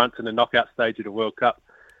versus France in the knockout stage of the World Cup.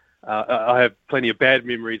 I have plenty of bad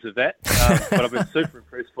memories of that, but I've been super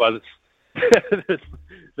impressed by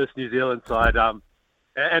this New Zealand side.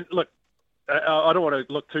 And look, I don't want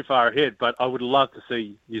to look too far ahead, but I would love to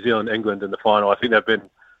see New Zealand, England in the final. I think they've been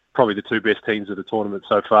probably the 2 best teams of the tournament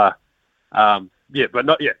so far. But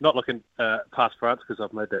not looking past France, because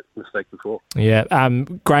I've made that mistake before. Yeah.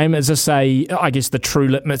 Graham, is this the true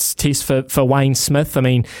litmus test for Wayne Smith? I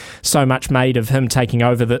mean, so much made of him taking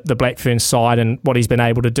over the Black Ferns side and what he's been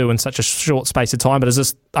able to do in such a short space of time, but is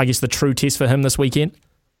this, the true test for him this weekend?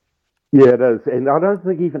 Yeah, it is. And I don't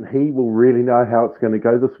think even he will really know how it's going to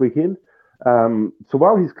go this weekend. So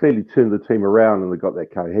while he's clearly turned the team around and they've got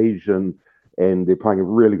that cohesion and they're playing a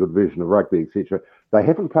really good version of rugby, etc., they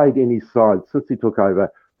haven't played any sides since he took over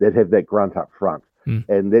that have that grunt up front.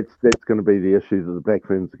 And that's going to be the issue that the Black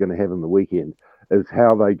Ferns are going to have in the weekend, is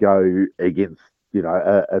how they go against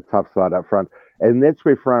a tough side up front. And that's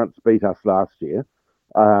where France beat us last year.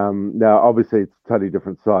 Now, obviously, it's a totally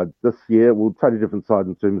different side this year. Well, totally different side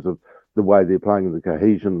in terms of the way they're playing and the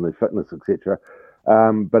cohesion and their fitness, etc.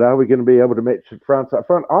 But are we going to be able to match France up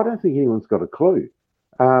front? I don't think anyone's got a clue.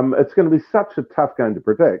 It's going to be such a tough game to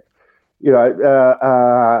predict.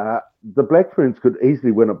 The Black Ferns could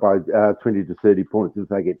easily win it by 20 to 30 points if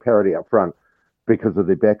they get parity up front because of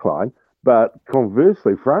their backline. But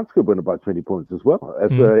conversely, France could win it by 20 points as well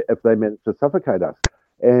if they manage to suffocate us.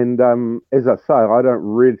 And as I say, I don't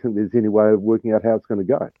really think there's any way of working out how it's going to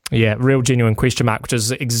go. Yeah, real genuine question mark, which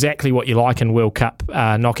is exactly what you like in World Cup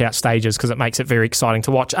knockout stages because it makes it very exciting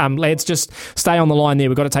to watch. Lads, just stay on the line there.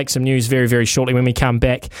 We've got to take some news very, very shortly. When we come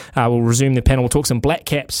back, we'll resume the panel. We'll talk some Black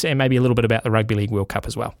Caps and maybe a little bit about the Rugby League World Cup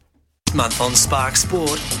as well. Month on Spark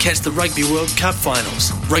Sport, catch the Rugby World Cup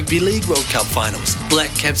finals, Rugby League World Cup finals,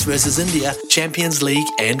 Black Caps versus India, Champions League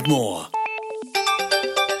and more.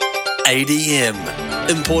 ADM,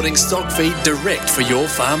 importing stock feed direct for your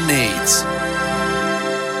farm needs.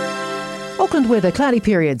 Auckland weather, cloudy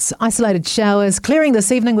periods, isolated showers, clearing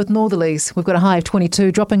this evening with northerlies. We've got a high of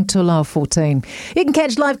 22, dropping to a low of 14. You can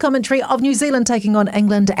catch live commentary of New Zealand taking on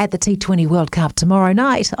England at the T20 World Cup tomorrow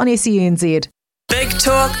night on SENZ. Big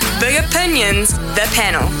talk, big opinions, the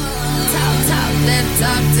panel.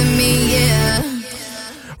 Talk to me, yeah.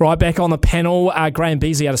 Right, back on the panel, Graham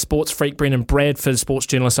Beasley out of Sports Freak, Brendan Bradford, sports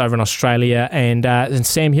journalist over in Australia, and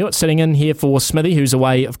Sam Hewitt sitting in here for Smithy, who's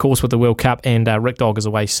away, of course, with the World Cup, and Rick Dog is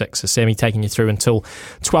away 6. So Sammy taking you through until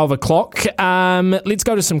 12 o'clock. Let's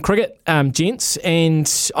go to some cricket, gents,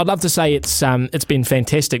 and I'd love to say it's been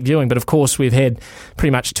fantastic viewing, but of course we've had pretty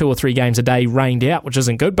much 2 or 3 games a day rained out, which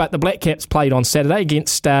isn't good, but the Black Caps played on Saturday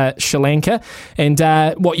against Sri Lanka, and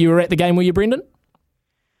you were at the game, were you, Brendan?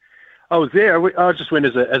 I was there. I just went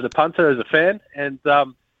as a punter, as a fan, and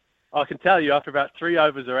I can tell you after about 3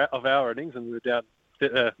 overs of our innings, and we were down,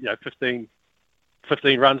 15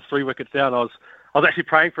 runs, 3 wickets down. I was actually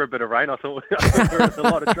praying for a bit of rain. I thought we were in a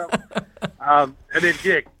lot of trouble. And then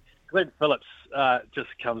Glenn Phillips just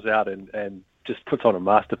comes out and just puts on a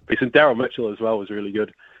masterpiece. And Daryl Mitchell as well was really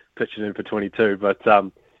good, pitching in for 22. But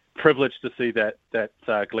privileged to see that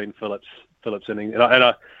Glenn Phillips inning, and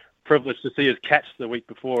I privileged to see his catch the week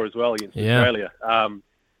before as well against Australia. I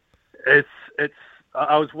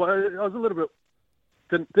was a little bit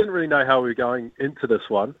didn't really know how we were going into this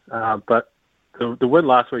one, but the win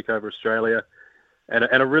last week over Australia and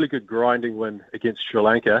a really good grinding win against Sri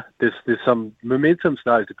Lanka. There's some momentum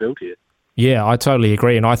starting to build here. Yeah, I totally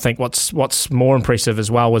agree, and I think what's more impressive as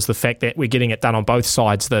well was the fact that we're getting it done on both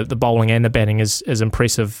sides. The bowling and the batting is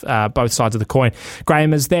impressive, both sides of the coin.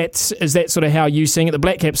 Graham, is that sort of how you seeing it? The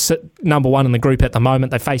Black Caps sit number 1 in the group at the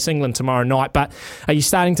moment. They face England tomorrow night, but are you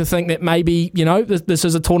starting to think that maybe this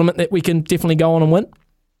is a tournament that we can definitely go on and win?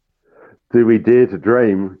 Do we dare to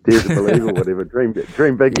dream, dare to believe, or whatever? Dream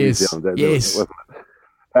big, New Zealand. Yes.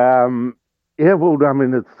 Yeah, well, I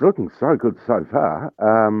mean, it's looking so good so far.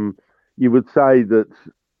 You would say that,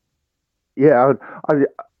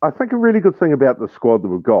 I think a really good thing about the squad that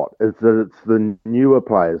we've got is that it's the newer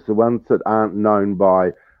players, the ones that aren't known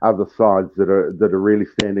by other sides that are really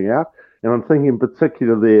standing out. And I'm thinking in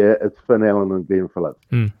particular there, it's Finn Allen and Glenn Phillips.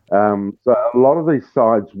 So a lot of these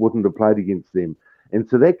sides wouldn't have played against them. And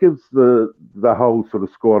so that gives the whole sort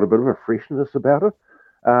of squad a bit of a freshness about it.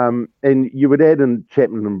 And you would add in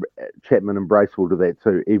Chapman and Bracewell to that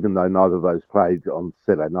too, even though neither of those played on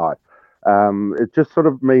Saturday night. It just sort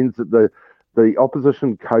of means that the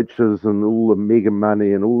opposition coaches and all the mega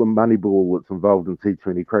money and all the money ball that's involved in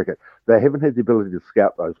T20 cricket, they haven't had the ability to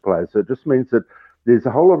scout those players. So it just means that there's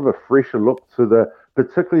a whole lot of a fresher look to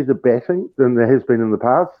particularly the batting than there has been in the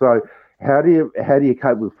past. So how do you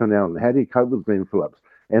cope with Finn Allen? How do you cope with Glenn Phillips?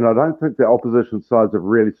 And I don't think the opposition sides have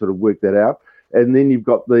really sort of worked that out. And then you've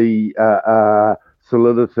got the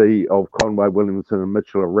solidity of Conway, Williamson and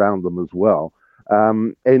Mitchell around them as well.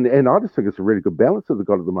 And I just think it's a really good balance that they've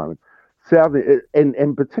got at the moment. Southey,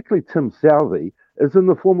 and particularly Tim Southey, is in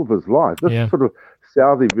the form of his life. This sort of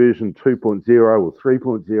Southey version 2.0 or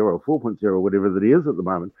 3.0 or 4.0, whatever that he is at the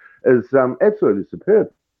moment, is absolutely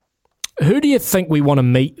superb. Who do you think we want to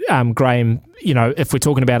meet, Graham, if we're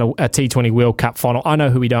talking about a T20 World Cup final? I know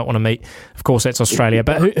who we don't want to meet. Of course, that's Australia.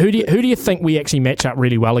 But who do you think we actually match up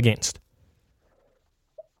really well against?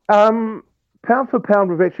 Pound for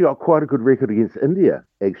pound, we've actually got quite a good record against India,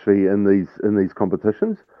 actually, in these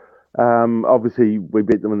competitions. Obviously, we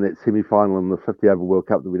beat them in that semi-final in the 50-over World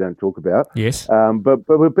Cup that we don't talk about. Yes. But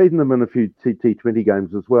we've beaten them in a few T20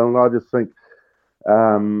 games as well. And I just think,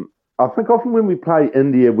 I think often when we play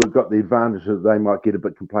India, we've got the advantage that they might get a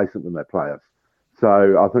bit complacent when they play us.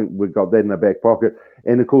 So I think we've got that in the back pocket.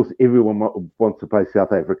 And, of course, everyone wants to play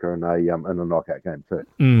South Africa in a knockout game too.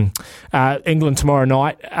 England tomorrow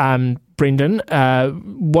night. Brendan,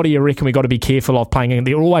 what do you reckon we've got to be careful of playing in?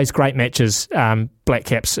 They're always great matches, Black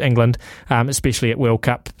Caps, England, especially at World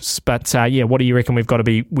Cups. But, what do you reckon we've got to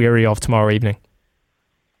be wary of tomorrow evening?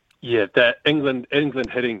 Yeah, that England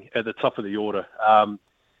hitting at the top of the order. And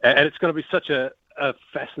it's going to be such a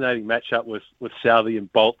fascinating matchup with Southee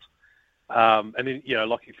and Bolt. And then,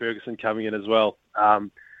 Lockie Ferguson coming in as well.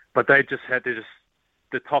 But they're just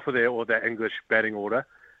the top of their English batting order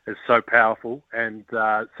is so powerful and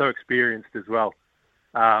so experienced as well.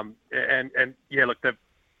 They've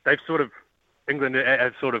sort of, England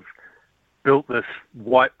have sort of built this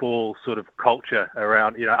white ball sort of culture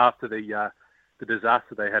around, after the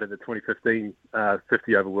disaster they had in the 2015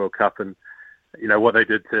 50 over World Cup and, what they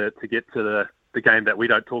did to get to the game that we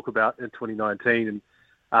don't talk about in 2019 and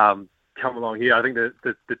come along here. I think the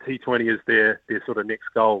T20 is their sort of next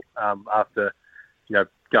goal after,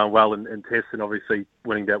 going well in tests and obviously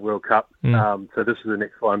winning that World Cup. So this is the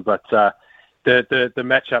next one. But the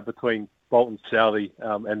matchup between Bolt and Southee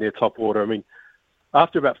and their top order, I mean,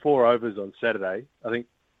 after about 4 overs on Saturday, I think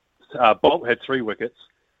Bolt had 3 wickets.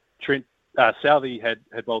 Southee had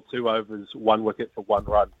bowled 2 overs, 1 wicket for 1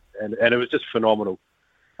 run. And it was just phenomenal.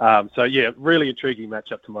 Really intriguing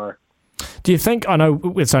matchup tomorrow. Do you think, I know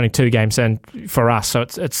it's only 2 games in for us, so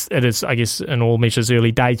it is, I guess, in all measures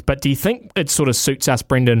early days, but do you think it sort of suits us,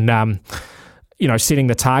 Brendan, setting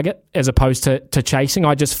the target as opposed to chasing?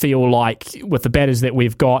 I just feel like with the batters that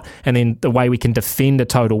we've got and then the way we can defend a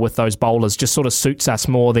total with those bowlers just sort of suits us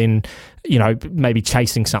more than, maybe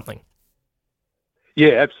chasing something.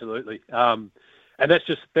 Yeah, absolutely. And that's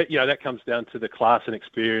just, that comes down to the class and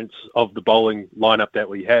experience of the bowling lineup that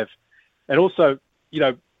we have. And also,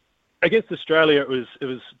 against Australia, it was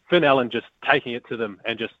Finn Allen just taking it to them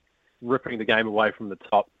and just ripping the game away from the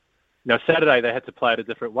top. Saturday they had to play it a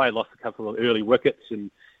different way, lost a couple of early wickets, and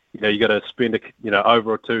you got to spend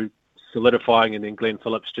over or 2 solidifying, and then Glenn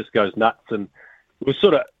Phillips just goes nuts, and it was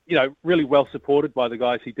sort of really well supported by the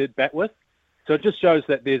guys he did bat with. So it just shows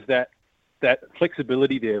that there's that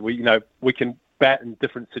flexibility there. We can bat in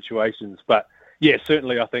different situations, but yeah,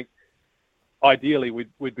 certainly I think. Ideally,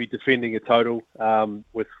 we'd be defending a total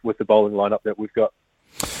with the bowling lineup that we've got.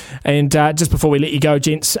 And just before we let you go,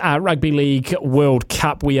 gents, Rugby League World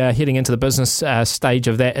Cup, we are heading into the business stage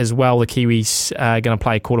of that as well. The Kiwis are going to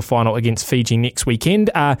play a quarterfinal against Fiji next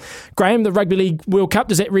weekend. Graham, the Rugby League World Cup,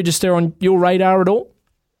 does that register on your radar at all?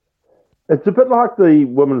 It's a bit like the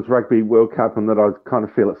Women's Rugby World Cup in that I kind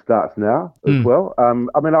of feel it starts now as well.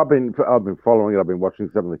 I've been following it. I've been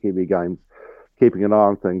watching some of the Kiwi games, keeping an eye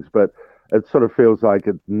on things, but it sort of feels like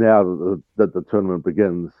it's now that the tournament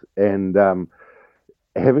begins. And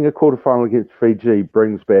having a quarterfinal against Fiji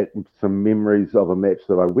brings back some memories of a match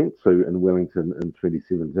that I went to in Wellington in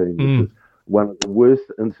 2017, which is one of the worst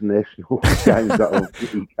international games of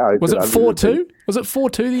any code. Was it 4-2? Was it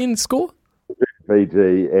 4-2 the end score?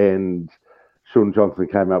 Fiji, and Sean Johnson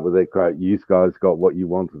came up with that great, you guys got what you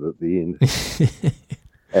wanted at the end.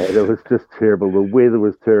 And it was just terrible. The weather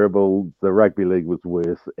was terrible. The rugby league was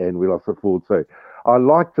worse, and we lost 4-2. I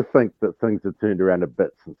like to think that things have turned around a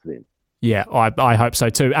bit since then. Yeah, I hope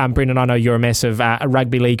so too. Brendan, I know you're a massive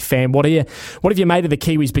rugby league fan. What have you made of the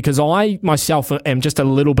Kiwis? Because I myself am just a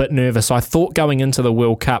little bit nervous. I thought going into the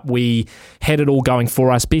World Cup we had it all going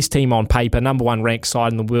for us. Best team on paper, number 1 ranked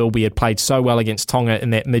side in the world. We had played so well against Tonga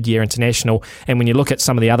in that mid-year international. And when you look at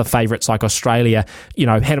some of the other favourites like Australia,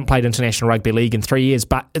 hadn't played international rugby league in 3 years.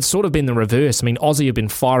 But it's sort of been the reverse. I mean, Aussie have been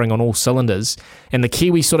firing on all cylinders, and the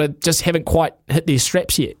Kiwis sort of just haven't quite hit their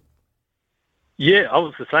straps yet. Yeah, I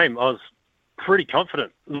was the same. I was pretty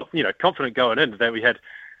confident, confident going in that we had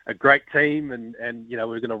a great team and we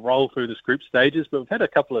were going to roll through this group stages, but we've had a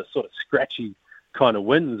couple of sort of scratchy kind of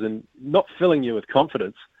wins and not filling you with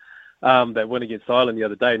confidence. That win against Ireland the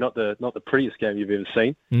other day, not the prettiest game you've ever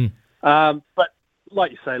seen. But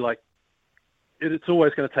like you say, it's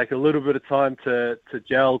always going to take a little bit of time to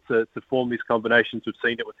gel, to form these combinations. We've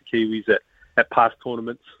seen it with the Kiwis at past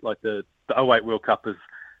tournaments, like the 08 World Cup is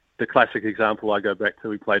the classic example I go back to.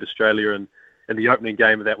 We played Australia, and in the opening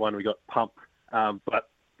game of that one, we got pumped. But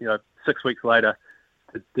 6 weeks later,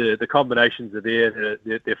 the combinations are there.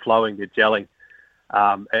 They're flowing. They're gelling,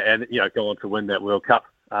 and go on to win that World Cup.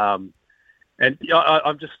 I'm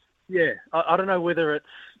just I don't know whether it's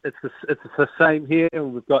the same here.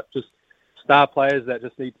 We've got just star players that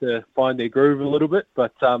just need to find their groove a little bit,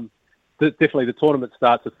 but definitely the tournament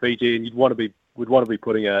starts with Fiji, and would want to be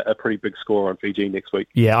putting a pretty big score on Fiji next week.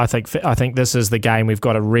 Yeah, I think this is the game we've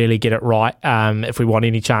got to really get it right if we want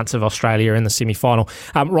any chance of Australia in the semi-final.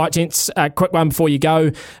 Right, gents, quick one before you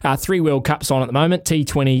go. 3 World Cups on at the moment: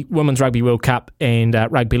 T20, Women's Rugby World Cup, and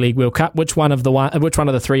Rugby League World Cup. Which one of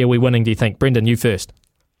the three are we winning? Do you think, Brendan? You first.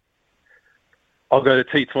 I'll go to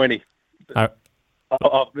T20. I've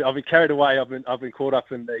been carried away. I've been caught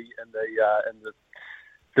up in the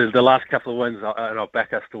last couple of wins, and I'll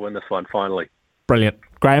back us to win this one finally. Brilliant.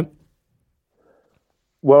 Graham?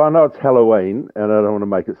 Well, I know it's Halloween, and I don't want to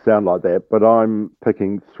make it sound like that, but I'm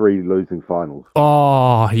picking 3 losing finals.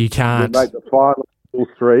 Oh, you can't. We'll make the final all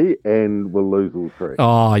 3, and we'll lose all 3.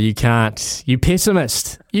 Oh, you can't. You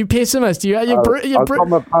pessimist.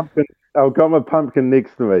 I've got my pumpkin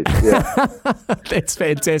next to me. Yeah. That's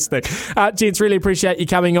fantastic. Gents, really appreciate you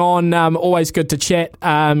coming on. Always good to chat.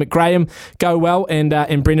 Graham, go well. And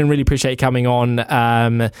Brendan, really appreciate you coming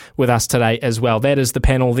on with us today as well. That is the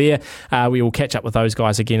panel there. We will catch up with those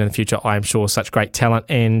guys again in the future, I am sure. Such great talent.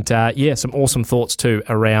 And some awesome thoughts too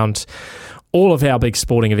around all of our big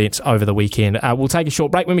sporting events over the weekend. We'll take a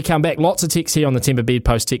short break. When we come back, lots of texts here on the Timber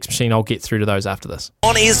Bedpost text machine. I'll get through to those after this.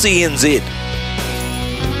 On SENZ.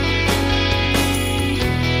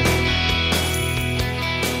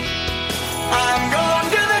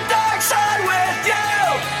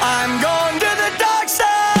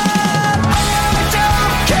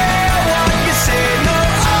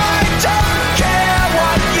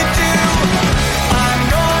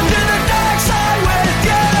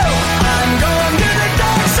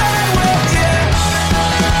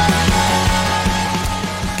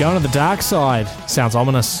 Going to the dark side. Sounds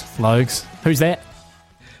ominous, Logs. Who's that?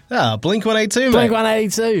 Blink-182, mate.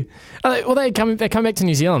 Blink-182. Well, they're coming back to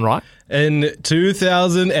New Zealand, right? In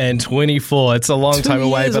 2024. It's a long time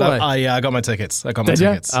away, but I got my tickets. Did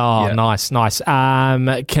you? Oh, yeah. Nice. Can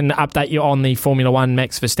update you on the Formula One.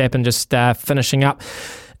 Max Verstappen just finishing up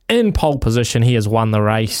in pole position. He has won the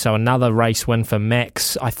race, so another race win for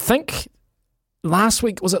Max. I think last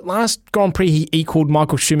Grand Prix he equalled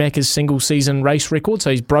Michael Schumacher's single-season race record, so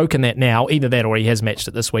he's broken that now. Either that or he has matched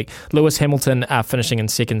it this week. Lewis Hamilton finishing in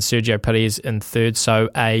second, Sergio Perez in third, so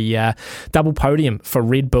a double podium for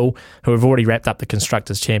Red Bull, who have already wrapped up the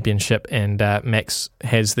Constructors' Championship, and Max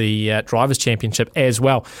has the Drivers' Championship as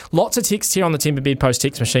well. Lots of texts here on the Timber Bedpost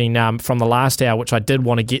text machine from the last hour, which I did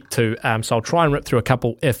want to get to, so I'll try and rip through a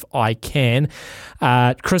couple if I can.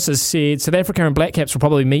 Chris has said, South Africa and Black Caps will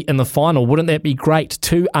probably meet in the final. Wouldn't that be great?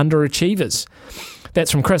 2 underachievers. That's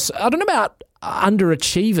from Chris. I don't know about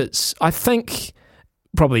underachievers. I think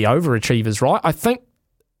probably overachievers, right? I think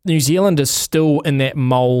New Zealand is still in that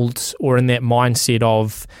mould or in that mindset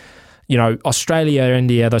of, Australia,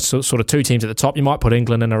 India, those sort of 2 teams at the top. You might put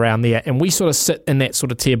England in around there, and we sort of sit in that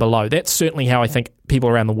sort of tier below. That's certainly how I think people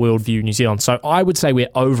around the world view New Zealand. So I would say we're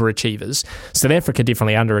overachievers. South Africa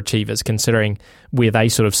definitely underachievers, considering where they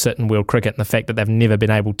sort of sit in world cricket and the fact that they've never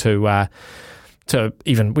been able to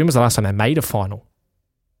even, when was the last time they made a final?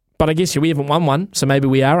 But I guess we haven't won one, so maybe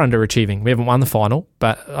we are underachieving. We haven't won the final,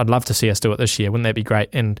 but I'd love to see us do it this year. Wouldn't that be great?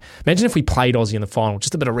 And imagine if we played Aussie in the final,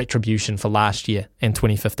 just a bit of retribution for last year in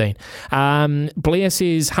 2015. Blair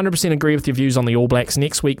says, 100% agree with your views on the All Blacks.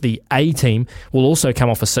 Next week, the A team will also come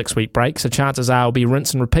off a 6-week break, so chances are it'll be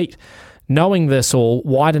rinse and repeat. Knowing this all,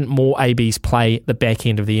 why didn't more ABs play the back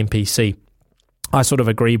end of the NPC? I sort of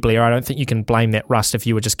agree, Blair. I don't think you can blame that rust if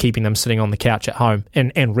you were just keeping them sitting on the couch at home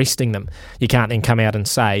and resting them. You can't then come out and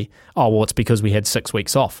say, oh, well, it's because we had 6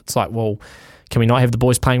 weeks off. It's like, well, can we not have the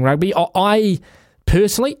boys playing rugby? I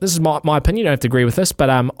personally, this is my opinion, you don't have to agree with this, but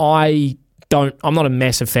I'm not a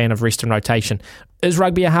massive fan of rest and rotation. Is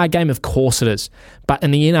rugby a hard game? Of course it is. But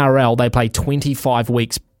in the NRL, they play 25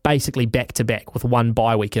 weeks basically back-to-back with 1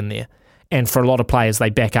 bye week in there. And for a lot of players, they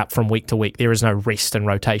back up from week to week. There is no rest and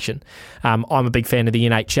rotation. I'm a big fan of the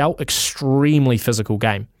NHL. Extremely physical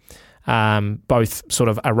game. Both sort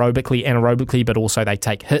of aerobically, anaerobically, but also they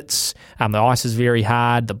take hits. The ice is very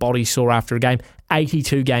hard. The body's sore after a game.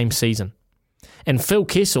 82-game season. And Phil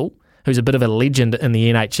Kessel, who's a bit of a legend in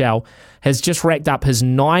the NHL, has just racked up his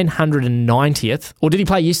 990th, or did he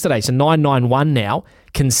play yesterday? So 991 now,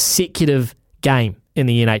 consecutive game in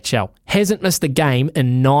the NHL. Hasn't missed a game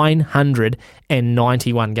in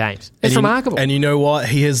 991 games. It's remarkable. And you know what?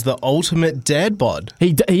 He is the ultimate dad bod.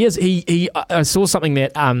 He is. I saw something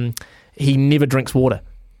that he never drinks water.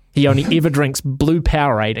 He only ever drinks Blue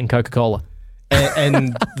Powerade and Coca-Cola.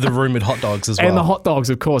 And the rumoured hot dogs as well. And the hot dogs,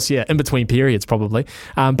 of course, yeah, in between periods probably.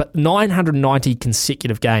 But 990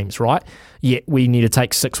 consecutive games, right? Yet we need to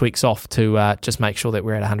take 6 weeks off to just make sure that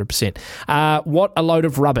we're at 100%. What a load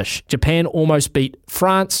of rubbish. Japan almost beat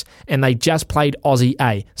France, and they just played Aussie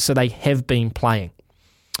A, so they have been playing.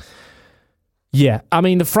 Yeah, I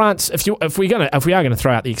mean, the France, if we are going to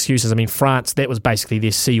throw out the excuses, I mean, France, that was basically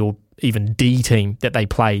their C or even D team that they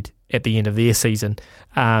played at the end of their season.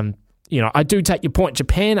 I do take your point.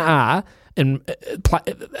 Japan are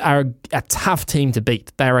a tough team to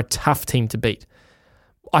beat. They are a tough team to beat.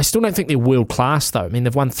 I still don't think they're world class, though. I mean,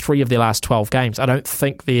 they've won 3 of their last 12 games. I don't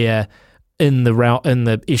think they're in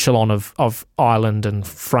the echelon of Ireland and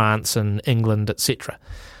France and England, etc.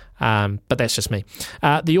 But that's just me.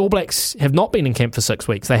 The All Blacks have not been in camp for 6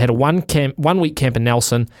 weeks. They had a 1 week camp in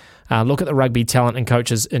Nelson. Look at the rugby talent and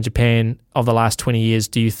coaches in Japan of the last 20 years.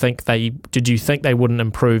 Did you think they wouldn't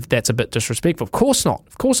improve? That's a bit disrespectful. Of course not.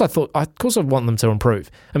 Of course I want them to improve.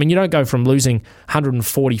 I mean, you don't go from losing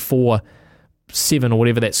 144-7 or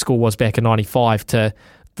whatever that score was back in 95 to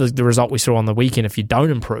the result we saw on the weekend if you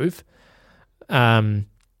don't improve.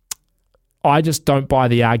 I just don't buy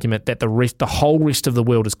the argument that the whole rest of the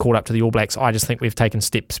world is caught up to the All Blacks. I just think we've taken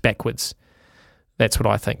steps backwards. That's what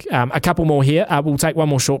I think. A couple more here. We'll take one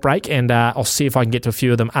more short break, and I'll see if I can get to a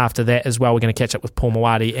few of them after that as well. We're going to catch up with Paul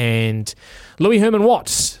Mawadi and Louis Herman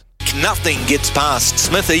Watts. Nothing gets past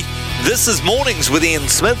Smithy. This is Mornings with Ian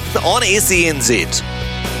Smith on SENZ.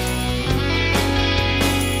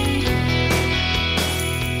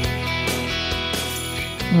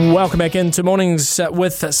 Welcome back into Mornings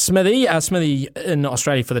with Smithy. Smithy in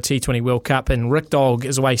Australia for the T20 World Cup, and Rick Dog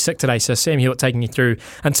is away sick today, so Sam Hewitt taking you through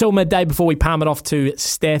until midday before we palm it off to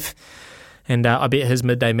Steph. And I bet his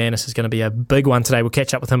midday madness is going to be a big one today. We'll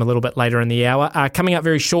catch up with him a little bit later in the hour. Coming up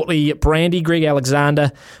very shortly, Brandy, Greg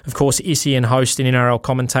Alexander, of course, SEN host and NRL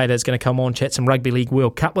commentator, is going to come on, chat some Rugby League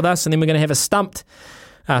World Cup with us, and then we're going to have a stumped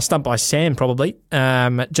by Sam probably,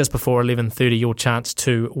 just before 11:30, your chance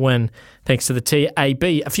to win thanks to the TAB.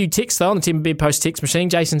 A few texts though on the Timber Bed Post text machine.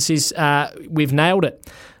 Jason says, we've nailed it.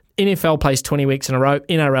 NFL plays 20 weeks in a row,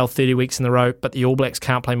 NRL 30 weeks in a row, but the All Blacks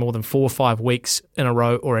can't play more than 4 or 5 weeks in a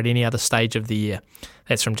row or at any other stage of the year.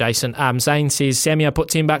 That's from Jason. Zane says, Sammy, I put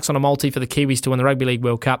 $10 on a multi for the Kiwis to win the Rugby League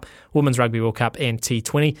World Cup, Women's Rugby World Cup and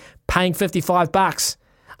T20, paying $55.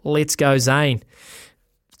 Let's go, Zane.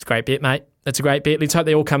 It's a great bet, mate. It's a great bet. Let's hope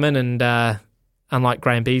they all come in and, unlike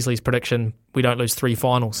Graham Beasley's prediction, we don't lose 3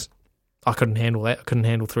 finals. I couldn't handle that. I couldn't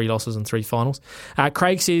handle 3 losses and 3 finals.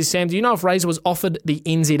 Craig says, Sam, do you know if Razor was offered the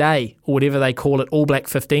NZA, or whatever they call it, All Black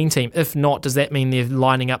 15 team? If not, does that mean they're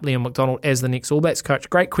lining up Liam McDonald as the next All Blacks coach?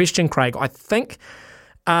 Great question, Craig. I think,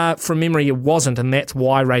 from memory, it wasn't, and that's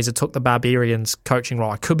why Razor took the Barbarians coaching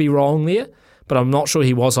role. I could be wrong there, but I'm not sure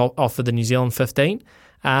he was offered the New Zealand 15.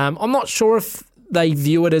 I'm not sure if they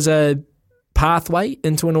view it as a pathway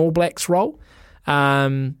into an All Blacks role.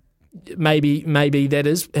 Maybe that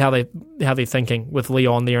is how they're thinking with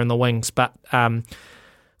Leon there in the wings. But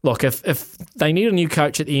look, if they need a new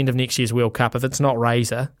coach at the end of next year's World Cup, if it's not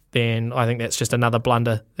Razor, then I think that's just another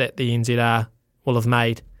blunder that the NZR will have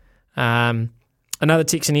made. Another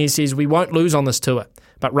text in here says, we won't lose on this tour,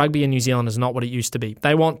 but rugby in New Zealand is not what it used to be.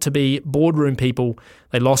 They want to be boardroom people.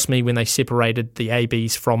 They lost me when they separated the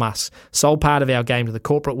ABs from us. Sold part of our game to the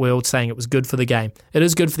corporate world, saying it was good for the game. It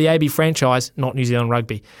is good for the AB franchise, not New Zealand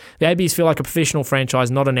rugby. The ABs feel like a professional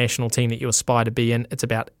franchise, not a national team that you aspire to be in. It's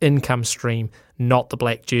about income stream, not the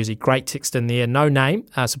black jersey. Great text in there. No name,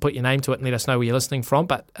 so put your name to it and let us know where you're listening from,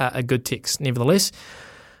 but a good text nevertheless.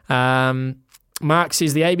 Mark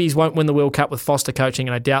says the ABs won't win the World Cup with Foster coaching,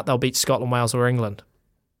 and I doubt they'll beat Scotland, Wales or England.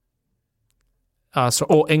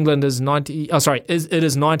 Or England is 90. Oh, sorry, it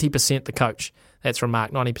is 90% the coach. That's from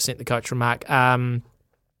Mark. 90% the coach from Mark.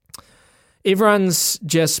 Everyone's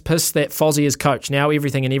just pissed that Fozzie is coach. Now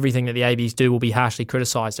everything that the ABs do will be harshly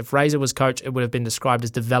criticised. If Razor was coach, it would have been described as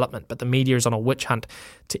development, but the media is on a witch hunt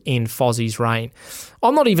to end Fozzie's reign.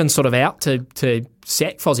 I'm not even sort of out to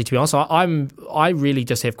sack Fozzie, to be honest. I really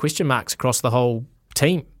just have question marks across the whole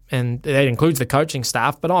team, and that includes the coaching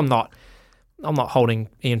staff, but I'm not holding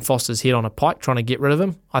Ian Foster's head on a pike trying to get rid of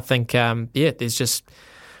him. I think, there's just...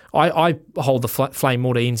 I hold the flame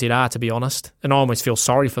more to NZR, to be honest, and I almost feel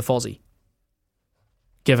sorry for Fozzie,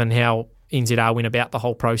 given how NZR went about the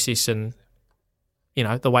whole process and,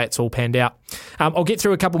 the way it's all panned out. I'll get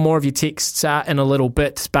through a couple more of your texts in a little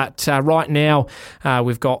bit, but right now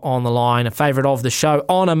we've got on the line a favourite of the show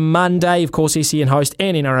on a Monday, of course, SEN host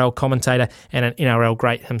and NRL commentator and an NRL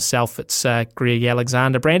great himself. It's Greg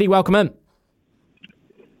Alexander. Brandy, welcome in.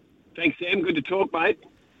 Thanks, Sam. Good to talk, mate.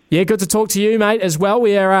 Yeah, good to talk to you, mate, as well.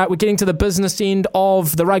 We're getting to the business end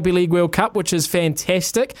of the Rugby League World Cup, which is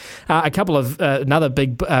fantastic. A couple of another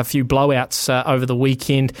big few blowouts over the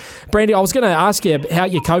weekend. Brandy, I was going to ask you how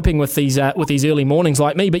you're coping with these early mornings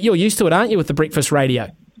like me, but you're used to it, aren't you, with the breakfast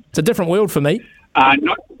radio? It's a different world for me.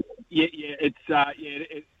 It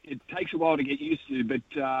takes a while to get used to, but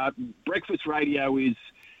breakfast radio is,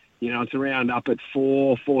 it's around up at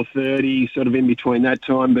 4:30, sort of in between that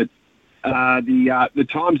time, but the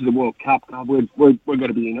times of the World Cup, we've got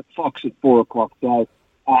to be in at Fox at 4 o'clock. So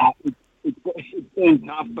it's been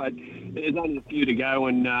tough, but there's only a few to go,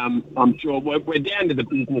 and I'm sure we're down to the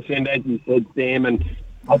business end, as you said, Sam, and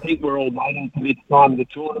I think we're all waiting for this time of the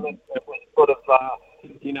tournament. We're sort of,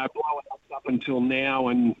 blowing up until now,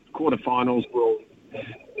 and quarterfinals will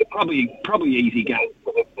probably easy games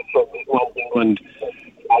for England,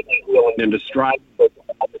 New Zealand, and Australia. But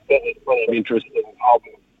there's plenty of interest, and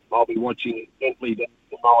I'll be watching intently the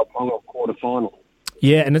Moa quarterfinal.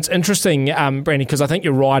 Yeah, and it's interesting, Brandy, because I think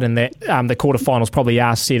you're right in that the quarterfinals probably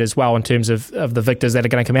are set as well in terms of the victors that are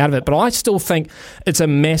going to come out of it. But I still think it's a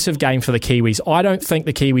massive game for the Kiwis. I don't think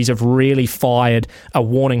the Kiwis have really fired a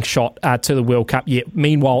warning shot to the World Cup yet.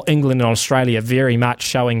 Meanwhile, England and Australia very much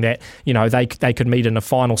showing that they could meet in a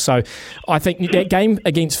final. So I think that game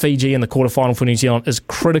against Fiji in the quarterfinal for New Zealand is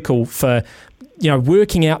critical for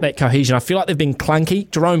working out that cohesion. I feel like they've been clunky.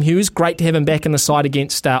 Jerome Hughes, great to have him back in the side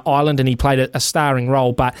against Ireland, and he played a starring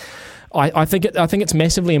role. But I think it's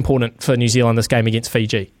massively important for New Zealand this game against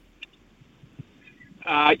Fiji.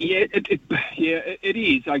 It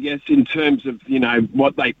is. I guess in terms of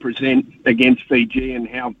what they present against Fiji and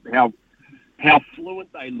how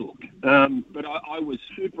fluent they look. But I was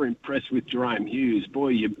super impressed with Jerome Hughes. Boy,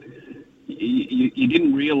 you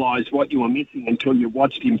didn't realise what you were missing until you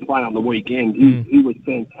watched him play on the weekend. He was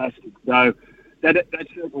fantastic. So that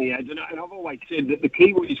certainly adds. And I've always said that the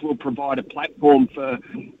Kiwis will provide a platform for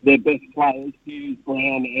their best players, Hughes,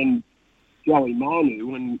 Brown, and Joey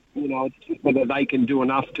Manu. And it's just whether they can do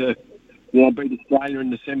enough to beat Australia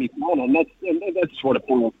in the semi-final. And that's what it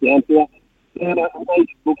boils down to. I'm always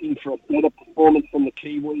looking for a better performance from the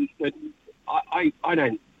Kiwis, but I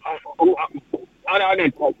don't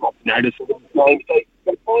take much notice of them games.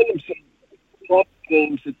 They find themselves top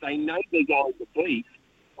teams that they know they're going to beat.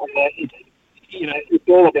 It's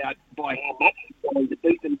all about by how much they're going to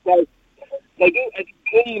beat them. So they do, as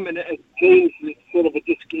a team and as teams that sort of are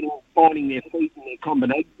just finding their feet and their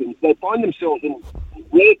combinations, they find themselves in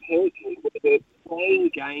rare territory where they're playing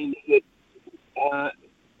games that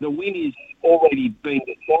the win is already been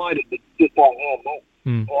decided. It's just by how much.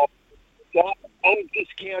 So I'm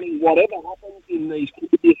discounting whatever happens in these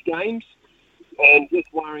previous games and just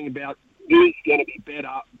worrying about who's going to be better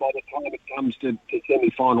by the time it comes to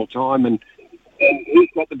semi-final time and who's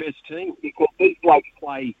got the best team, because these blokes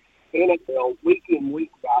play NFL week in,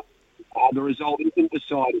 week out. The result isn't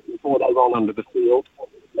decided before they roll under the field.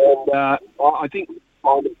 And I think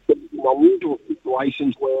I'm in unusual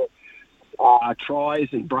situations where tries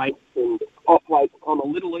and breaks and offloads come a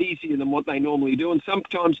little easier than what they normally do, and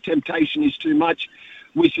sometimes temptation is too much,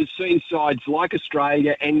 which has seen sides like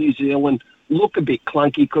Australia and New Zealand look a bit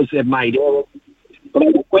clunky because they've made errors.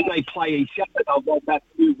 But when they play each other, they'll go back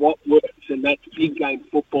to what works, and that's big game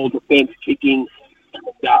football, defence, kicking,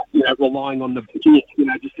 and, relying on the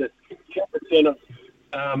just a 10%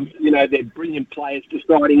 of their brilliant players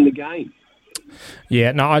deciding the game.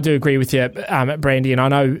 Yeah, no, I do agree with you, Brandy, and I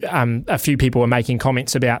know a few people were making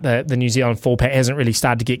comments about the New Zealand four-pack hasn't really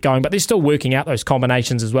started to get going, but they're still working out those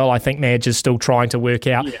combinations as well. I think Madge is still trying to work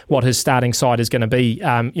out what his starting side is going to be,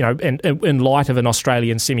 in light of an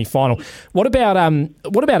Australian semi-final. What about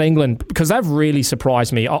England? Because they've really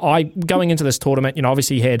surprised me. I going into this tournament,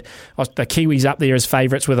 obviously had the Kiwis up there as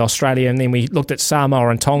favourites with Australia, and then we looked at Samoa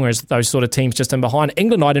and Tonga as those sort of teams just in behind.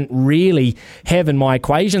 England I didn't really have in my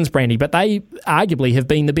equations, Brandy, but they arguably have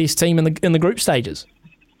been the best team in the group stages.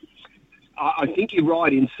 I think you're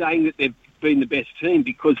right in saying that they've been the best team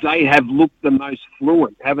because they have looked the most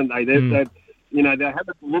fluent, haven't they? They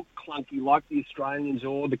haven't looked clunky like the Australians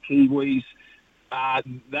or the Kiwis.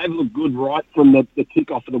 They've looked good right from the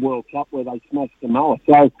kick-off of the World Cup where they smashed Samoa.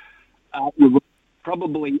 So we've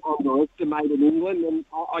probably underestimated England, and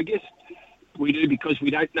I guess we do because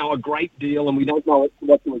we don't know a great deal and we don't know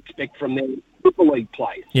what to expect from their Super League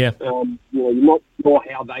players. Yeah. You're not sure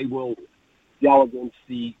how they will go against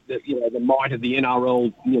the might of the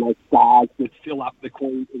NRL, stars that fill up the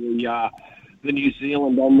New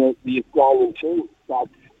Zealand and the Australian team. But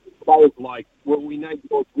players like, we know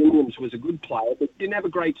George Williams was a good player, but didn't have a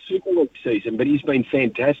great Super League season, but he's been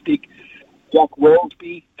fantastic. Jack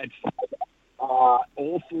Wellsby at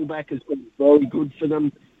all fullback has been very good for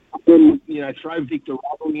them. then, throw Victor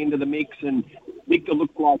Ruddle into the mix, and Victor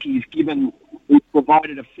looked like he's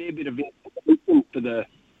provided a fair bit of information for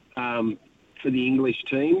the English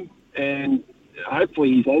team, and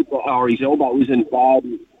hopefully his elbow isn't bad.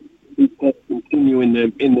 He can continue in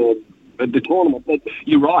the tournament. But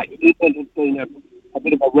you're right, it has been a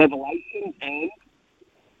bit of a revelation, and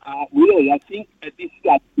really, I think at this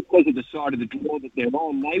stage, because of the side of the draw that they're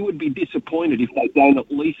on, they would be disappointed if they don't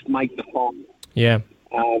at least make the final. Yeah.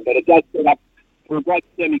 But it does set up for a great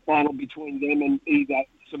semi-final between them, and either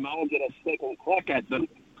Samoa get a second crack at them,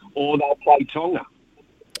 or they'll play Tonga.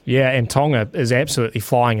 Yeah, and Tonga is absolutely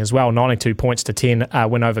flying as well. 92 points to 10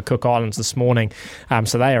 win over Cook Islands this morning.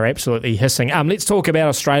 So they are absolutely hissing. Let's talk about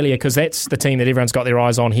Australia, because that's the team that everyone's got their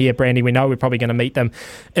eyes on here, Brandy. We know we're probably going to meet them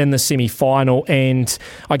in the semi-final. And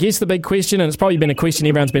I guess the big question, and it's probably been a question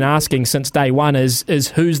everyone's been asking since day one, is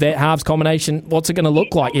who's that halves combination? What's it going to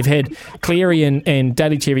look like? You've had Cleary and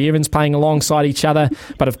Daly Cherry-Evans playing alongside each other,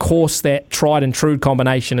 but of course that tried and true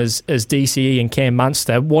combination is DCE and Cam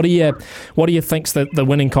Munster. What do you think's the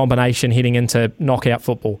winning combination heading into knockout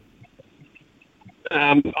football?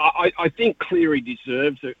 I think Cleary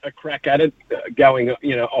deserves a crack at it, going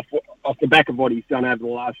off the back of what he's done over the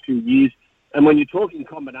last 2 years. And when you're talking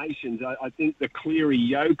combinations, I think the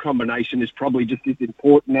Cleary-Yeo combination is probably just as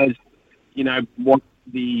important as what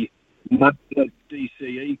the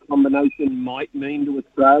Munster-DCE combination might mean to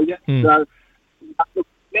Australia. So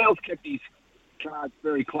Mal's kept his cards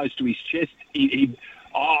very close to his chest.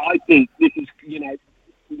 I think this is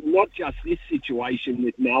not just this situation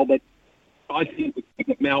with Mal, but I think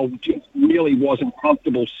that Mal just really wasn't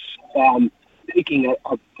comfortable picking a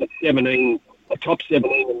top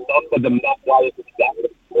 17 and number them that way at the start of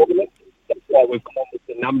the tournament. That's why we've come with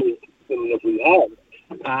the numbers that we have.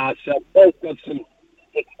 So both got some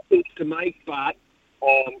things to make, but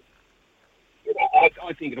I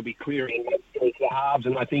think it'll be Cleary and the halves,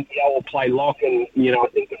 and I think Yeo will play lock, and I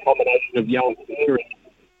think the combination of Yeo and Cleary.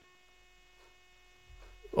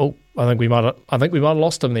 Oh, I think we might have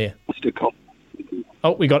lost him there.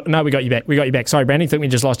 Oh, we got you back. We got you back. Sorry, Brandy. I think we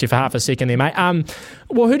just lost you for half a second there, mate.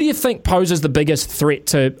 Well, who do you think poses the biggest threat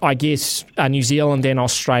to, I guess, New Zealand and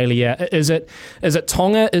Australia? Is it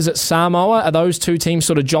Tonga? Is it Samoa? Are those two teams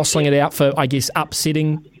sort of jostling it out for, I guess,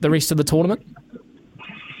 upsetting the rest of the tournament?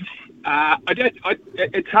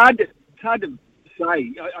 It's hard to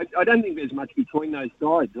say. I don't think there's much between those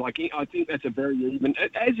sides. I think that's a very even,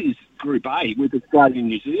 as is Group A with Australia and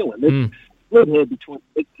New Zealand. It's split here between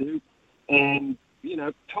the two, and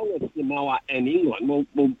Tonga, Samoa, and England.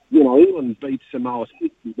 Well, England beat Samoa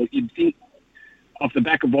 60, but you'd think off the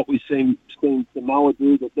back of what we've seen Samoa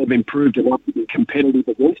do, that they've improved enough to be competitive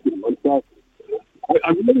against England. So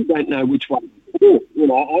I really don't know which one to do.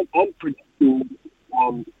 I'm predicting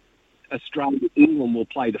Australia, England will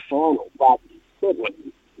play the final, but certainly,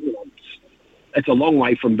 it's a long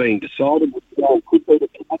way from being decided. It could be the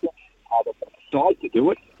side to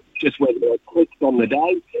do it, just whether they're clicked on the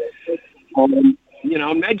day.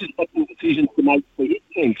 Imagine some decisions to make for his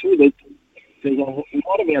team too. There's a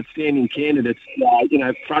lot of outstanding candidates,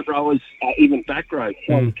 front rowers, even back rows,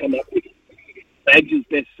 trying to come up with Badger's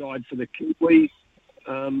best side for the Kiwis.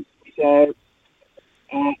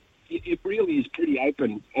 It really is pretty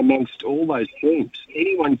open amongst all those teams.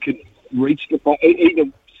 Anyone could reach either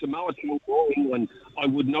Samoa or England. I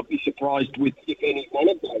would not be surprised if any one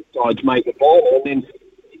of those sides make the final. And then,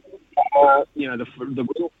 the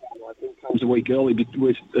real final, I think, comes a week early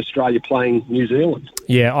with Australia playing New Zealand.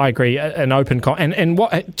 Yeah, I agree. An open and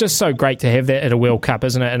what just so great to have that at a World Cup,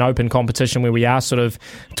 isn't it? An open competition where we are sort of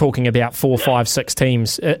talking about 4, 5, 6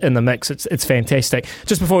 teams in the mix. It's fantastic.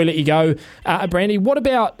 Just before we let you go, Brandy, what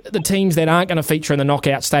about the teams that aren't going to feature in the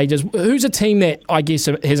knockout stages? Who's a team that I guess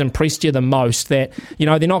has impressed you the most? That they're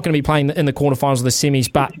not going to be playing in the quarterfinals or the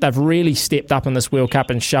semis, but they've really stepped up in this World Cup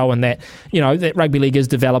and shown that that rugby league is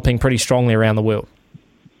developing pretty strongly around the world.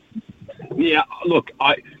 Yeah, look,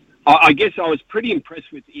 I guess I was pretty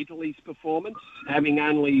impressed with Italy's performance, having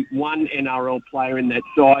only one NRL player in that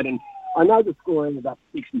side. And I know the score ended up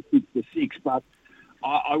 66-6, but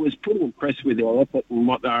I was pretty impressed with their effort and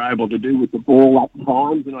what they were able to do with the ball at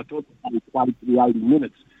times. And I thought they played for the 80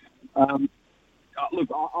 minutes. Look,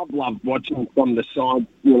 I've loved watching some of the sides,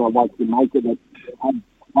 like Jamaica, that had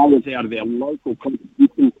players out of their local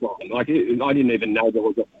competition side. I didn't even know there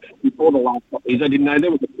was before the last couple of years, I didn't know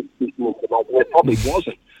there was a competition in Jamaica. There probably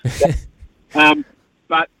wasn't.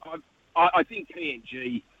 But I think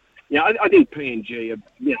PNG, I think PNG,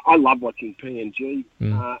 I love watching PNG.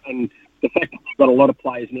 And the fact that they've got a lot of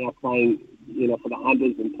players now playing, for the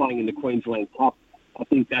Hunters and playing in the Queensland Cup, I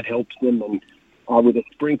think that helps them. And with a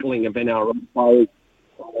sprinkling of NRL players,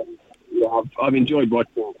 I've enjoyed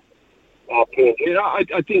watching PNG.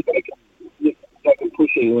 I think they can push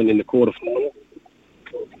England in the quarterfinal.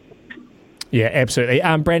 Yeah, absolutely.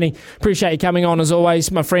 Brandy, appreciate you coming on as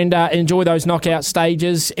always, my friend. Enjoy those knockout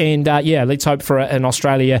stages, and let's hope for an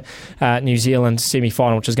Australia-New Zealand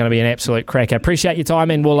semi-final, which is going to be an absolute cracker. Appreciate your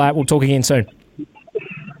time, and we'll talk again soon.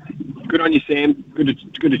 Good on you, Sam. Good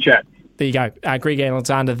to chat. There you go. Greg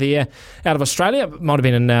Alexander there out of Australia. Might have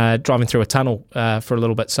been driving through a tunnel for a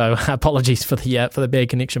little bit, so apologies for the bad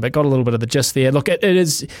connection, but got a little bit of the gist there. Look, it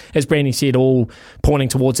is, as Brandy said, all pointing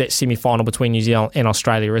towards that semi-final between New Zealand and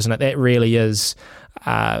Australia, isn't it? That really is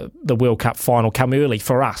the World Cup final come early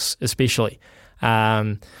for us, especially.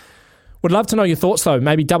 Would love to know your thoughts, though.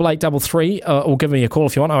 Maybe 8833 or give me a call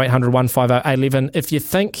if you want, 0800 150 811. If you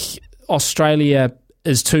think Australia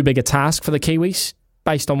is too big a task for the Kiwis,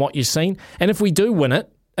 based on what you've seen, and if we do win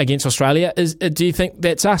it against Australia, do you think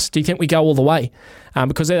that's us? Do you think we go all the way?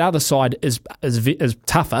 Because that other side is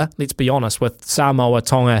tougher, let's be honest, with Samoa,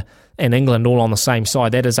 Tonga and England all on the same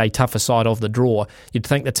side. That is a tougher side of the draw. You'd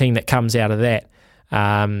think the team that comes out of that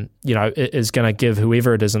is going to give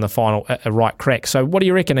whoever it is in the final a right crack. So what do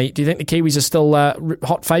you reckon? Do you think the Kiwis are still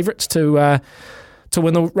hot favourites to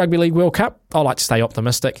win the Rugby League World Cup? I like to stay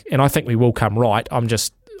optimistic, and I think we will come right.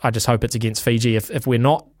 I just hope it's against Fiji. If we're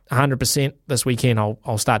not 100% this weekend,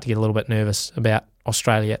 I'll start to get a little bit nervous about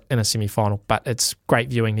Australia in a semi-final. But it's great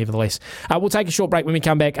viewing nevertheless. We'll take a short break. When we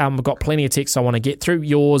come back, we've got plenty of texts I want to get through.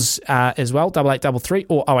 Yours as well, 8833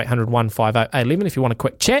 or 0800 150 811 if you want a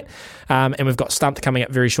quick chat. And we've got Stumped coming up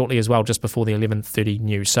very shortly as well, just before the 11:30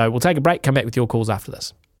 news. So we'll take a break, come back with your calls after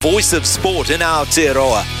this. Voice of Sport in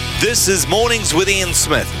Aotearoa. This is Mornings with Ian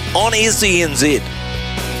Smith on SENZ.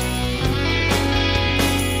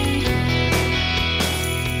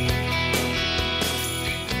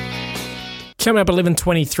 Coming up at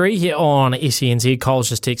 11:23 here on SENZ. Cole's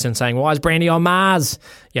just texting saying, why is Brandy on Mars?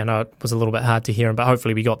 Yeah, no, it was a little bit hard to hear him, but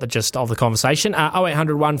hopefully we got the gist of the conversation.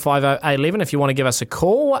 0800 150 811 if you want to give us a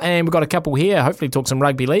call. And we've got a couple here, hopefully talk some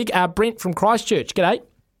rugby league. Brent from Christchurch, g'day.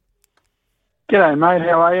 G'day, mate.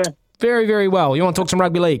 How are you? Very, very well. You want to talk some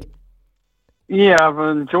rugby league? Yeah, I've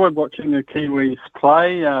enjoyed watching the Kiwis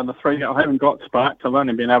play. The three, I haven't got sparked. I've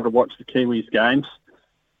only been able to watch the Kiwis games.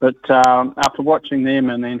 But after watching them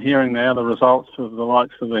and then hearing the other results of the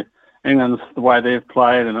likes of the England, the way they've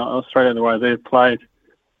played, and Australia, the way they've played,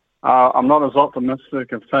 I'm not as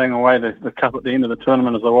optimistic of taking away the cup at the end of the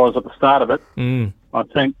tournament as I was at the start of it. I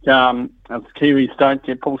think if the Kiwis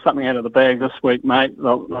don't pull something out of the bag this week, mate,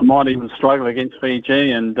 they might even struggle against Fiji,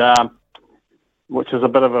 and which is a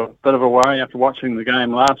bit of a worry after watching the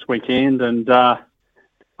game last weekend. And I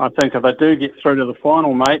think if they do get through to the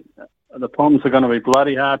final, mate, the Poms are going to be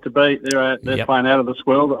bloody hard to beat. They're playing out of this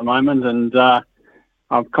world at the moment, and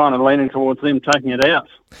I'm kind of leaning towards them taking it out.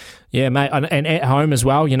 Yeah, mate, and at home as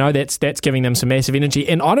well, that's giving them some massive energy.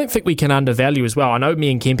 And I don't think we can undervalue as well. I know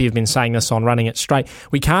me and Kempy have been saying this on Running It Straight.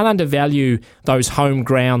 We can't undervalue those home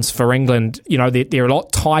grounds for England. They're a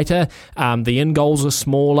lot tighter. The in goals are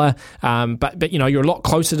smaller, but you're a lot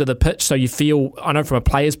closer to the pitch, so you feel, I know from a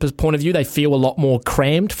player's point of view, they feel a lot more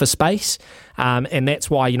crammed for space. And that's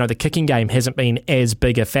why, the kicking game hasn't been as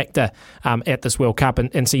big a factor at this World Cup.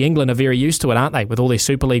 And see, England are very used to it, aren't they, with all their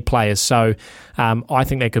Super League players. So I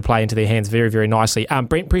think they could play into their hands very, very nicely.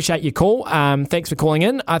 Brent, appreciate your call. Thanks for calling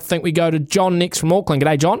in. I think we go to John next from Auckland.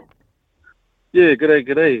 G'day, John. Yeah,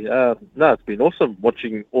 g'day. It's been awesome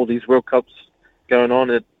watching all these World Cups going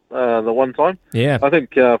on at the one time. Yeah. I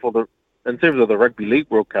think in terms of the Rugby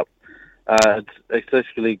League World Cup, it's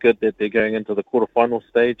especially good that they're going into the quarterfinal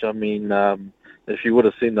stage. I mean, if you would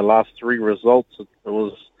have seen the last three results, it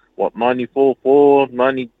was,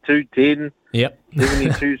 94-4, 92-10, yep.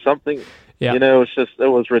 72 something. Yeah. It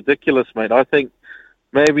was ridiculous, mate. I think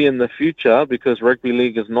maybe in the future, because rugby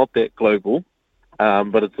league is not that global,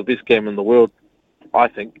 but it's the best game in the world, I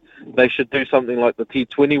think, they should do something like the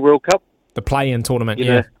T20 World Cup. The play-in tournament,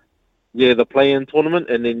 Yeah, the play-in tournament,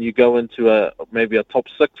 and then you go into maybe a top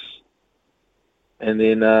six. And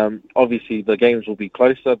then, obviously, the games will be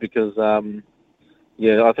closer because, I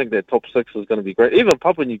think that top six is going to be great. Even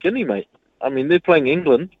Papua New Guinea, mate. I mean, they're playing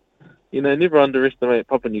England. Never underestimate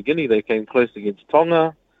Papua New Guinea. They came close against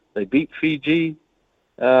Tonga. They beat Fiji.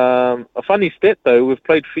 A funny stat, though, we've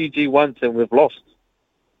played Fiji once and we've lost.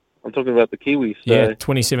 I'm talking about the Kiwis. So,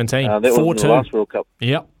 2017. That was in the last World Cup.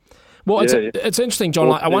 Yep. Well, it's interesting,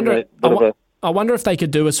 John. I wonder... I wonder if they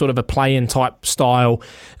could do a sort of a play-in type style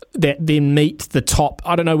that then meet the top.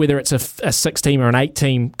 I don't know whether it's a 6-team or an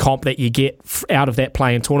 8-team comp that you get out of that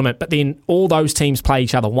play-in tournament, but then all those teams play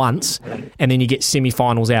each other once, and then you get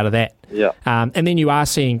semi-finals out of that. Yeah. And then you are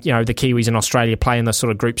seeing, the Kiwis in Australia playing the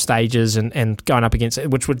sort of group stages and going up against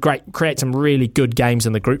it, which would create some really good games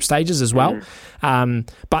in the group stages as well.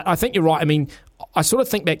 But I think you're right. I mean, I sort of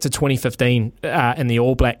think back to 2015 in the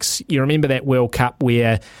All Blacks. You remember that World Cup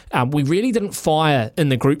where we really didn't fire in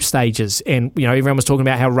the group stages, and everyone was talking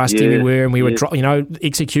about how rusty we were, and we were,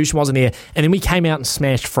 execution wasn't there, and then we came out and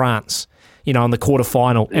smashed France, in the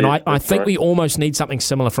quarterfinal. And I think we almost need something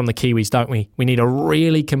similar from the Kiwis, don't we? We need a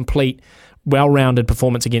really complete, well-rounded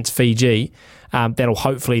performance against Fiji that'll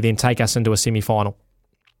hopefully then take us into a semi-final.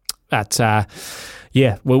 But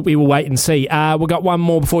we will wait and see. We've got one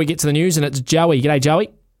more before we get to the news, and it's Joey. G'day, Joey.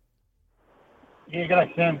 Yeah,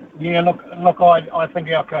 g'day, Sam. Yeah, look. I think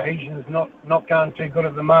our cohesion is not going too good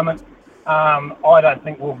at the moment. I don't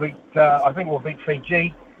think we'll beat. I think we'll beat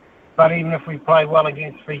Fiji, but even if we play well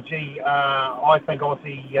against Fiji, I think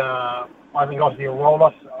Aussie will roll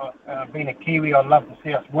us. Being a Kiwi, I'd love to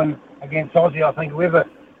see us win against Aussie. I think whoever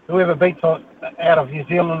beats us out of New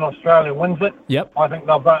Zealand and Australia wins it. Yep. I think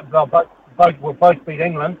we'll both beat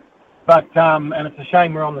England, but and it's a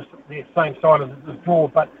shame we're on the same side of the draw.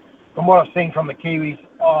 But from what I've seen from the Kiwis,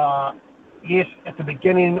 yes, at the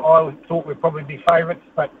beginning I thought we'd probably be favourites,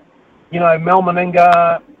 but Mel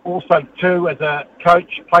Meninga also too as a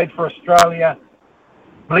coach played for Australia,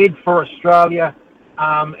 bled for Australia.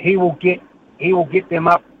 He will get them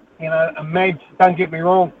up. And Madge, don't get me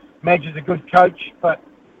wrong, Madge is a good coach, but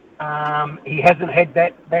he hasn't had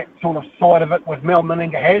that sort of side of it with Mel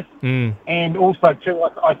Meninga has. And also too,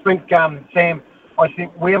 I think Sam,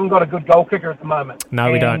 we haven't got a good goal kicker at the moment.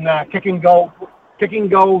 No, we don't. Kicking goals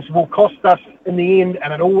will cost us in the end,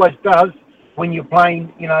 and it always does when you're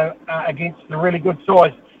playing, against the really good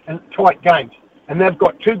sides and tight games. And they've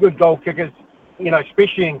got two good goal kickers,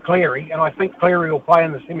 especially in Cleary, and I think Cleary will play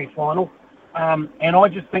in the semi-final. And I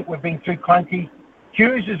just think we've been too clunky.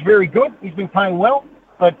 Hughes is very good. He's been playing well.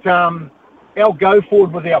 But our go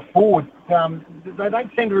forward with our forwards, they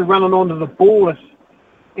don't seem to be running onto the ball as,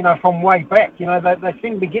 from way back. They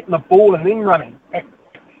seem to be getting the ball and then running at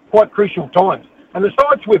quite crucial times. And the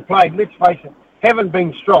sides we've played, let's face it, haven't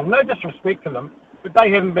been strong. No disrespect to them, but they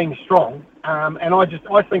haven't been strong. And I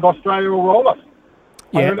think Australia will roll us.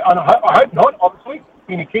 Yeah. I hope not, obviously,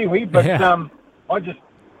 being a Kiwi, but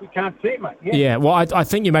we can't see it, mate. Yeah, well, I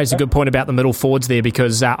think you made a good point about the middle forwards there,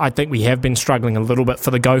 because I think we have been struggling a little bit for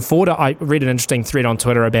the go forward. I read an interesting thread on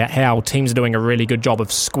Twitter about how teams are doing a really good job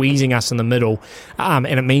of squeezing us in the middle, and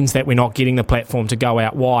it means that we're not getting the platform to go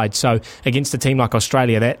out wide. So against a team like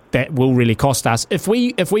Australia, that will really cost us. If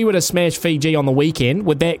we were to smash Fiji on the weekend,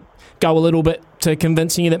 would that go a little bit to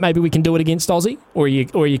convincing you that maybe we can do it against Aussie, or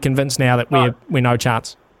are you convinced now that we're no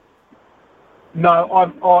chance?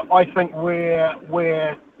 No, I think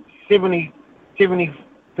we're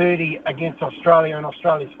 70-30 against Australia in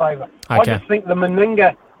Australia's favour. Okay. I just think the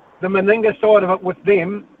Meninga side of it with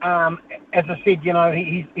them, as I said,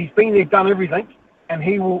 he's been there, done everything, and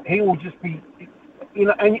he will just be,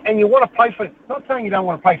 and you want to play for. Not saying you don't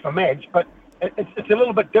want to play for Madge, but it's a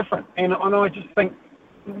little bit different. And I just think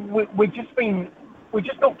we're just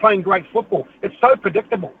not playing great football. It's so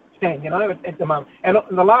predictable, Stan. At the moment. And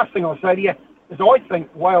the last thing I'll say to you is I think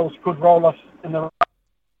Wales could roll us in the.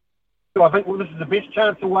 I think this is the best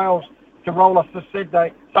chance of Wales to roll us this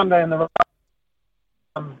Sunday in the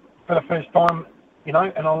for the first time, in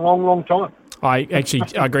a long, long time. I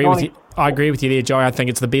agree with you. I agree with you there, Joey. I think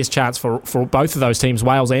it's the best chance for both of those teams,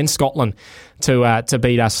 Wales and Scotland, to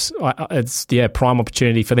beat us. It's prime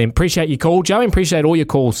opportunity for them. Appreciate your call, Joey. Appreciate all your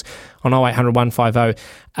calls on 0800 150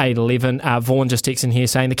 811. Vaughan just texting here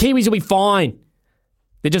saying the Kiwis will be fine.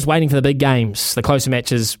 They're just waiting for the big games. The closer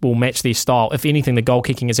matches will match their style. If anything, the goal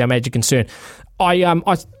kicking is our major concern. I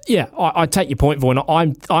take your point, Vaughan.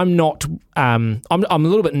 I'm a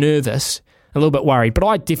little bit nervous, a little bit worried, but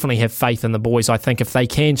I definitely have faith in the boys. I think if they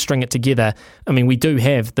can string it together, we do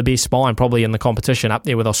have the best spine probably in the competition up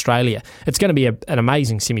there with Australia. It's going to be an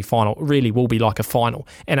amazing semi-final. It really will be like a final,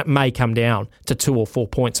 and it may come down to 2 or 4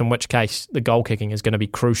 points, in which case the goal kicking is going to be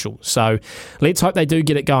crucial. So let's hope they do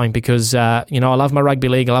get it going, because I love my rugby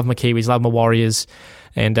league, I love my Kiwis, love my Warriors,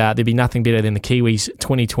 and there'd be nothing better than the Kiwis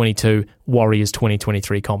 2022 Warriors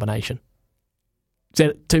 2023 combination. Is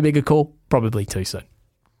that too big a call? Probably too soon.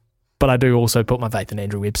 But I do also put my faith in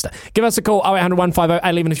Andrew Webster. Give us a call, 0800 150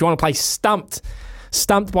 811 if you want to play Stumped.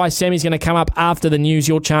 Stumped by Sammy's going to come up after the news.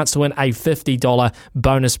 Your chance to win a $50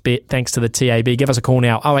 bonus bet thanks to the TAB. Give us a call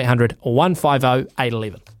now, 0800 150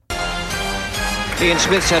 811. Ian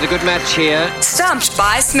Smith's had a good match here. Stumped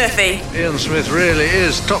by Smithy. Ian Smith really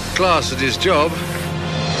is top class at his job.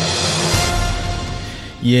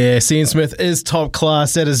 Yeah, Ian Smith is top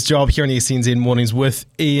class at his job here on SNZ Mornings with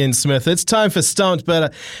Ian Smith. It's time for Stumped,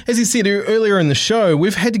 but as he said earlier in the show,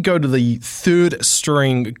 we've had to go to the third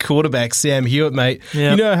string quarterback, Sam Hewitt, mate.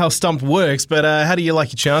 Yep. You know how Stumped works, but how do you like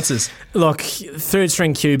your chances? Look, third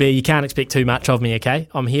string QB, you can't expect too much of me, okay?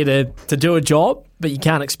 I'm here to do a job, but you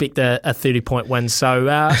can't expect a 30-point win.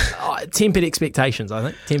 So tempered expectations, I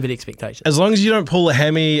think. Tempered expectations. As long as you don't pull a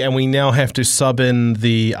hammy and we now have to sub in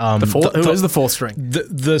the... who is the fourth string?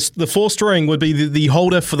 The fourth string would be the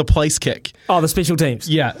holder for the place kick. Oh, the special teams.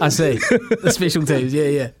 Yeah. I see. The special teams.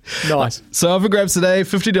 Yeah. Nice. So over grabs today,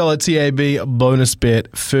 $50 TAB bonus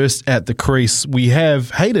bet. First at the crease, we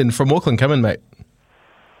have Hayden from Auckland. Come in, mate.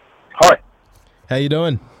 Hi. How you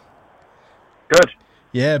doing? Good.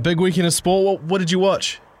 Yeah, big weekend of sport. What did you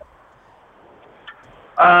watch?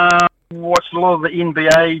 Watched a lot of the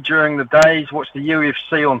NBA during the days. Watched the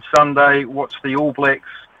UFC on Sunday. Watched the All Blacks.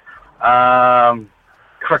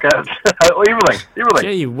 Cricket. everything.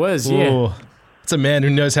 Gee whiz, yeah. Ooh, it's a man who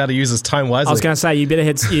knows how to use his time wisely. I was going to say,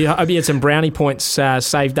 I hope you had some brownie points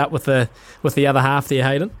saved up with the other half there,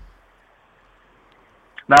 Hayden.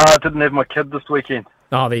 No, I didn't have my kid this weekend.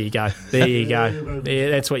 Oh, there you go. Yeah,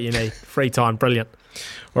 that's what you need. Free time. Brilliant.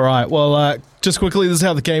 All right, well, just quickly, this is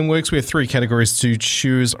how the game works. We have 3 categories to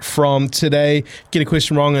choose from today. Get a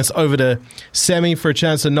question wrong, it's over to Sammy for a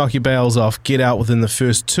chance to knock your bails off. Get out within the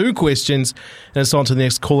first 2 questions, and it's on to the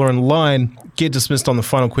next caller in line. Get dismissed on the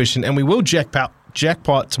final question, and we will jackpot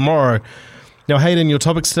tomorrow. Now, Hayden, your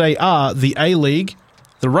topics today are the A-League,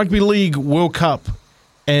 the Rugby League World Cup,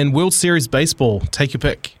 and World Series Baseball. Take your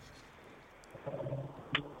pick.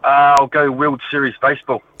 I'll go World Series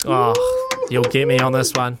Baseball. Oh, you'll get me on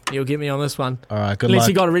this one. All right, good Unless luck.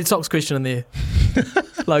 you got a Red Sox question in there,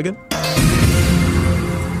 Logan.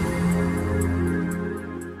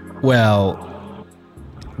 Well,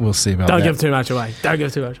 we'll see about that. Don't give too much away.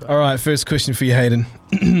 All right, first question for you, Hayden.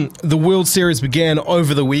 The World Series began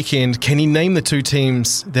over the weekend. Can you name the 2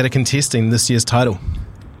 teams that are contesting this year's title?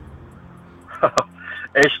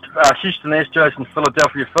 Houston Astros and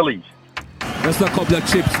Philadelphia Phillies. Just a couple of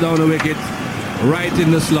chips down the wicket, right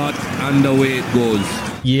in the slot, and away it goes.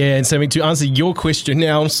 Yeah, and Sammy, to answer your question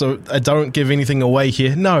now, so I don't give anything away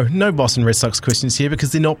here, no Boston Red Sox questions here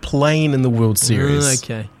because they're not playing in the World Series.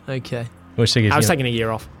 Okay. I was taking a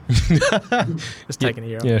year off. Taking a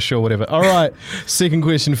year off. Yeah, sure, whatever. All right, second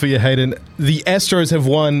question for you, Hayden. The Astros have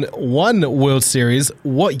won 1 World Series.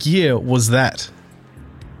 What year was that?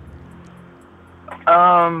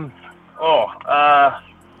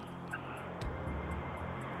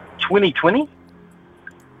 2020?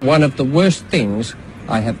 One of the worst things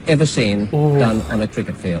I have ever seen done on a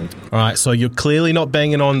cricket field. All right, so you're clearly not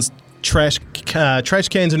banging on trash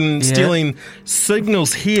cans and stealing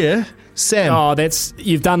signals here. Sam. Oh,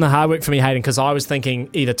 you've done the hard work for me, Hayden, because I was thinking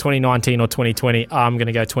either 2019 or 2020. I'm going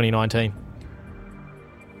to go 2019.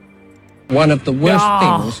 One of the worst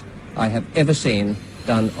things I have ever seen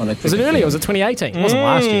done on a cricket Was it earlier? field. Was it 2018? It wasn't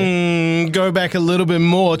last year. Go back a little bit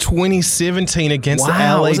more. 2017 against the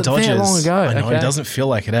LA was it Dodgers. that long ago? I know, Okay. it doesn't feel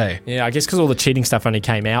like it, eh? Yeah, I guess because all the cheating stuff only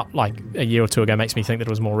came out like a year or 2 ago makes me think that it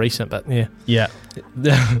was more recent, but yeah. Yeah.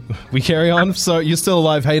 We carry on. So you're still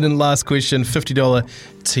alive, Hayden. Last question, $50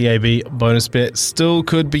 TAB bonus bet. Still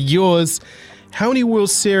could be yours. How many World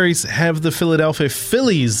Series have the Philadelphia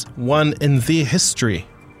Phillies won in their history?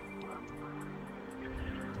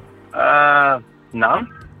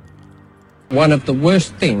 None. One of the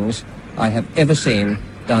worst things I have ever seen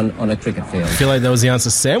done on a cricket field. I feel like that was the answer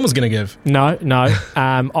Sam was going to give. No.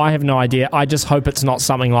 I have no idea. I just hope it's not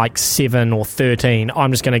something like 7 or 13.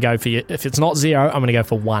 I'm just going to go for you. If it's not 0, I'm going to go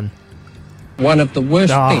for 1. One of the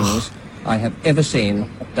worst things I have ever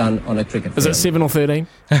seen done on a cricket field. Is it 7 or 13?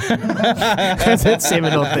 Is it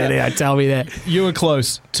 7 or 13? Tell me that. You were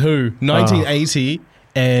close to 1980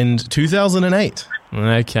 and 2008.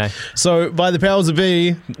 Okay. So, by the powers of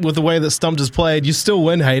be, with the way that Stumped is played, you still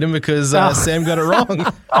win, Hayden, because Sam got it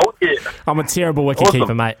wrong. Oh, yeah. I'm a terrible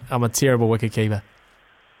wicketkeeper, mate. I'm a terrible wicketkeeper.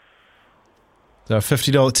 So,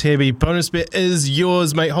 $50 TAB bonus bet is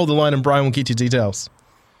yours, mate. Hold the line and Brian will get you details.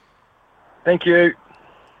 Thank you.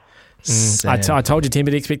 I told you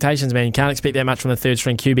tempered expectations, man. You can't expect that much from the third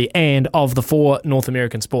string QB. And of the 4 North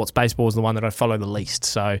American sports, baseball is the one that I follow the least.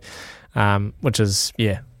 So, which is,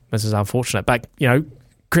 this is unfortunate. But,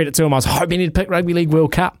 credit to him. I was hoping he'd pick Rugby League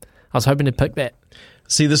World Cup. I was hoping he'd pick that.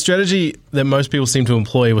 See, the strategy that most people seem to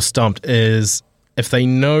employ with Stumped is if they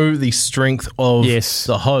know the strength of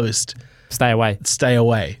the host, stay away.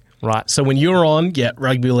 Right. So when you're on,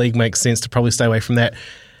 rugby league makes sense to probably stay away from that.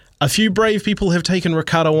 A few brave people have taken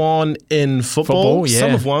Riccardo on in football. Yeah.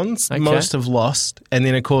 Some have won, most have lost. And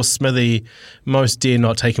then, of course, Smithy, most dare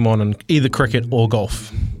not take him on in either cricket or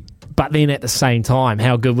golf. But then at the same time,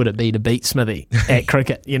 how good would it be to beat Smithy at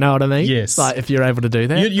cricket? You know what I mean? Yes. Like if you're able to do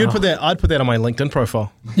that. I'd put that on my LinkedIn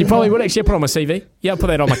profile. You probably would actually. Put it on my CV. Yeah, I'll put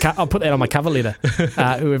that on my cover letter.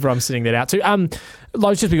 Whoever I'm sending that out to.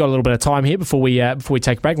 Lowe's, just we got a little bit of time here before we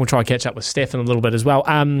take a break. We'll try and catch up with Steph in a little bit as well.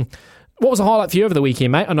 What was the highlight for you over the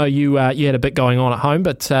weekend, mate? I know you had a bit going on at home,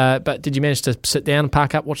 but did you manage to sit down and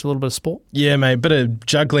park up, watch a little bit of sport? Yeah, mate, bit of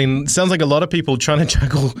juggling. Sounds like a lot of people trying to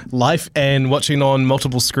juggle life and watching on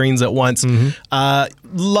multiple screens at once.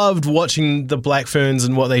 Mm-hmm. Loved watching the Black Ferns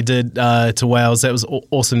and what they did to Wales. That was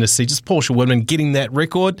awesome to see. Just Portia Woodman getting that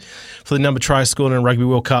record for the number of tries scored in a Rugby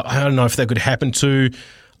World Cup. I don't know if that could happen to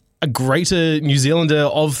a greater New Zealander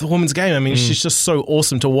of the women's game. I mean, she's just so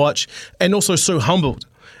awesome to watch and also so humbled.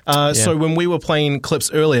 So when we were playing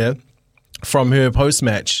clips earlier from her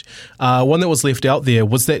post-match, one that was left out there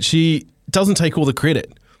was that she doesn't take all the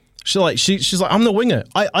credit. She's like, I'm the winger.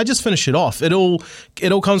 I just finish it off. It all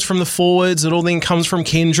comes from the forwards. It all then comes from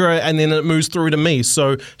Kendra, and then it moves through to me.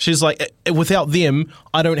 So she's like, without them,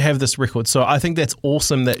 I don't have this record. So I think that's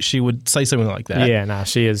awesome that she would say something like that. Yeah, no,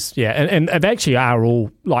 she is. Yeah, and they actually are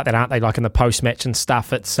all like that, aren't they? Like in the post match and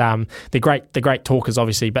stuff. It's they're great talkers,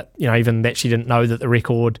 obviously. But even that she didn't know that the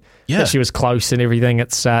record, that she was close and everything.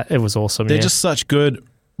 It was awesome. They're just such good.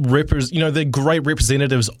 They're great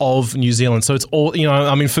representatives of New Zealand. So it's all,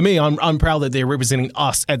 I mean, for me, I'm proud that they're representing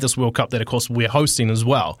us at this World Cup that, of course, we're hosting as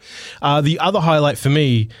well. The other highlight for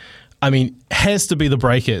me, has to be the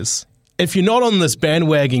Breakers. If you're not on this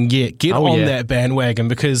bandwagon yet, get on that bandwagon,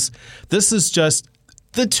 because this is just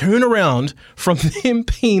the turnaround from them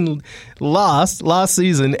being last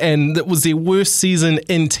season, and that was their worst season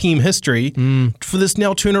in team history, for this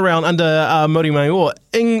now turnaround under Murray Mayor.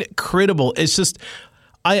 Incredible. It's just...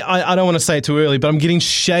 I don't want to say it too early, but I'm getting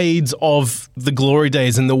shades of the glory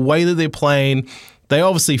days and the way that they're playing. They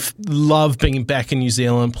obviously love being back in New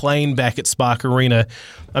Zealand, playing back at Spark Arena.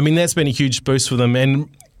 I mean, that's been a huge boost for them. And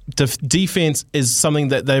defense is something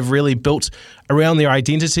that they've really built around their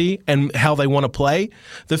identity and how they want to play.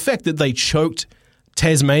 The fact that they choked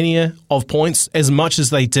Tasmania of points as much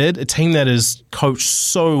as they did, a team that is coached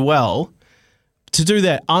so well, to do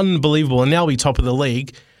that, unbelievable, and now be top of the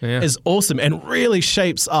league, is awesome and really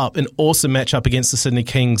shapes up an awesome matchup against the Sydney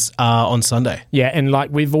Kings on Sunday. Yeah, and like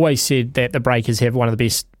we've always said that the Breakers have one of the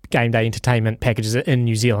best game day entertainment packages in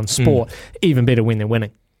New Zealand sport, even better when they're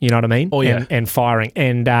winning. You know what I mean? Oh, yeah. And firing.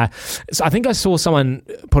 And so I think I saw someone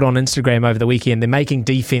put on Instagram over the weekend, they're making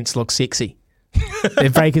defence look sexy. The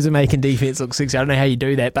Breakers are making defence look sexy. I don't know how you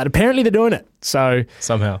do that, but apparently they're doing it. So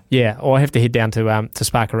somehow, or I have to head down to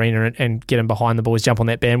Spark Arena and get in behind the boys, jump on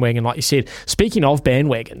that bandwagon, like you said. Speaking of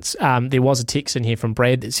bandwagons, there was a text in here from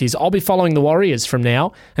Brad that says, "I'll be following the Warriors from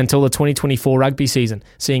now until the 2024 rugby season,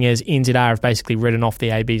 seeing as NZR have basically written off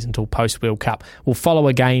the ABs until post World Cup. We'll follow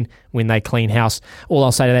again when they clean house." All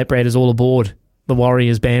I'll say to that, Brad, is all aboard the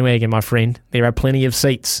Warriors bandwagon, my friend. There are plenty of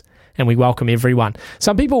seats, and we welcome everyone.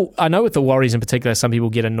 Some people, I know with the Warriors in particular, some people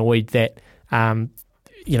get annoyed that,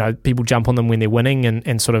 people jump on them when they're winning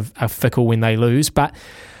and sort of are fickle when they lose. But,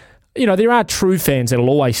 there are true fans that will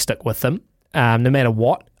always stick with them, no matter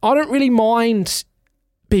what. I don't really mind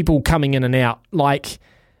people coming in and out. Like,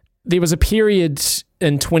 there was a period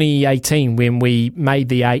in 2018 when we made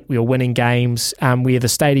the 8, we were winning games, where the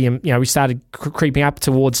stadium, we started creeping up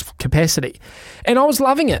towards capacity. And I was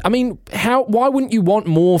loving it. I mean, why wouldn't you want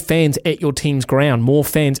more fans at your team's ground, more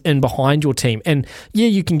fans in behind your team? And yeah,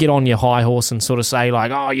 you can get on your high horse and sort of say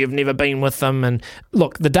like, oh, you've never been with them. And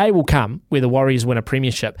look, the day will come where the Warriors win a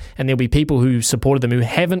premiership and there'll be people who supported them who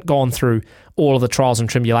haven't gone through all of the trials and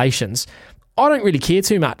tribulations. I don't really care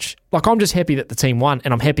too much. Like, I'm just happy that the team won,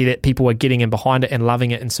 and I'm happy that people are getting in behind it and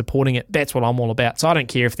loving it and supporting it. That's what I'm all about. So I don't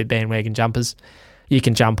care if they're bandwagon jumpers. You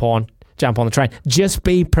can jump on the train. Just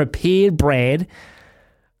be prepared, Brad,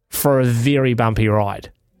 for a very bumpy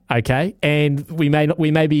ride, okay? And we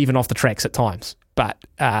may be even off the tracks at times, but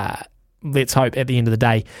let's hope at the end of the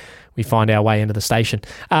day we find our way into the station.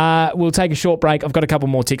 We'll take a short break. I've got a couple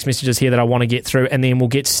more text messages here that I want to get through, and then we'll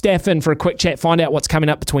get Steph in for a quick chat, find out what's coming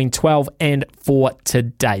up between 12 and 4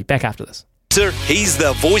 today. Back after this. He's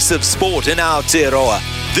the voice of sport in Aotearoa.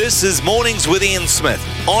 This is Mornings with Ian Smith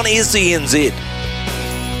on SENZ.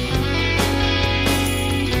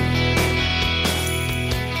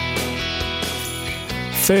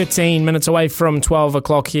 .13 minutes away from 12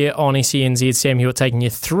 o'clock here on SENZ. Sam Hewitt taking you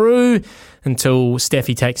through until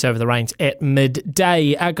Staffy takes over the reins at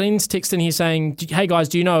midday. Glenn's texting here saying, hey guys,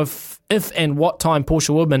 do you know if and what time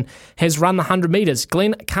Portia Woodman has run the 100 metres?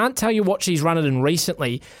 Glenn, can't tell you what she's run it in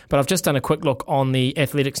recently, but I've just done a quick look on the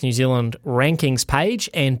Athletics New Zealand rankings page,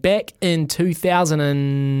 and back in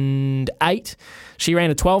 2008, she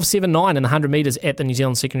ran a 12.79 in the 100 metres at the New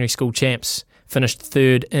Zealand Secondary School Champs, finished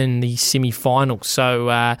third in the semi-final. So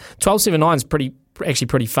 12.79 is actually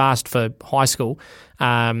pretty fast for high school.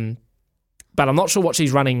 But I'm not sure what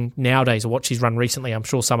she's running nowadays or what she's run recently. I'm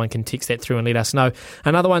sure someone can text that through and let us know.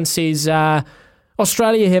 Another one says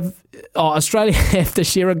Australia have to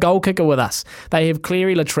share a goal kicker with us. They have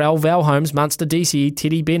Cleary, Latrell, Val Holmes, Munster, DCE,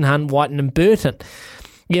 Teddy, Ben Hunt, Whiten and Burton.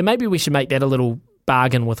 Yeah, maybe we should make that a little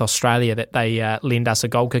bargain with Australia, that they lend us a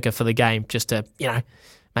goal kicker for the game, just to,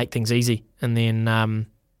 make things easy. And then,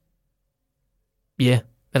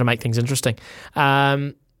 that'll make things interesting.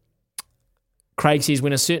 Craig says,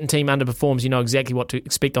 when a certain team underperforms, you know exactly what to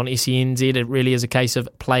expect on SENZ. It really is a case of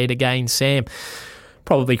play it again, Sam.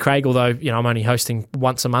 Probably Craig, although I'm only hosting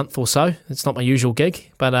once a month or so. It's not my usual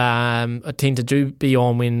gig, but I tend to be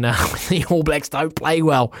on when the All Blacks don't play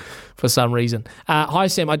well for some reason. Hi,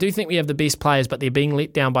 Sam. I do think we have the best players, but they're being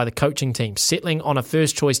let down by the coaching team. Settling on a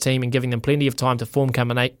first-choice team and giving them plenty of time to form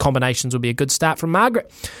combinations would be a good start from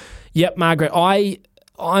Margaret. Yep, Margaret.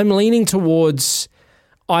 I'm leaning towards...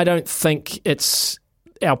 I don't think it's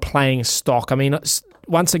our playing stock. I mean,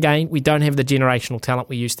 once again, we don't have the generational talent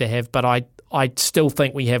we used to have, but I still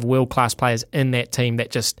think we have world-class players in that team that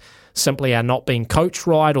just simply are not being coached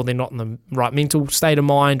right, or they're not in the right mental state of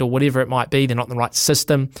mind, or whatever it might be. They're not in the right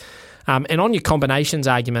system. And on your combinations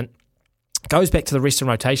argument, it goes back to the rest and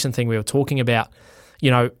rotation thing we were talking about.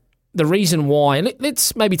 The reason why, and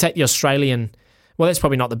let's maybe take the Australian... Well, that's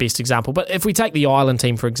probably not the best example, but if we take the Ireland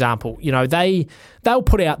team, for example, they'll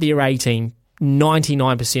put out their A team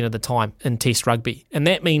 99% of the time in Test rugby, and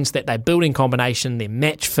that means that they're building combination, they're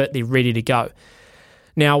match fit, they're ready to go.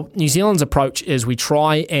 Now, New Zealand's approach is we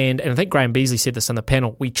try and I think Graham Beasley said this on the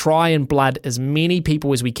panel, we try and blood as many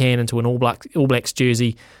people as we can into an All Blacks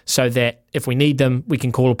jersey so that if we need them, we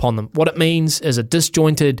can call upon them. What it means is a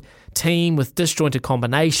disjointed team with disjointed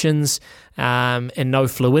combinations and no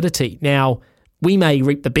fluidity. Now, we may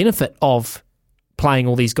reap the benefit of playing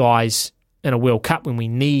all these guys in a World Cup when we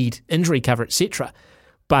need injury cover, etc.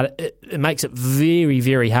 But it makes it very,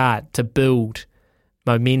 very hard to build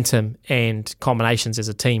momentum and combinations as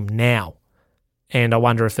a team now. And I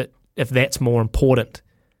wonder if that's more important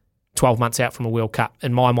 12 months out from a World Cup.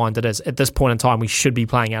 In my mind, it is. At this point in time, we should be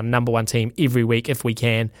playing our number one team every week if we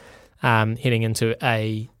can, heading into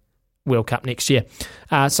a World Cup next year.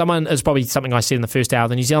 Someone is probably something I said in the first hour.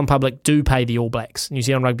 The New Zealand public do pay the All Blacks. New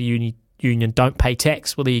Zealand Rugby Union don't pay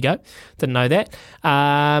tax. Well, there you go. Didn't know that.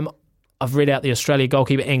 I've read out the Australia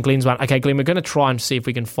goalkeeper and Glenn's one. Okay, Glenn, we're going to try and see if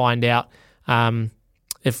we can find out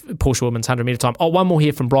if Portia Woodman's 100 metre time. Oh, one more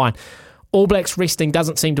here from Brian. All Blacks resting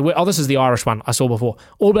doesn't seem to work. Oh, this is the Irish one I saw before.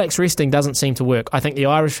 All Blacks resting doesn't seem to work. I think the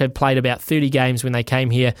Irish had played about 30 games when they came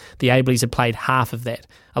here. The Ableys had played half of that.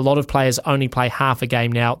 A lot of players only play half a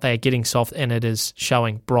game now. They are getting soft, and it is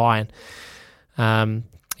showing. Brian. There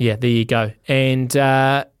you go. And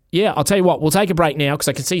I'll tell you what, we'll take a break now because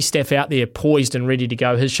I can see Steph out there poised and ready to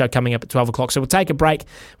go. His show coming up at 12 o'clock. So we'll take a break.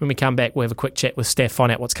 When we come back, we'll have a quick chat with Steph, find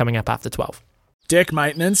out what's coming up after 12. Deck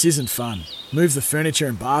maintenance isn't fun. Move the furniture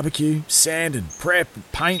and barbecue, sand and prep,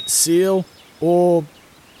 paint, seal, or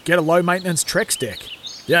get a low-maintenance Trex deck.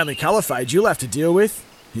 The only colour fade you'll have to deal with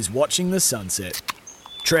is watching the sunset.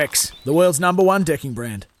 Trex, the world's #1 decking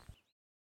brand.